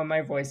heartbroken when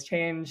my voice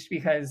changed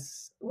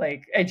because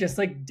like I just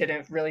like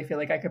didn't really feel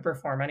like I could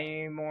perform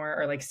anymore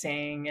or like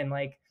sing, and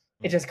like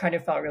it just kind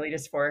of felt really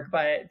dysphoric.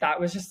 But that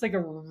was just like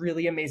a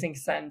really amazing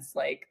sense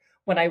like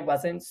when I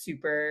wasn't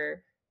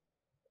super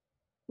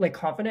like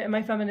confident in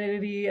my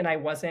femininity and I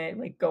wasn't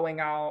like going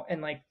out,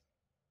 and like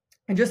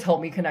it just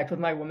helped me connect with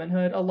my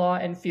womanhood a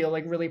lot and feel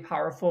like really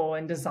powerful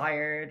and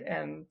desired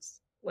and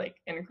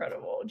like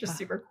incredible, just Ah,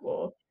 super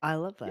cool. I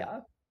love that.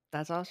 Yeah,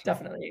 That's awesome.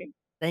 definitely.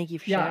 Thank you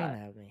for sharing Yeah,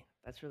 that with me.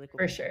 That's really cool.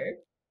 for sure.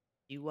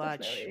 You watch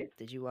Definitely.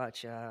 did you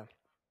watch the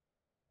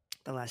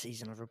last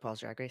season of RuPaul's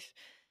Drag Race?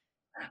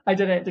 I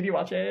didn't. Did you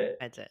watch it?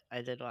 I did.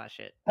 I did watch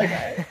it.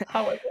 Okay.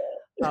 How was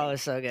Oh, it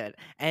was so good.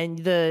 And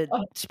the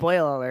it?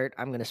 spoiler alert,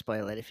 I'm gonna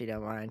spoil it if you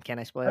don't mind. Can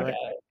I spoil it?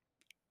 Okay.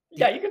 Do-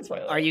 Yeah, you can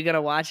spoil Are it. you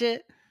gonna watch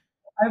it?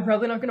 I'm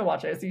probably not gonna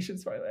watch it, so you should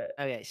spoil it.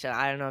 Okay, so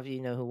I don't know if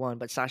you know who won,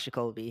 but Sasha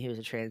Colby, who was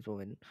a trans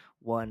woman,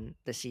 won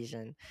the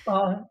season.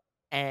 Oh,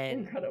 And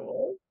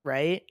incredible.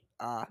 right?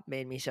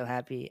 Made me so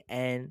happy.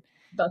 And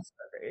That's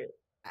so great.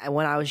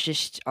 when I was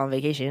just on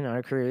vacation on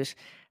a cruise,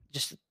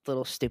 just a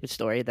little stupid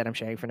story that I'm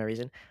sharing for no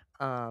reason.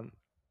 Um,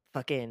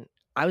 fucking,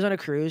 I was on a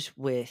cruise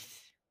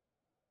with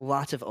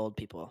lots of old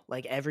people,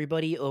 like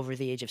everybody over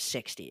the age of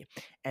 60,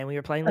 and we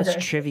were playing this Okay.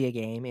 trivia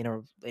game in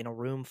a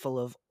room full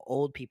of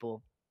old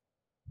people.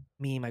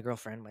 Me, my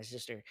girlfriend, my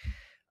sister,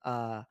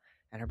 and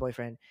her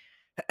boyfriend.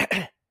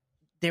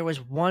 There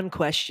was one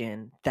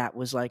question that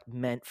was like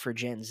meant for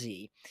Gen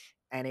Z,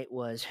 and it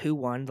was who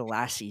won the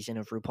last season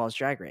of RuPaul's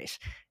Drag Race,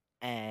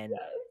 and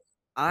Yes.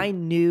 I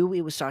knew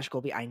it was Sasha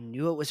Colby. I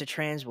knew it was a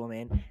trans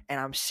woman, and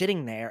I'm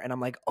sitting there, and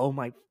I'm like, "Oh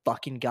my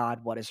fucking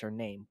god, what is her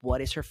name?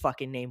 What is her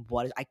fucking name?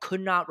 What is?" I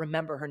could not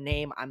remember her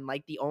name. I'm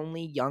like the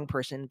only young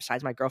person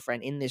besides my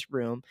girlfriend in this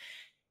room,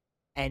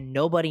 and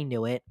nobody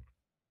knew it.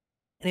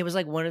 And it was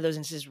like one of those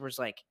instances where it's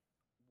like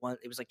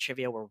it was like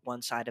trivia where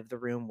one side of the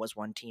room was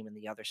one team and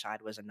the other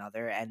side was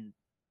another, and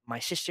my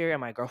sister and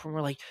my girlfriend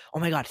were like, "Oh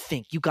my god,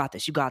 think you got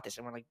this,"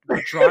 and we're like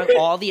drawing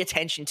all the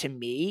attention to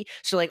me.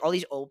 So like all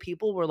these old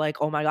people were like,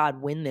 "Oh my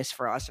god, win this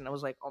for us," and I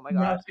was like, "Oh my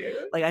god." Not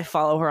you. Like I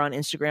follow her on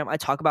Instagram. I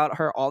talk about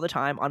her all the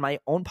time on my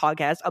own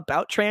podcast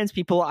about trans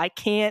people. I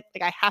can't,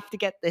 like, I have to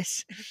get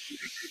this.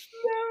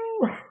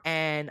 No.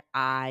 And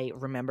I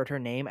remembered her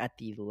name at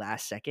the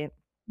last second.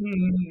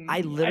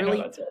 I know literally,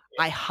 that's right.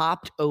 I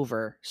hopped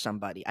over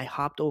somebody. I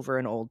hopped over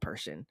an old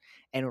person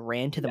and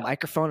ran to the Yeah.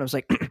 microphone. I was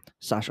like,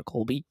 Sasha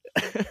Colby.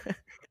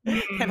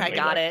 And I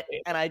got it.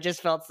 Exactly. And I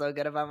just felt so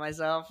good about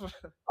myself.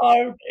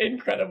 Oh,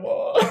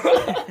 incredible.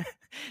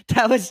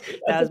 that was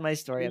That's my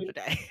story of amazing.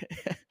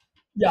 the day.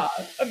 Yeah,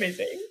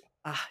 amazing.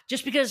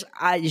 Just because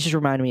it just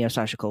reminded me of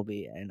Sasha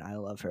Colby, and I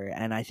love her.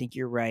 And I think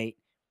you're right.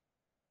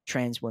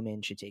 Trans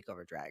women should take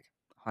over drag.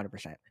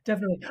 100%.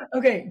 Definitely.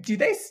 Okay, do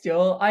they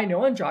still, I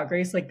know on Drag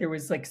Race, like there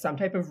was like some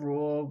type of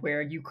rule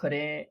where you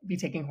couldn't be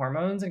taking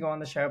hormones and go on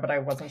the show, but I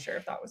wasn't sure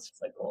if that was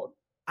just like old.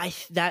 I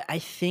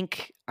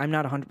think I'm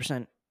not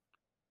 100%.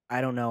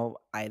 I don't know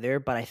either,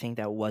 but I think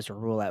that was a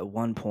rule at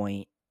one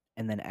point,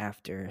 and then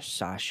after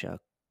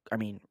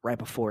right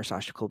before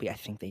Sasha Colby, I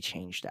think they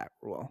changed that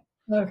rule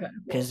Okay.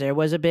 because there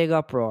was a big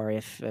uproar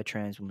if a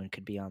trans woman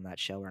could be on that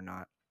show or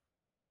not.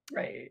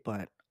 Right.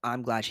 But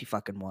I'm glad she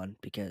fucking won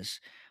because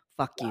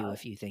fuck you Wow.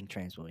 if you think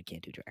trans women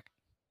can't do drag.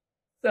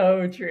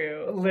 So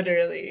true.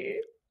 Literally.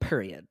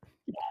 Period.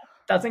 Yeah.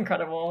 That's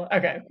incredible.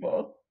 Okay,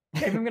 cool.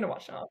 Maybe I'm gonna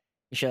watch now.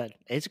 You should.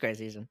 It's a great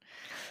season.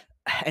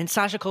 And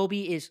Sasha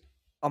Colby is,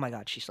 oh my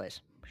god, she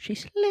slays. She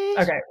slays.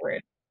 Okay,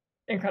 great.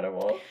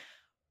 Incredible.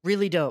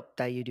 Really dope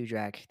that you do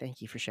drag.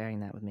 Thank you for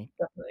sharing that with me.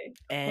 Definitely. Of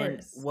And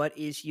course. what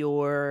is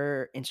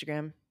your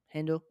Instagram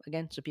handle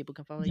again so people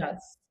can follow you?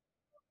 Yes.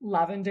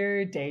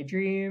 Lavender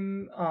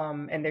Daydream.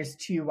 And there's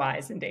 2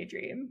 Y's in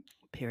Daydream.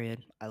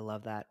 Period. I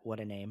love that. What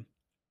a name.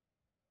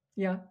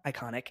 Yeah.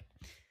 Iconic.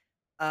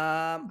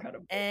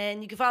 Incredible.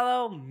 And you can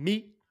follow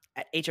me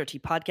at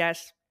HRT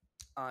Podcast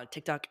on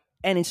TikTok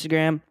and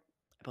Instagram.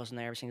 I post on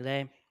there every single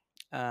day.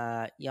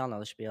 Y'all know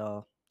the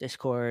spiel.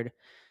 Discord.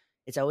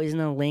 It's always in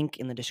the link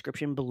in the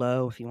description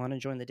below if you want to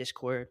join the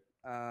Discord.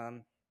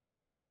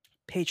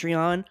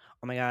 Patreon.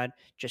 Oh my god.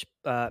 Just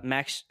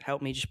Max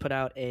helped me just put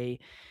out a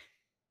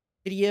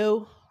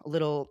video, a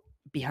little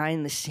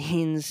behind the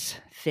scenes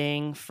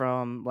thing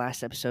from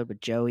last episode with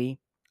Joey.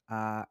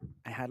 I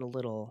had a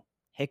little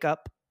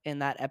hiccup in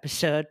that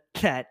episode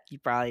that you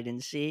probably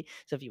didn't see.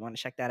 So if you want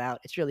to check that out,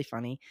 it's really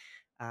funny.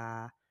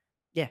 Yeah,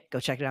 go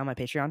check it out on my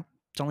Patreon.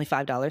 It's only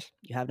 $5.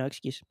 You have no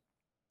excuse.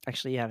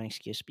 Actually, you have an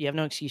excuse. But you have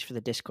no excuse for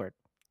the Discord.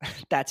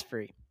 That's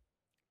free.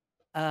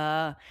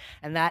 And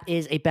that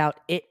is about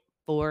it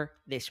for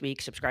this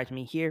week. Subscribe to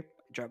me here.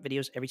 I drop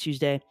videos every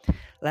Tuesday.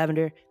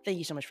 Lavender, thank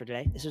you so much for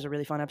today. This was a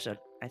really fun episode.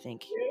 I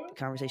think the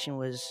conversation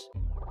was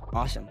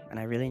awesome, and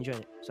I really enjoyed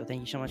it. So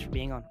thank you so much for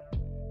being on.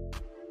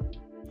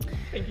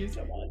 Thank you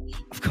so much.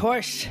 Of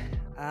course.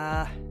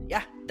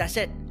 Yeah, that's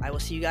it. I will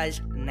see you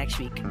guys next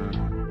week.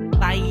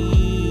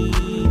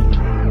 Bye.